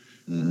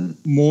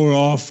more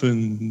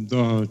often,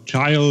 the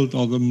child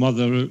or the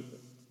mother?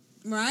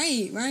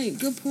 Right.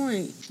 Good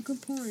point.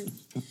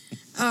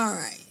 All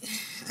right.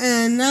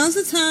 And now's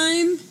the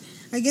time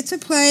I get to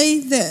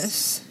play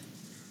this.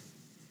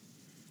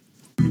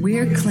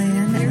 We're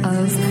clan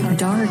of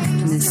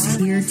darkness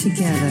here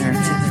together.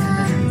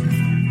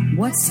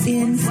 What's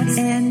in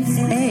an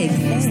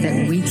egg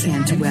that we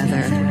can't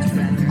weather?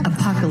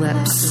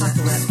 Apocalypse.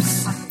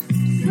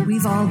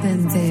 We've all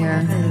been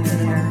there.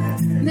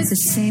 The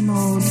same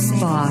old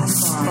boss.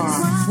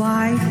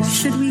 Why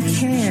should we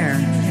care?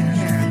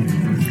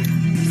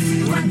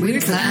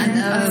 We're clan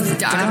of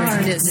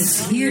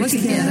darkness here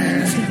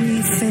together.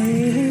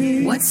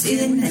 What's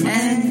in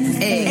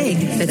an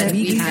egg that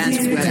we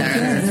can't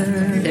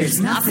weather? There's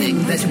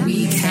nothing that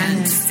we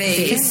can't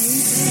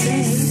face.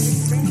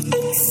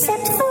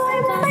 Except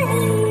for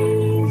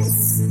bunnies.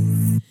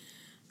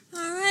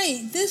 All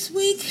right, this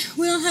week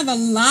we don't have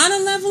a lot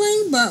of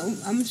leveling, but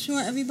I'm sure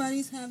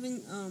everybody's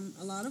having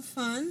a lot of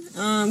fun.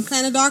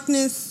 Clan of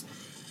Darkness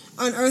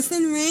on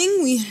Earthen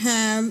Ring, we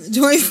have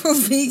Joyful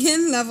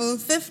Vegan, level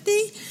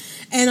 50.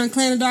 And on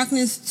Clan of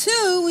Darkness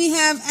 2, we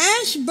have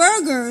Ash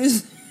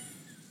Burgers,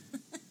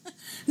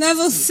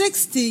 level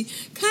 60.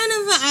 Kind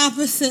of an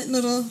opposite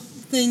little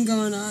thing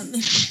going on.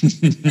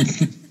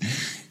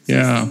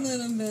 Yeah. Just a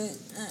little bit.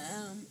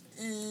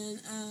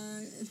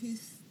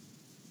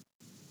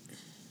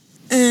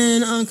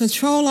 And on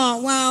Ctrl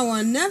Alt WoW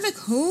on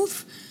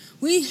Nevikhoof,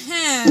 we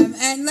have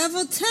at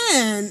level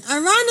 10,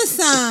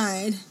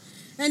 Ironicide.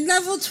 At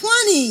level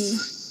 20,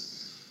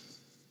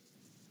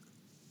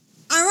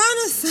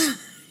 Ironicide.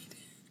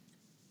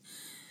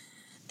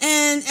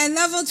 And at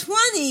level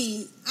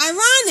 20,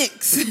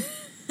 Ironics.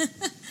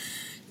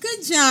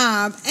 Good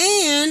job.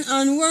 And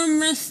on Worm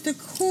Rest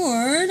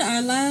Accord,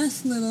 our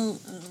last little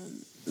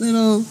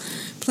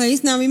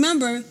place. Now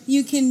remember,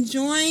 you can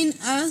join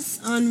us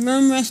on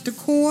Worm Rest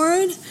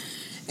Accord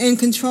and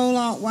Ctrl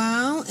Alt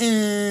WoW,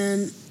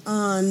 and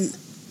on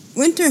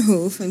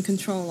Winterhoof and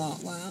Ctrl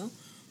Alt WoW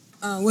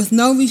with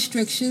no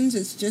restrictions.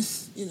 It's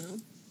just,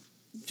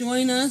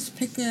 join us,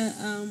 pick a,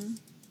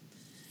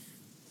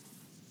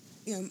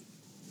 and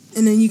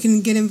then you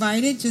can get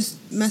invited. Just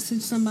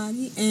message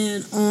somebody.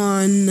 And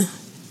on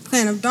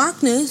Clan of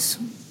Darkness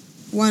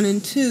 1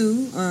 and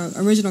 2,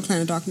 original Clan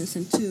of Darkness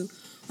and 2,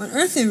 on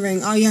Earthen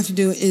Ring, all you have to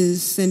do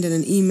is send in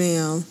an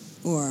email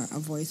or a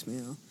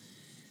voicemail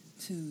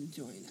to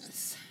join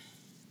us.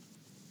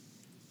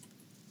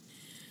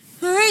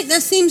 All right,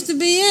 that seems to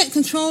be it.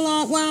 Ctrl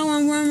Alt WoW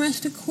on Worm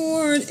Rest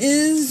Accord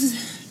is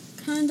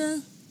kind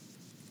of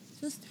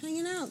just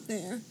hanging out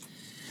there.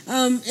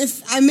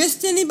 If I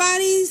missed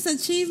anybody's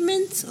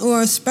achievements,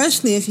 or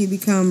especially if you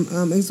become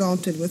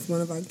exalted with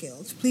one of our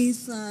guilds,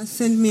 please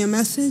send me a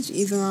message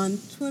either on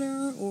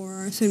Twitter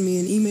or send me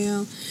an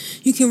email.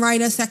 You can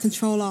write us at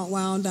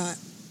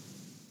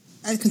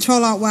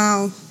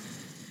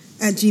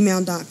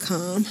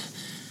controlaltwow@gmail.com.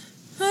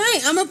 All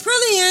right, I'm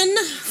Aprillian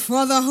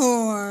for the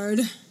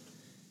Horde.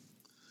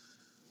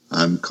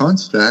 I'm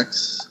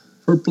Constrax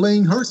for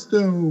playing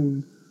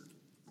Hearthstone.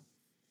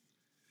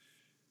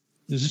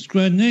 This is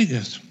Grand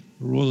Nagus,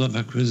 rule of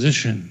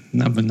acquisition,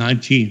 number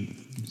 19.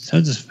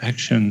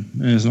 Satisfaction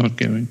is not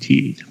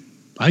guaranteed.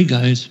 Bye,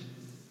 guys.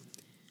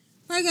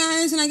 Bye,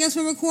 guys, and I guess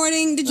we're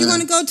recording. Did you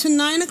want to go to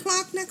 9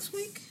 o'clock next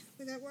week?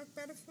 Would that work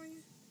better for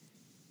you?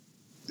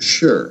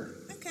 Sure.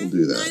 Okay. We'll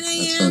do that. 9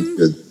 a.m. That sounds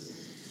good.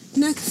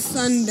 Next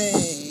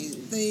Sunday,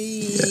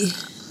 the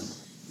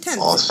 10th.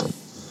 Awesome.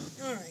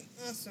 All right,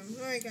 awesome.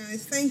 All right,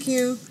 guys, thank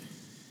you.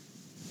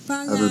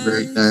 Bye, Have guys. a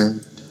great night.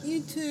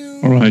 You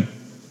too. All right.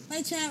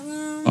 Bye, chat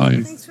room.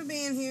 Bye. Thanks for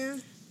being here.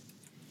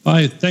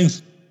 Bye.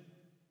 Thanks.